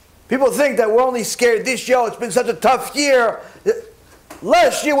 People think that we're only scared this year. It's been such a tough year.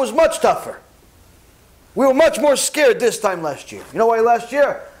 Last year was much tougher. We were much more scared this time last year. You know why last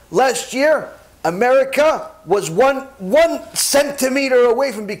year? Last year, America was one centimeter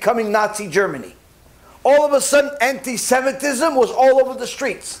away from becoming Nazi Germany. All of a sudden, anti-Semitism was all over the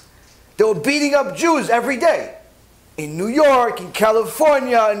streets. They were beating up Jews every day. In New York, in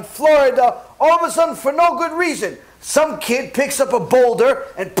California, in Florida, all of a sudden, for no good reason, some kid picks up a boulder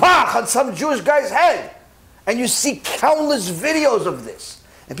and pach on some Jewish guy's head. And you see countless videos of this.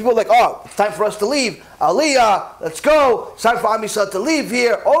 And people are like, oh, it's time for us to leave. Aliyah, let's go. It's time for Am Yisrael to leave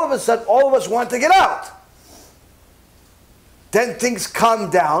here. All of a sudden, all of us want to get out. Then things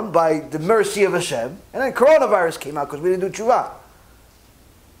calmed down by the mercy of Hashem. And then coronavirus came out because we didn't do TeShuva.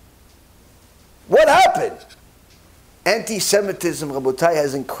 What happened? Anti-Semitism, Rabotai,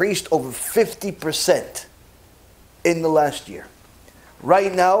 has increased over 50% in the last year.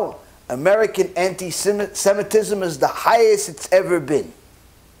 Right now, American anti-Semitism is the highest it's ever been.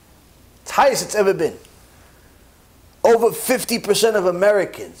 It's highest it's ever been. Over 50% of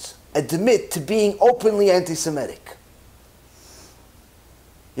Americans admit to being openly anti-Semitic.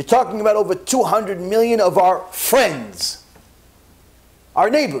 You're talking about over 200 million of our friends, our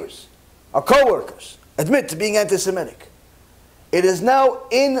neighbors, our co-workers, admit to being anti-Semitic. It is now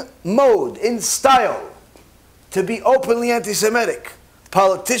in mode, in style, to be openly anti-Semitic.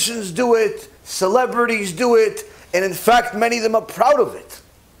 Politicians do it, celebrities do it, and in fact many of them are proud of it.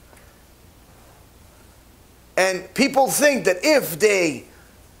 And people think that if they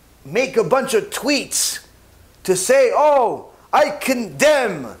make a bunch of tweets to say, oh, I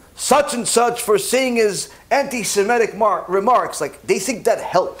condemn such and such for saying his anti-Semitic remarks, like they think that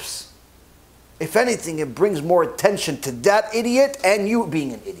helps. If anything, it brings more attention to that idiot and you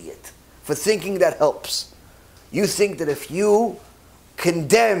being an idiot for thinking that helps. You think that if you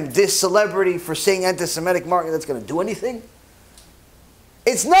condemn this celebrity for saying anti-Semitic remarks, that's going to do anything?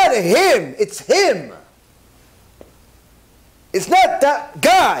 It's not him, it's him. It's not that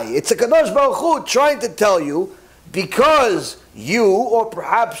guy. It's a Kadosh Baruch Hu trying to tell you, because you, or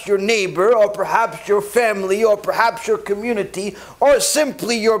perhaps your neighbor, or perhaps your family, or perhaps your community, or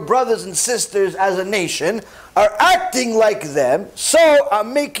simply your brothers and sisters as a nation, are acting like them, so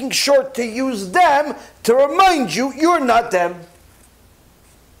I'm making sure to use them to remind you, you're not them.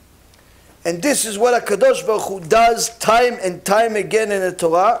 And this is what HaKadosh Baruch Hu does time and time again in the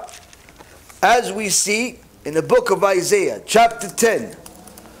Torah, as we see in the book of Isaiah, chapter 10,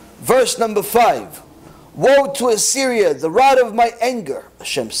 verse number 5. Woe to Assyria, the rod of my anger,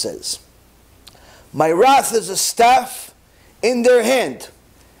 Hashem says. My wrath is a staff in their hand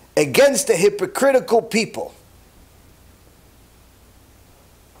against a hypocritical people.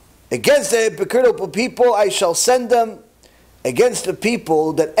 Against the hypocritical people I shall send them. Against the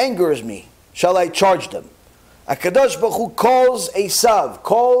people that angers me shall I charge them. HaKadosh Baruch Hu calls Esav,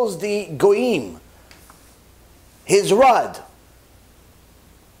 calls the Goyim, his rod.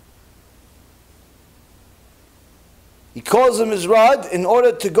 He calls him his rod in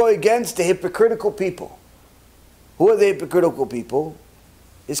order to go against the hypocritical people. Who are the hypocritical people?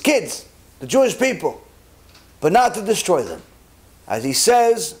 His kids, the Jewish people, but not to destroy them. As he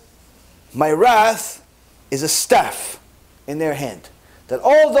says, my wrath is a staff in their hand. That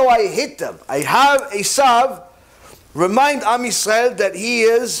although I hit them, I have Esav remind Am Yisrael that he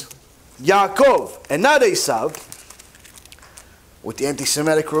is Yaakov and not Esav, with the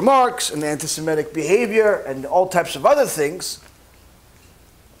anti-Semitic remarks and the anti-Semitic behavior and all types of other things.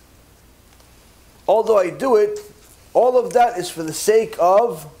 Although I do it, all of that is for the sake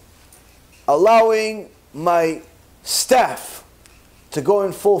of allowing my staff to go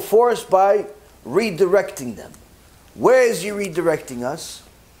in full force by redirecting them. Where is he redirecting us?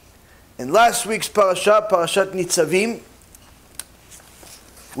 In last week's parasha, Parashat Nitzavim,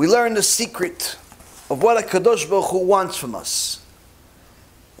 we learned the secret of what HaKadosh Baruch Hu wants from us.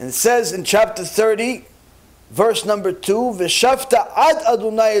 And it says in chapter 30, verse number 2, V'shavta ad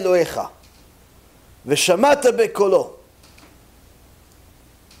Adonai Elohecha, V'shamata bekolo.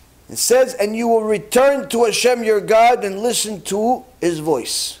 It says, and you will return to Hashem your God and listen to His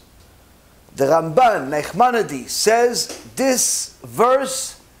voice. The Ramban, Nachmanides, says this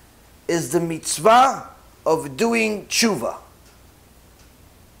verse is the mitzvah of doing tshuva.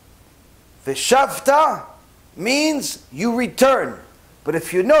 V'shavta means you return. But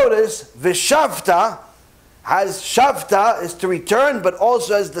if you notice, V'shavta has Shavta is to return, but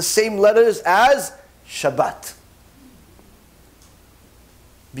also has the same letters as Shabbat.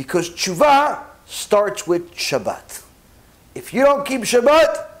 Because tshuva starts with Shabbat. If you don't keep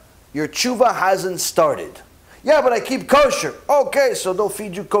Shabbat, your tshuva hasn't started. Yeah, but I keep kosher. Okay, so they'll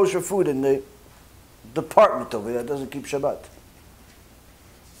feed you kosher food in the department over there that doesn't keep Shabbat.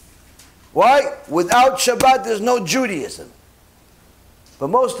 Why? Without Shabbat, there's no Judaism. But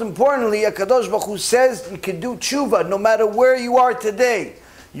most importantly, HaKadosh Baruch Hu says you can do tshuva no matter where you are today.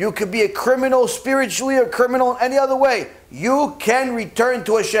 You could be a criminal spiritually or criminal in any other way. You can return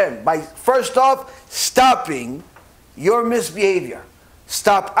to Hashem by, first off, stopping your misbehavior.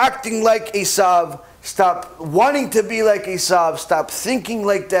 Stop acting like Esav. Stop wanting to be like Esav. Stop thinking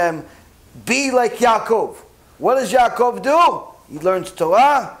like them. Be like Yaakov. What does Yaakov do? He learns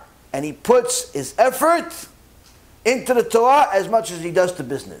Torah and he puts his effort into the Torah as much as he does to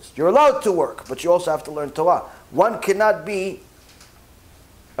business. You're allowed to work, but you also have to learn Torah. One cannot be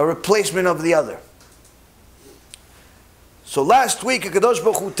a replacement of the other. So last week, HaKadosh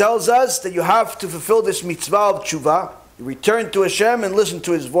Baruch Hu tells us that you have to fulfill this mitzvah of tshuva. You return to Hashem and listen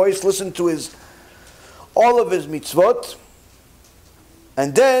to His voice, listen to His all of his mitzvot,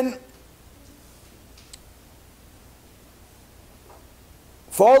 and then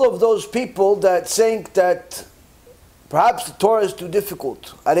for all of those people that think that perhaps the Torah is too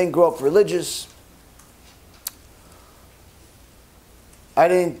difficult. I didn't grow up religious. I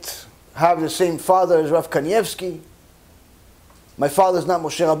didn't have the same father as Rav Kanievsky. My father's not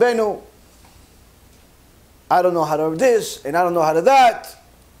Moshe Rabbeinu. I don't know how to do this, and I don't know how to that.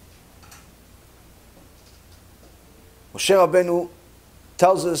 Moshe Rabbeinu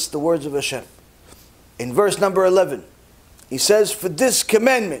tells us the words of Hashem. In verse number 11, he says, "For this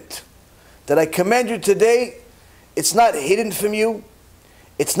commandment that I command you today, it's not hidden from you,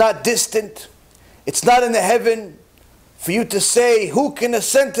 it's not distant, it's not in the heaven, for you to say, who can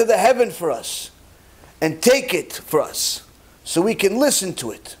ascend to the heaven for us and take it for us, so we can listen to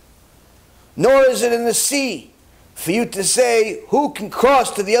it? Nor is it in the sea, for you to say, who can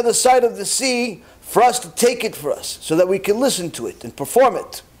cross to the other side of the sea for us to take it for us, so that we can listen to it and perform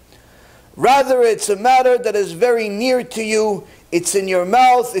it. Rather, it's a matter that is very near to you. It's in your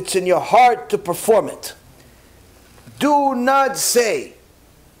mouth, it's in your heart to perform it. Do not say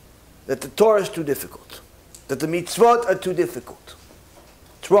that the Torah is too difficult, that the mitzvot are too difficult.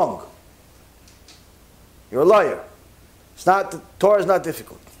 It's wrong. You're a liar. The Torah is not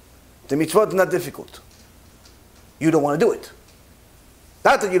difficult. The mitzvot is not difficult. You don't want to do it.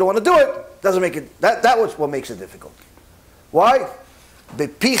 Not that you don't want to do it, doesn't make it, that was what makes it difficult. Why?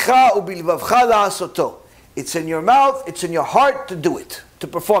 Bepicha ubilvavcha la'asoto. It's in your mouth, it's in your heart to do it, to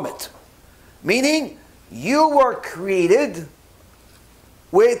perform it. Meaning, you were created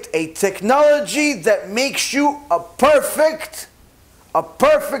with a technology that makes you a perfect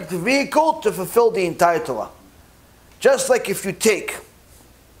vehicle to fulfill the entire Torah. Just like if you take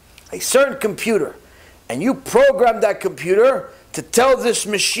a certain computer and you program that computer to tell this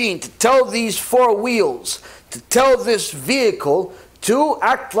machine, to tell these four wheels, to tell this vehicle to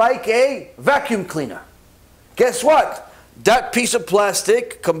act like a vacuum cleaner. Guess what? That piece of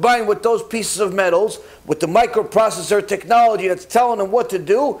plastic combined with those pieces of metals, with the microprocessor technology that's telling them what to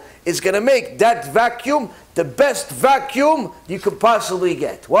do, is going to make that vacuum the best vacuum you could possibly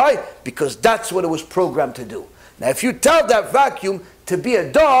get. Why? Because that's what it was programmed to do. Now if you tell that vacuum to be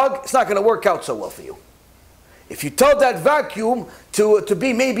a dog, it's not going to work out so well for you. If you tell that vacuum to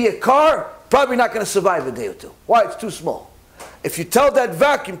be maybe a car, probably not going to survive a day or two. Why? It's too small. If you tell that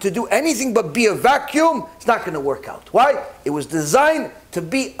vacuum to do anything but be a vacuum, it's not going to work out. Why? It was designed to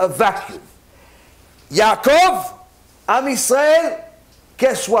be a vacuum. Yaakov, Am Yisrael,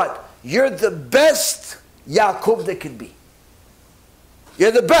 guess what? You're the best Yaakov that could be.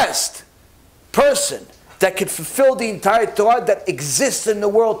 You're the best person that could fulfill the entire Torah that exists in the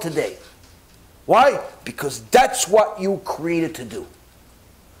world today. Why? Because that's what you created to do.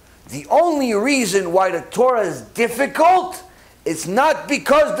 The only reason why the Torah is difficult, it's not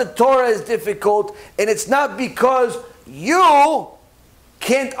because the Torah is difficult, and it's not because you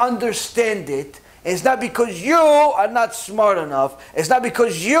can't understand it, and it's not because you are not smart enough, it's not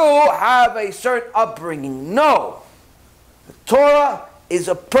because you have a certain upbringing. No. The Torah is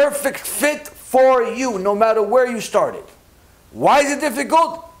a perfect fit for you, no matter where you started. Why is it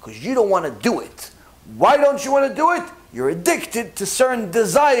difficult? Because you don't want to do it. Why don't you want to do it? You're addicted to certain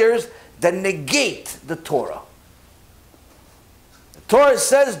desires that negate the Torah. The Torah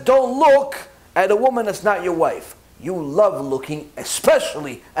says, don't look at a woman that's not your wife. You love looking,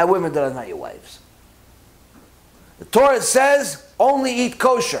 especially at women that are not your wives. The Torah says, only eat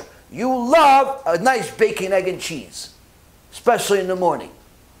kosher. You love a nice bacon, egg, and cheese, especially in the morning.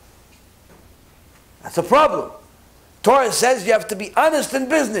 That's a problem. Torah says you have to be honest in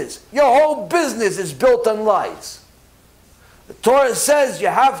business. Your whole business is built on lies. The Torah says you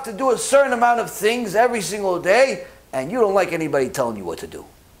have to do a certain amount of things every single day, and you don't like anybody telling you what to do.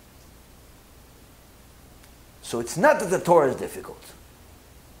 So it's not that the Torah is difficult.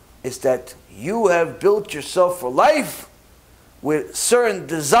 It's that you have built yourself for life with certain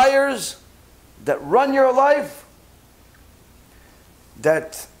desires that run your life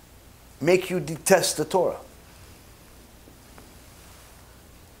that make you detest the Torah.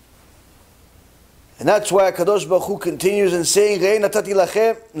 And that's why HaKadosh Baruch Hu continues in saying, "Rei natati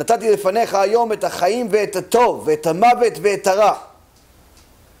lachem, natati lefanecha hayom et ha'chaim ve'et ha'tov, ve'et ha'mavet ve'et ha'ra."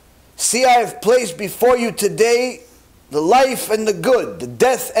 See, I have placed before you today the life and the good, the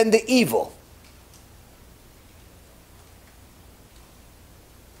death and the evil.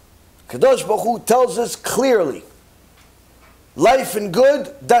 HaKadosh Baruch Hu tells us clearly, life and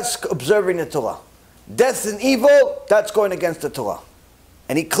good, that's observing the Torah. Death and evil, that's going against the Torah.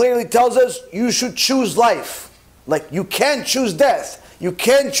 And he clearly tells us you should choose life. Like you can't choose death. You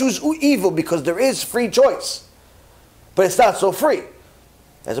can choose evil because there is free choice. But it's not so free.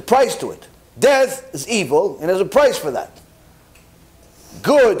 There's a price to it. Death is evil, and there's a price for that.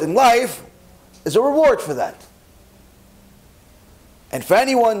 Good in life is a reward for that. And for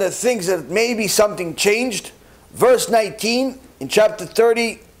anyone that thinks that maybe something changed, verse 19 in chapter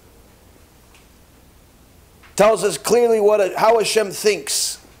 30 tells us clearly how Hashem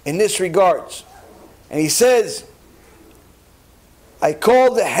thinks in this regards. And he says, I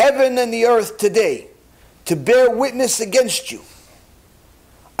call the heaven and the earth today to bear witness against you.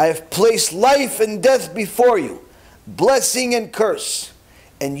 I have placed life and death before you, blessing and curse,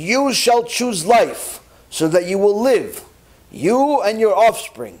 and you shall choose life, so that you will live, you and your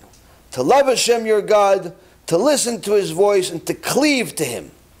offspring, to love Hashem your God, to listen to His voice, and to cleave to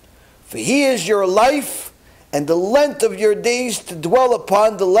Him. For He is your life, and the length of your days to dwell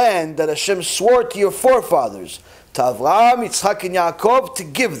upon the land that Hashem swore to your forefathers, to Avraham, Yitzchak, and Yaakov, to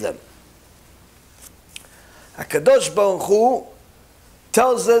give them. HaKadosh Baruch Hu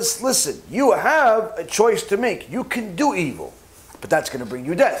tells us, listen, you have a choice to make. You can do evil, but that's going to bring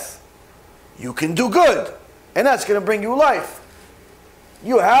you death. You can do good, and that's going to bring you life.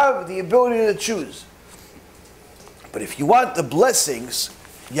 You have the ability to choose. But if you want the blessings,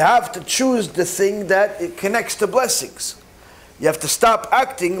 you have to choose the thing that it connects to blessings. You have to stop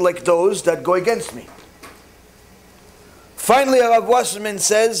acting like those that go against me. Finally, Rav Wasserman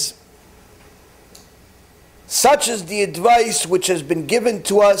says, such is the advice which has been given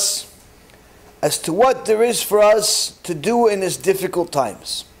to us as to what there is for us to do in these difficult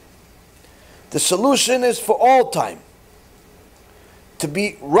times. The solution is for all time to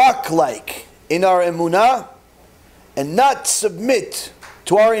be rock-like in our emunah and not submit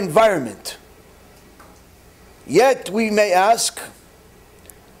to our environment. Yet we may ask,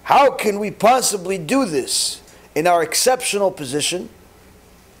 how can we possibly do this in our exceptional position?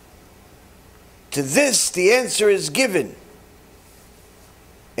 To this, the answer is given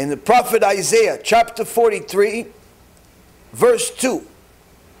in the prophet Isaiah, chapter 43, verse 2.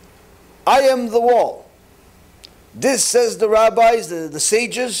 I am the wall. This, says the rabbis, the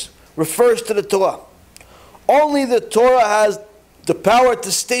sages, refers to the Torah. Only the Torah has the power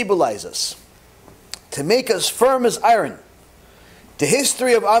to stabilize us, to make us firm as iron. The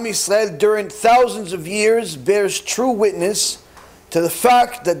history of Am Yisrael during thousands of years bears true witness to the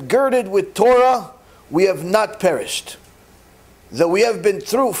fact that girded with Torah, we have not perished, though we have been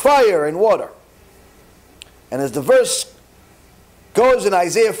through fire and water. And as the verse goes in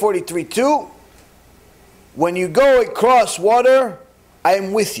Isaiah 43:2, when you go across water, I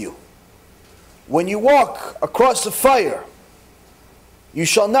am with you. When you walk across the fire, you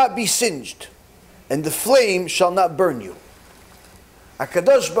shall not be singed, and the flame shall not burn you.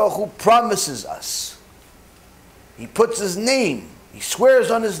 HaKadosh Baruch Hu promises us. He puts His name, He swears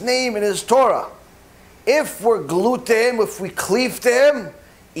on His name in His Torah. If we're glued to Him, if we cleave to Him,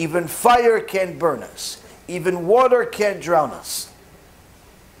 even fire can't burn us. Even water can't drown us.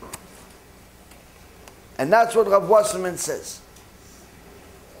 And that's what Rav Wasserman says.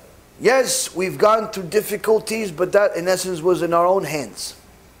 Yes, we've gone through difficulties, but that in essence was in our own hands.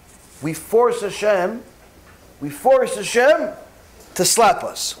 We force Hashem to slap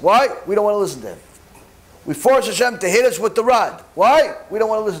us. Why? We don't want to listen to Him. We force Hashem to hit us with the rod. Why? We don't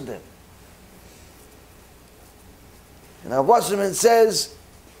want to listen to Him. And Rav Wasserman says,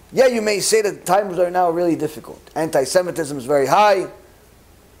 yeah, you may say that times are now really difficult. Anti-Semitism is very high.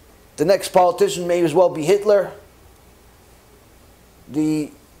 The next politician may as well be Hitler.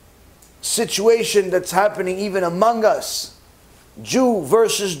 The situation that's happening even among us, Jew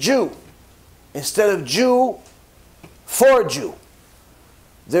versus Jew, instead of Jew for Jew.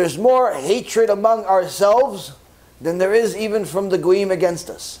 There's more hatred among ourselves than there is even from the Goyim against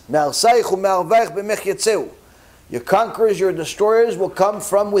us. Your conquerors, your destroyers will come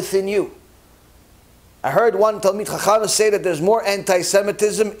from within you. I heard one Talmid Chacham say that there's more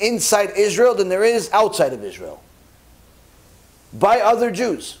anti-Semitism inside Israel than there is outside of Israel, by other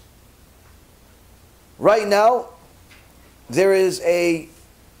Jews. Right now, there is an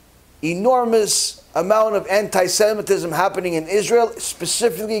enormous amount of anti-Semitism happening in Israel,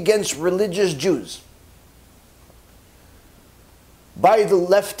 specifically against religious Jews, by the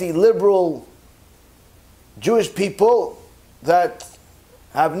lefty, liberal Jewish people that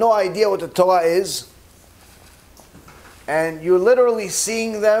have no idea what the Torah is. And you're literally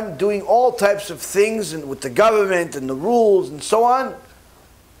seeing them doing all types of things and with the government and the rules and so on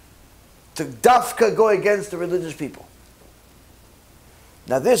to dafka go against the religious people.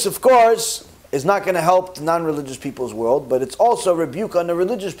 Now this, of course, is not going to help the non-religious people's world, but it's also a rebuke on the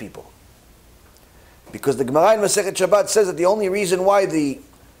religious people. Because the Gemara in Masechet Shabbat says that the only reason why the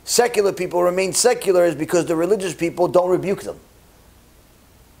secular people remain secular is because the religious people don't rebuke them.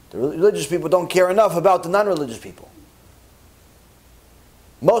 The religious people don't care enough about the non-religious people.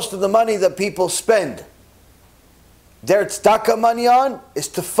 Most of the money that people spend their tzedakah money on is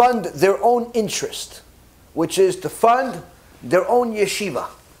to fund their own interest, which is to fund their own yeshiva,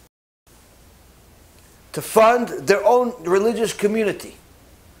 to fund their own religious community.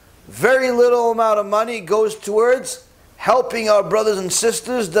 Very little amount of money goes towards helping our brothers and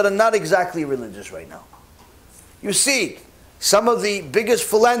sisters that are not exactly religious right now. You see, some of the biggest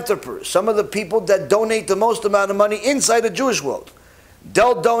philanthropers, some of the people that donate the most amount of money inside the Jewish world,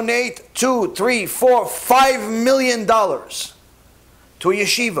 they'll donate $2, $3, $4, $5 million to a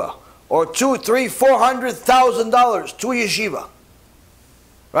yeshiva, or $200,000, $300,000, $400,000 to a yeshiva,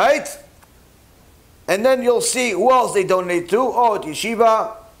 right? And then you'll see who else they donate to. Oh,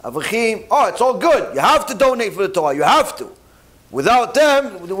 yeshiva, Avrahim. Oh, it's all good. You have to donate for the Torah. You have to. Without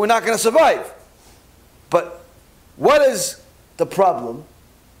them, we're not going to survive. But what is the problem?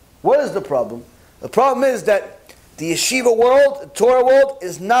 What is the problem? The problem is that the yeshiva world, the Torah world,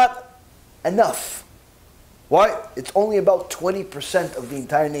 is not enough. Why? It's only about 20% of the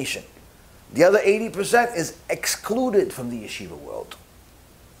entire nation. The other 80% is excluded from the yeshiva world.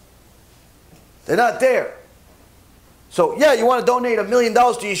 They're not there. So, yeah, you want to donate $1 million to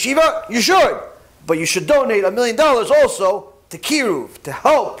yeshiva? You should. But you should donate $1 million also to kiruv, to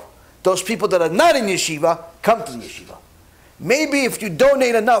help those people that are not in yeshiva come to the yeshiva. Maybe if you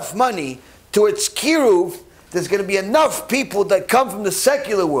donate enough money towards kiruv, there's going to be enough people that come from the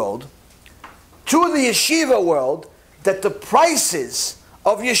secular world to the yeshiva world that the prices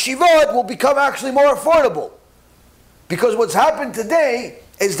of yeshivot will become actually more affordable. Because what's happened today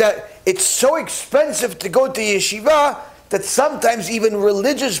is that it's so expensive to go to yeshiva that sometimes even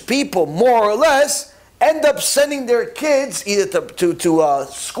religious people, more or less, end up sending their kids either to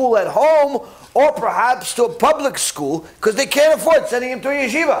school at home or perhaps to a public school because they can't afford sending him to a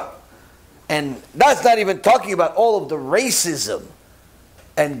yeshiva. And that's not even talking about all of the racism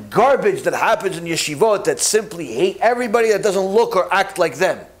and garbage that happens in yeshivot that simply hate everybody that doesn't look or act like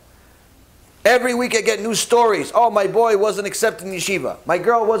them. Every week I get new stories. Oh, my boy wasn't accepted in yeshiva. My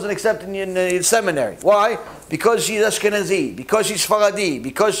girl wasn't accepted in seminary. Why? Because she's Ashkenazi, because she's Faradi,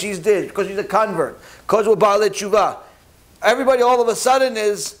 because she's this, because she's a convert, because we're Baalei Tshuva. Everybody all of a sudden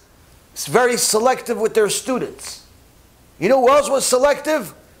is very selective with their students. You know who else was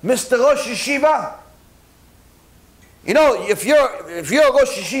selective? Mr. Rosh Yeshiva. You know, if you're a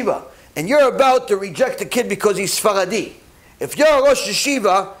Rosh Yeshiva and you're about to reject a kid because he's Faradi, if you're a Rosh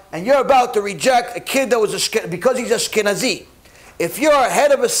Yeshiva and you're about to reject a kid that was because he's Ashkenazi, if you're a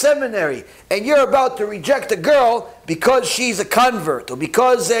head of a seminary and you're about to reject a girl because she's a convert, or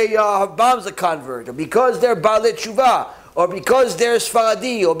because her mom's a convert, or because they're Baalei Tshuva, or because they're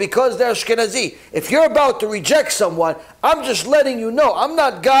Sfaradi, or because they're Ashkenazi, if you're about to reject someone, I'm just letting you know, I'm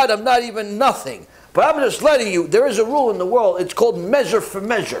not God, I'm not even nothing, but I'm just letting you, there is a rule in the world, it's called measure for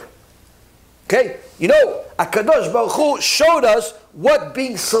measure. Okay? You know, HaKadosh Baruch Hu showed us what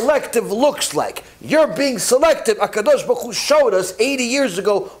being selective looks like. You're being selective. HaKadosh Baruch Hu showed us 80 years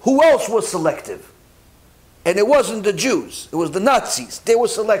ago who else was selective. And it wasn't the Jews. It was the Nazis. They were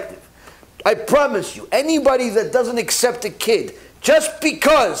selective. I promise you, anybody that doesn't accept a kid just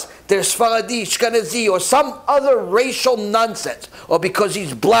because they're Sfaradi, Ashkenazi, or some other racial nonsense, or because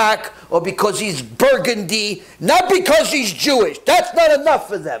he's black, or because he's burgundy, not because he's Jewish. That's not enough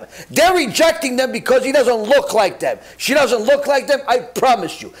for them. They're rejecting them because he doesn't look like them. She doesn't look like them. I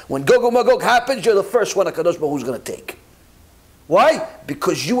promise you, when Gog Magog happens, you're the first one HaKadosh Baruch Hu is going to take. Why?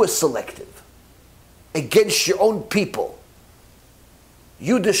 Because you were selective against your own people.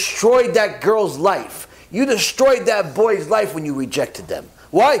 You destroyed that girl's life. You destroyed that boy's life when you rejected them.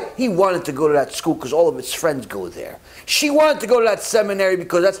 Why? He wanted to go to that school because all of his friends go there. She wanted to go to that seminary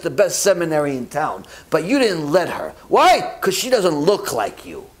because that's the best seminary in town. But you didn't let her. Why? Because she doesn't look like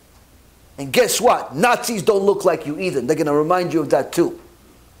you. And guess what? Nazis don't look like you either. They're going to remind you of that too.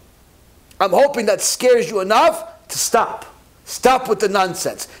 I'm hoping that scares you enough to stop. Stop with the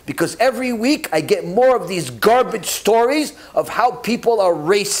nonsense. Because every week I get more of these garbage stories of how people are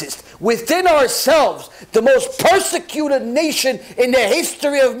racist. Within ourselves, the most persecuted nation in the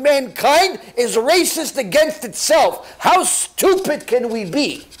history of mankind is racist against itself. How stupid can we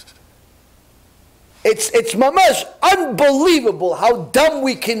be? It's mamash unbelievable how dumb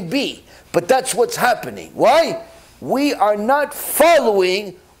we can be. But that's what's happening. Why? We are not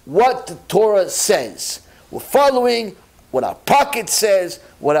following what the Torah says. We're following what our pocket says,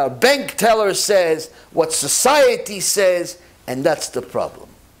 what our bank teller says, what society says, and that's the problem.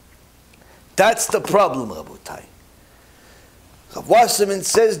 That's the problem, Rabotai. Rav Wasserman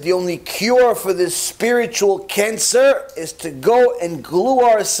says the only cure for this spiritual cancer is to go and glue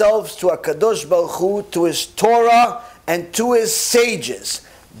ourselves to HaKadosh Baruch Hu, to His Torah, and to His sages.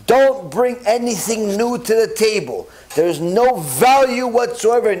 Don't bring anything new to the table. There's no value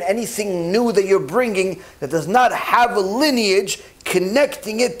whatsoever in anything new that you're bringing that does not have a lineage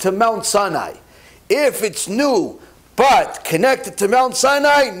connecting it to Mount Sinai. If it's new, but connected to Mount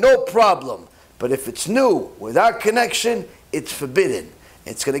Sinai, no problem. But if it's new without connection, it's forbidden.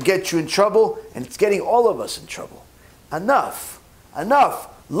 It's going to get you in trouble, and it's getting all of us in trouble. Enough. Enough.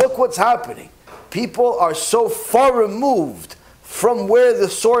 Look what's happening. People are so far removed from where the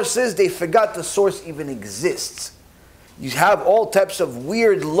source is, they forgot the source even exists. You have all types of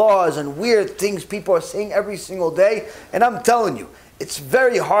weird laws and weird things people are saying every single day, and I'm telling you, it's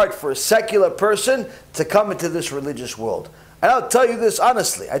very hard for a secular person to come into this religious world. And I'll tell you this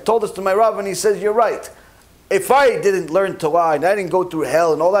honestly. I told this to my Rav, and he says, you're right. If I didn't learn Torah and I didn't go through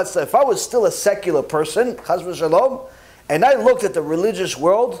hell and all that stuff, if I was still a secular person, chas v'shalom, and I looked at the religious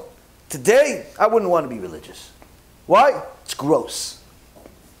world, today, I wouldn't want to be religious. Why? It's gross.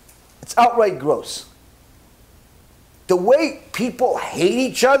 It's outright gross. The way people hate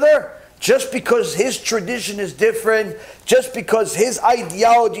each other, just because his tradition is different, just because his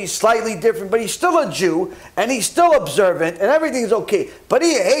ideology is slightly different, but he's still a Jew, and he's still observant, and everything's okay. But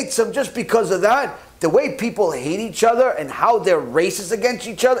he hates him just because of that. The way people hate each other and how they're racist against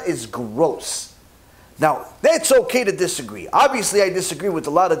each other is gross. Now, it's okay to disagree. Obviously, I disagree with a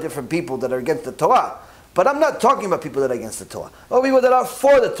lot of different people that are against the Torah. But I'm not talking about people that are against the Torah. Or people that are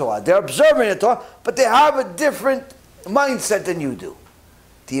for the Torah. They're observing the Torah, but they have a different mindset than you do.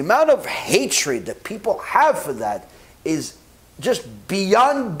 The amount of hatred that people have for that is just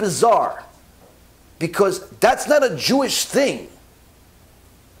beyond bizarre. Because that's not a Jewish thing.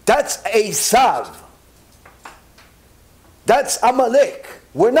 That's Esav. That's Amalek.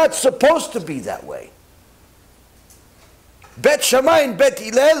 We're not supposed to be that way. Bet Shammai and Bet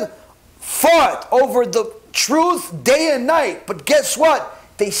Hillel fought over the truth day and night. But guess what?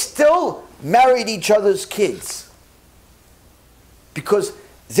 They still married each other's kids. Because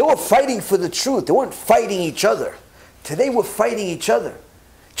they were fighting for the truth. They weren't fighting each other. Today we're fighting each other.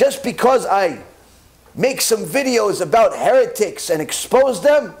 Just because I make some videos about heretics and expose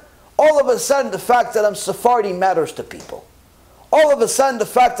them, all of a sudden the fact that I'm Sephardi matters to people. All of a sudden the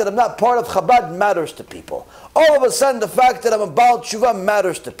fact that I'm not part of Chabad matters to people. All of a sudden the fact that I'm a Baal Tshuva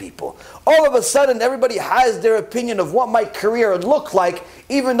matters to people. All of a sudden everybody has their opinion of what my career would look like,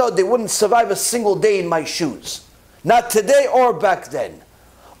 even though they wouldn't survive a single day in my shoes. Not today or back then.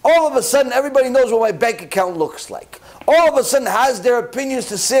 All of a sudden everybody knows what my bank account looks like. All of a sudden has their opinions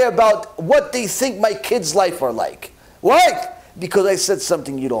to say about what they think my kids' life are like. Why? Because I said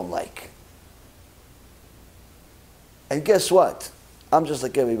something you don't like. And guess what? I'm just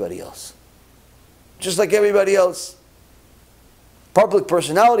like everybody else. Just like everybody else. Public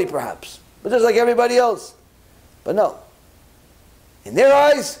personality perhaps, but just like everybody else. But no. In their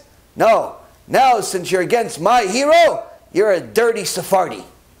eyes, no. Now since you're against my hero, you're a dirty Sephardi.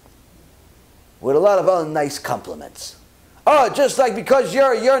 With a lot of other nice compliments. Oh, just like because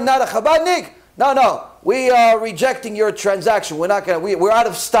you're not a Chabadnik? No, we are rejecting your transaction. We're not going to, we're out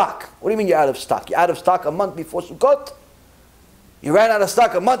of stock. What do you mean you're out of stock? You're out of stock a month before Sukkot? You ran out of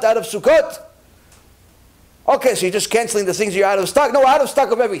stock a month out of Sukkot? Okay, so you're just canceling the things you're out of stock? No, out of stock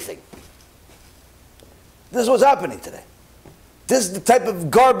of everything. This is what's happening today. This is the type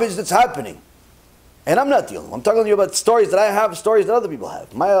of garbage that's happening. And I'm not the only one. I'm talking to you about stories that I have, stories that other people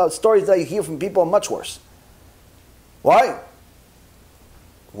have. My stories that I hear from people are much worse. Why?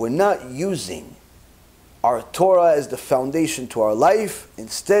 We're not using our Torah as the foundation to our life.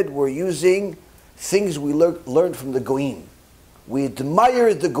 Instead, we're using things we learned from the Goyim. We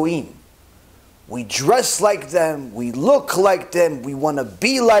admire the Goyim. We dress like them. We look like them. We want to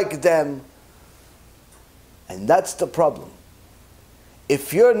be like them. And that's the problem.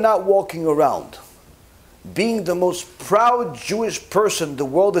 If you're not walking around being the most proud Jewish person the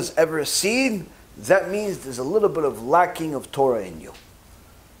world has ever seen, that means there's a little bit of lacking of Torah in you.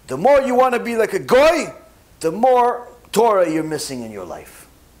 The more you want to be like a goy, the more Torah you're missing in your life.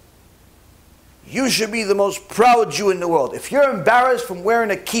 You should be the most proud Jew in the world. If you're embarrassed from wearing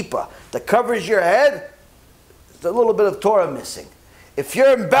a kippah that covers your head, there's a little bit of Torah missing. If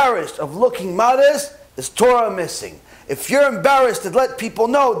you're embarrassed of looking modest, there's Torah missing. If you're embarrassed to let people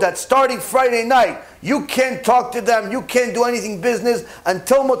know that starting Friday night, you can't talk to them, you can't do anything business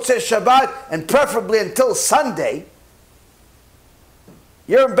until Motzei Shabbat, and preferably until Sunday,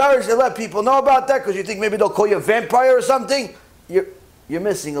 you're embarrassed to let people know about that because you think maybe they'll call you a vampire or something, you're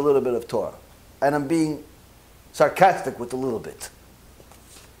missing a little bit of Torah. and I'm being sarcastic with a little bit.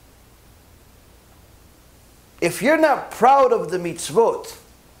 If you're not proud of the mitzvot,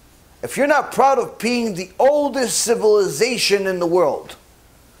 if you're not proud of being the oldest civilization in the world,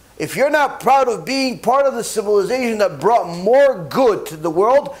 if you're not proud of being part of the civilization that brought more good to the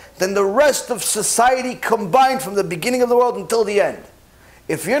world than the rest of society combined from the beginning of the world until the end,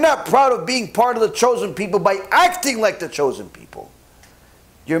 if you're not proud of being part of the chosen people by acting like the chosen people,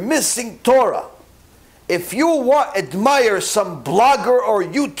 you're missing Torah. If you admire some blogger or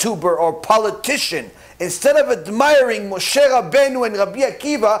YouTuber or politician, instead of admiring Moshe Rabbeinu and Rabbi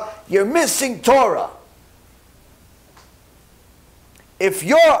Akiva, you're missing Torah. If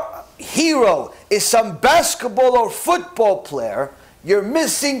your hero is some basketball or football player, you're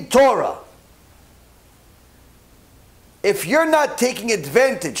missing Torah. If you're not taking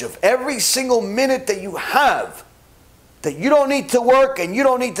advantage of every single minute that you have, that you don't need to work and you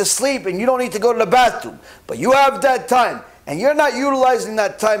don't need to sleep and you don't need to go to the bathroom, but you have that time, and you're not utilizing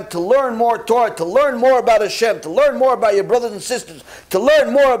that time to learn more Torah, to learn more about Hashem, to learn more about your brothers and sisters, to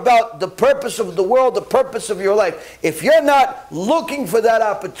learn more about the purpose of the world, the purpose of your life. If you're not looking for that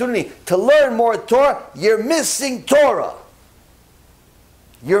opportunity to learn more Torah, you're missing Torah.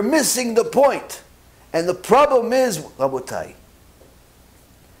 You're missing the point. And the problem is, Rabotai,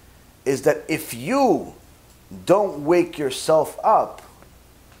 is that if you don't wake yourself up,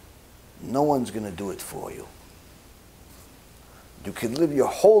 no one's going to do it for you. You can live your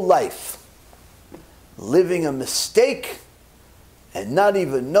whole life living a mistake and not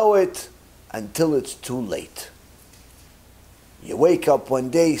even know it until it's too late. You wake up one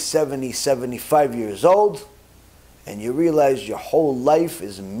day 70, 75 years old and you realize your whole life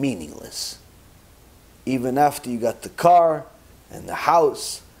is meaningless. Even after you got the car and the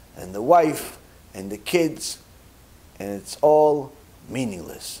house and the wife and the kids, and it's all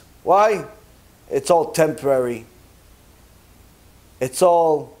meaningless. Why? It's all temporary. It's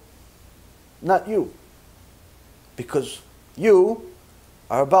all not you. Because you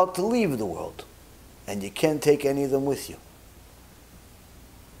are about to leave the world and you can't take any of them with you.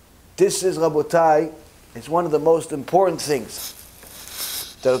 This is, Rabotai, it's one of the most important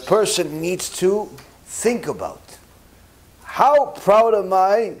things that a person needs to think about. How proud am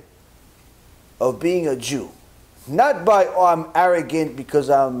I of being a Jew? Not by, oh, I'm arrogant because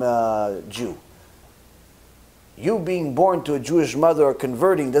I'm a Jew. You being born to a Jewish mother or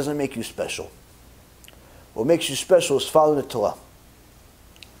converting doesn't make you special. What makes you special is following the Torah.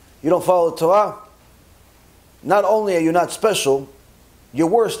 You don't follow the Torah, not only are you not special, you're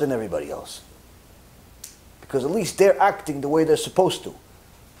worse than everybody else. Because at least they're acting the way they're supposed to.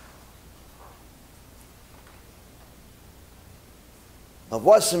 Rav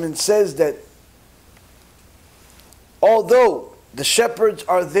Wasserman says that although the shepherds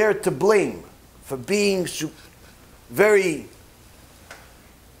are there to blame for being very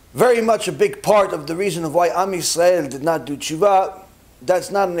much a big part of the reason of why Am Yisrael did not do TeShuva,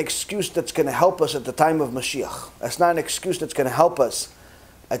 that's not an excuse that's going to help us at the time of MaShiach. That's not an excuse that's going to help us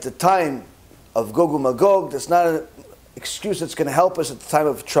at the time of Gog and Magog. That's not an excuse that's going to help us at the time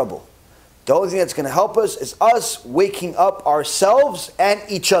of trouble. The only thing that's going to help us is us waking up ourselves and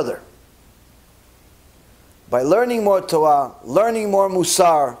each other. By learning more Torah, learning more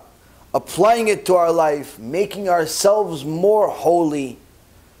Musar, applying it to our life, making ourselves more holy,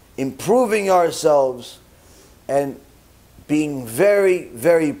 improving ourselves, and being very,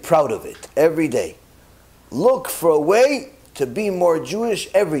 very proud of it every day. Look for a way to be more Jewish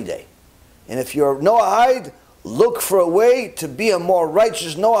every day. And if you're Noahide, look for a way to be a more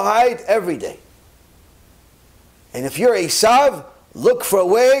righteous Noahide every day. And if you're Esav, look for a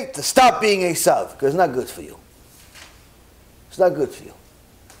way to stop being Esav, because it's not good for you. It's not good for you.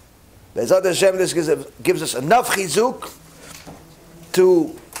 Be'ezrat Hashem, this gives us enough chizuk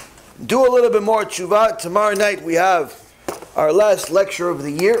to do a little bit more tshuva. Tomorrow night we have our last lecture of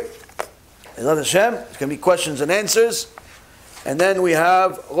the year. Be'ezrat Hashem, it's going to be questions and answers. And then we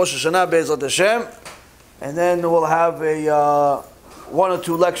have Rosh Hashanah, Be'ezrat Hashem. And then we'll have a one or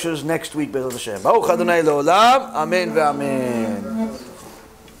two lectures next week, Be'ezrat Hashem. Baruch Adonai Le'olam. Amen ve'amen.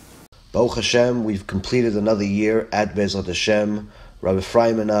 Baruch Hashem, we've completed another year at Be'ezrat Hashem. Rabbi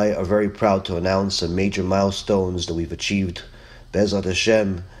Ephraim and I are very proud to announce some major milestones that we've achieved, Be'ezrat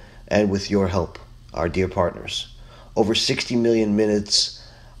Hashem, and with your help, our dear partners. Over 60 million minutes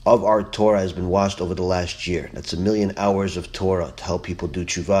of our Torah has been watched over the last year. That's 1 million hours of Torah to help people do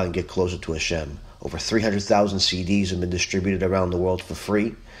tshuva and get closer to Hashem. Over 300,000 CDs have been distributed around the world for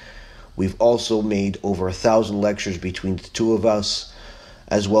free. We've also made over 1,000 lectures between the two of us,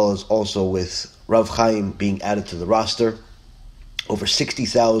 as well as also with Rav Chaim being added to the roster. Over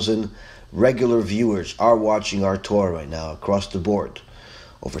 60,000 regular viewers are watching our Torah right now across the board.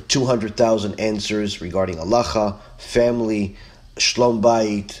 Over 200,000 answers regarding halacha, family, shlom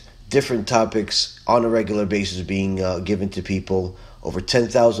bayit, different topics on a regular basis being given to people. Over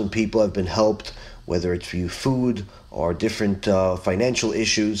 10,000 people have been helped, whether it's for food or different financial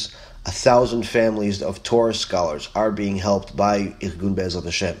issues. 1,000 families of Torah scholars are being helped by Irgun Be'ezrat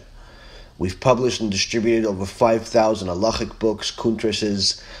Hashem. We've published and distributed over 5,000 halachic books,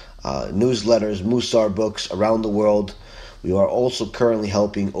 kuntrases, newsletters, musar books around the world. We are also currently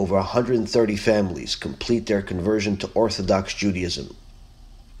helping over 130 families complete their conversion to Orthodox Judaism.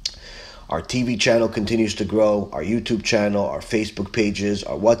 Our TV channel continues to grow, our YouTube channel, our Facebook pages,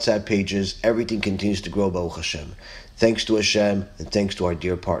 our WhatsApp pages, everything continues to grow, Baruch Hashem. Thanks to Hashem, and thanks to our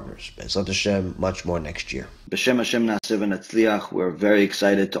dear partners. Be'ezrat Hashem, much more next year. B'Shem Hashem Na'aseh V'Natzliach, we're very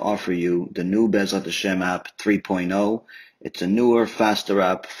excited to offer you the new Be'ezrat Hashem app 3.0. It's a newer, faster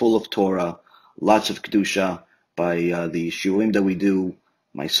app, full of Torah, lots of Kedusha, by the shiurim that we do,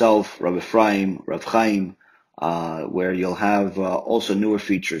 myself, Rabbi Ephraim, Rav Chaim, where you'll have also newer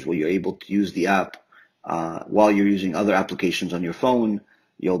features where you're able to use the app while you're using other applications on your phone.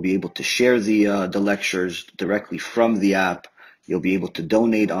 You'll be able to share the lectures directly from the app. You'll be able to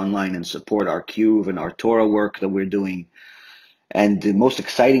donate online and support our Cube and our Torah work that we're doing. And the most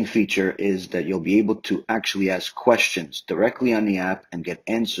exciting feature is that you'll be able to actually ask questions directly on the app and get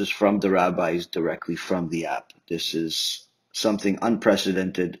answers from the rabbis directly from the app. This is something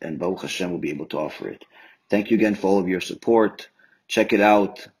unprecedented, and Baruch Hashem will be able to offer it. Thank you again for all of your support. Check it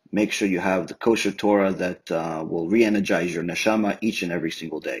out. Make sure you have the kosher Torah that will re-energize your neshama each and every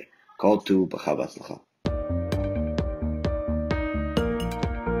single day. Call to B'chava Tzlacha.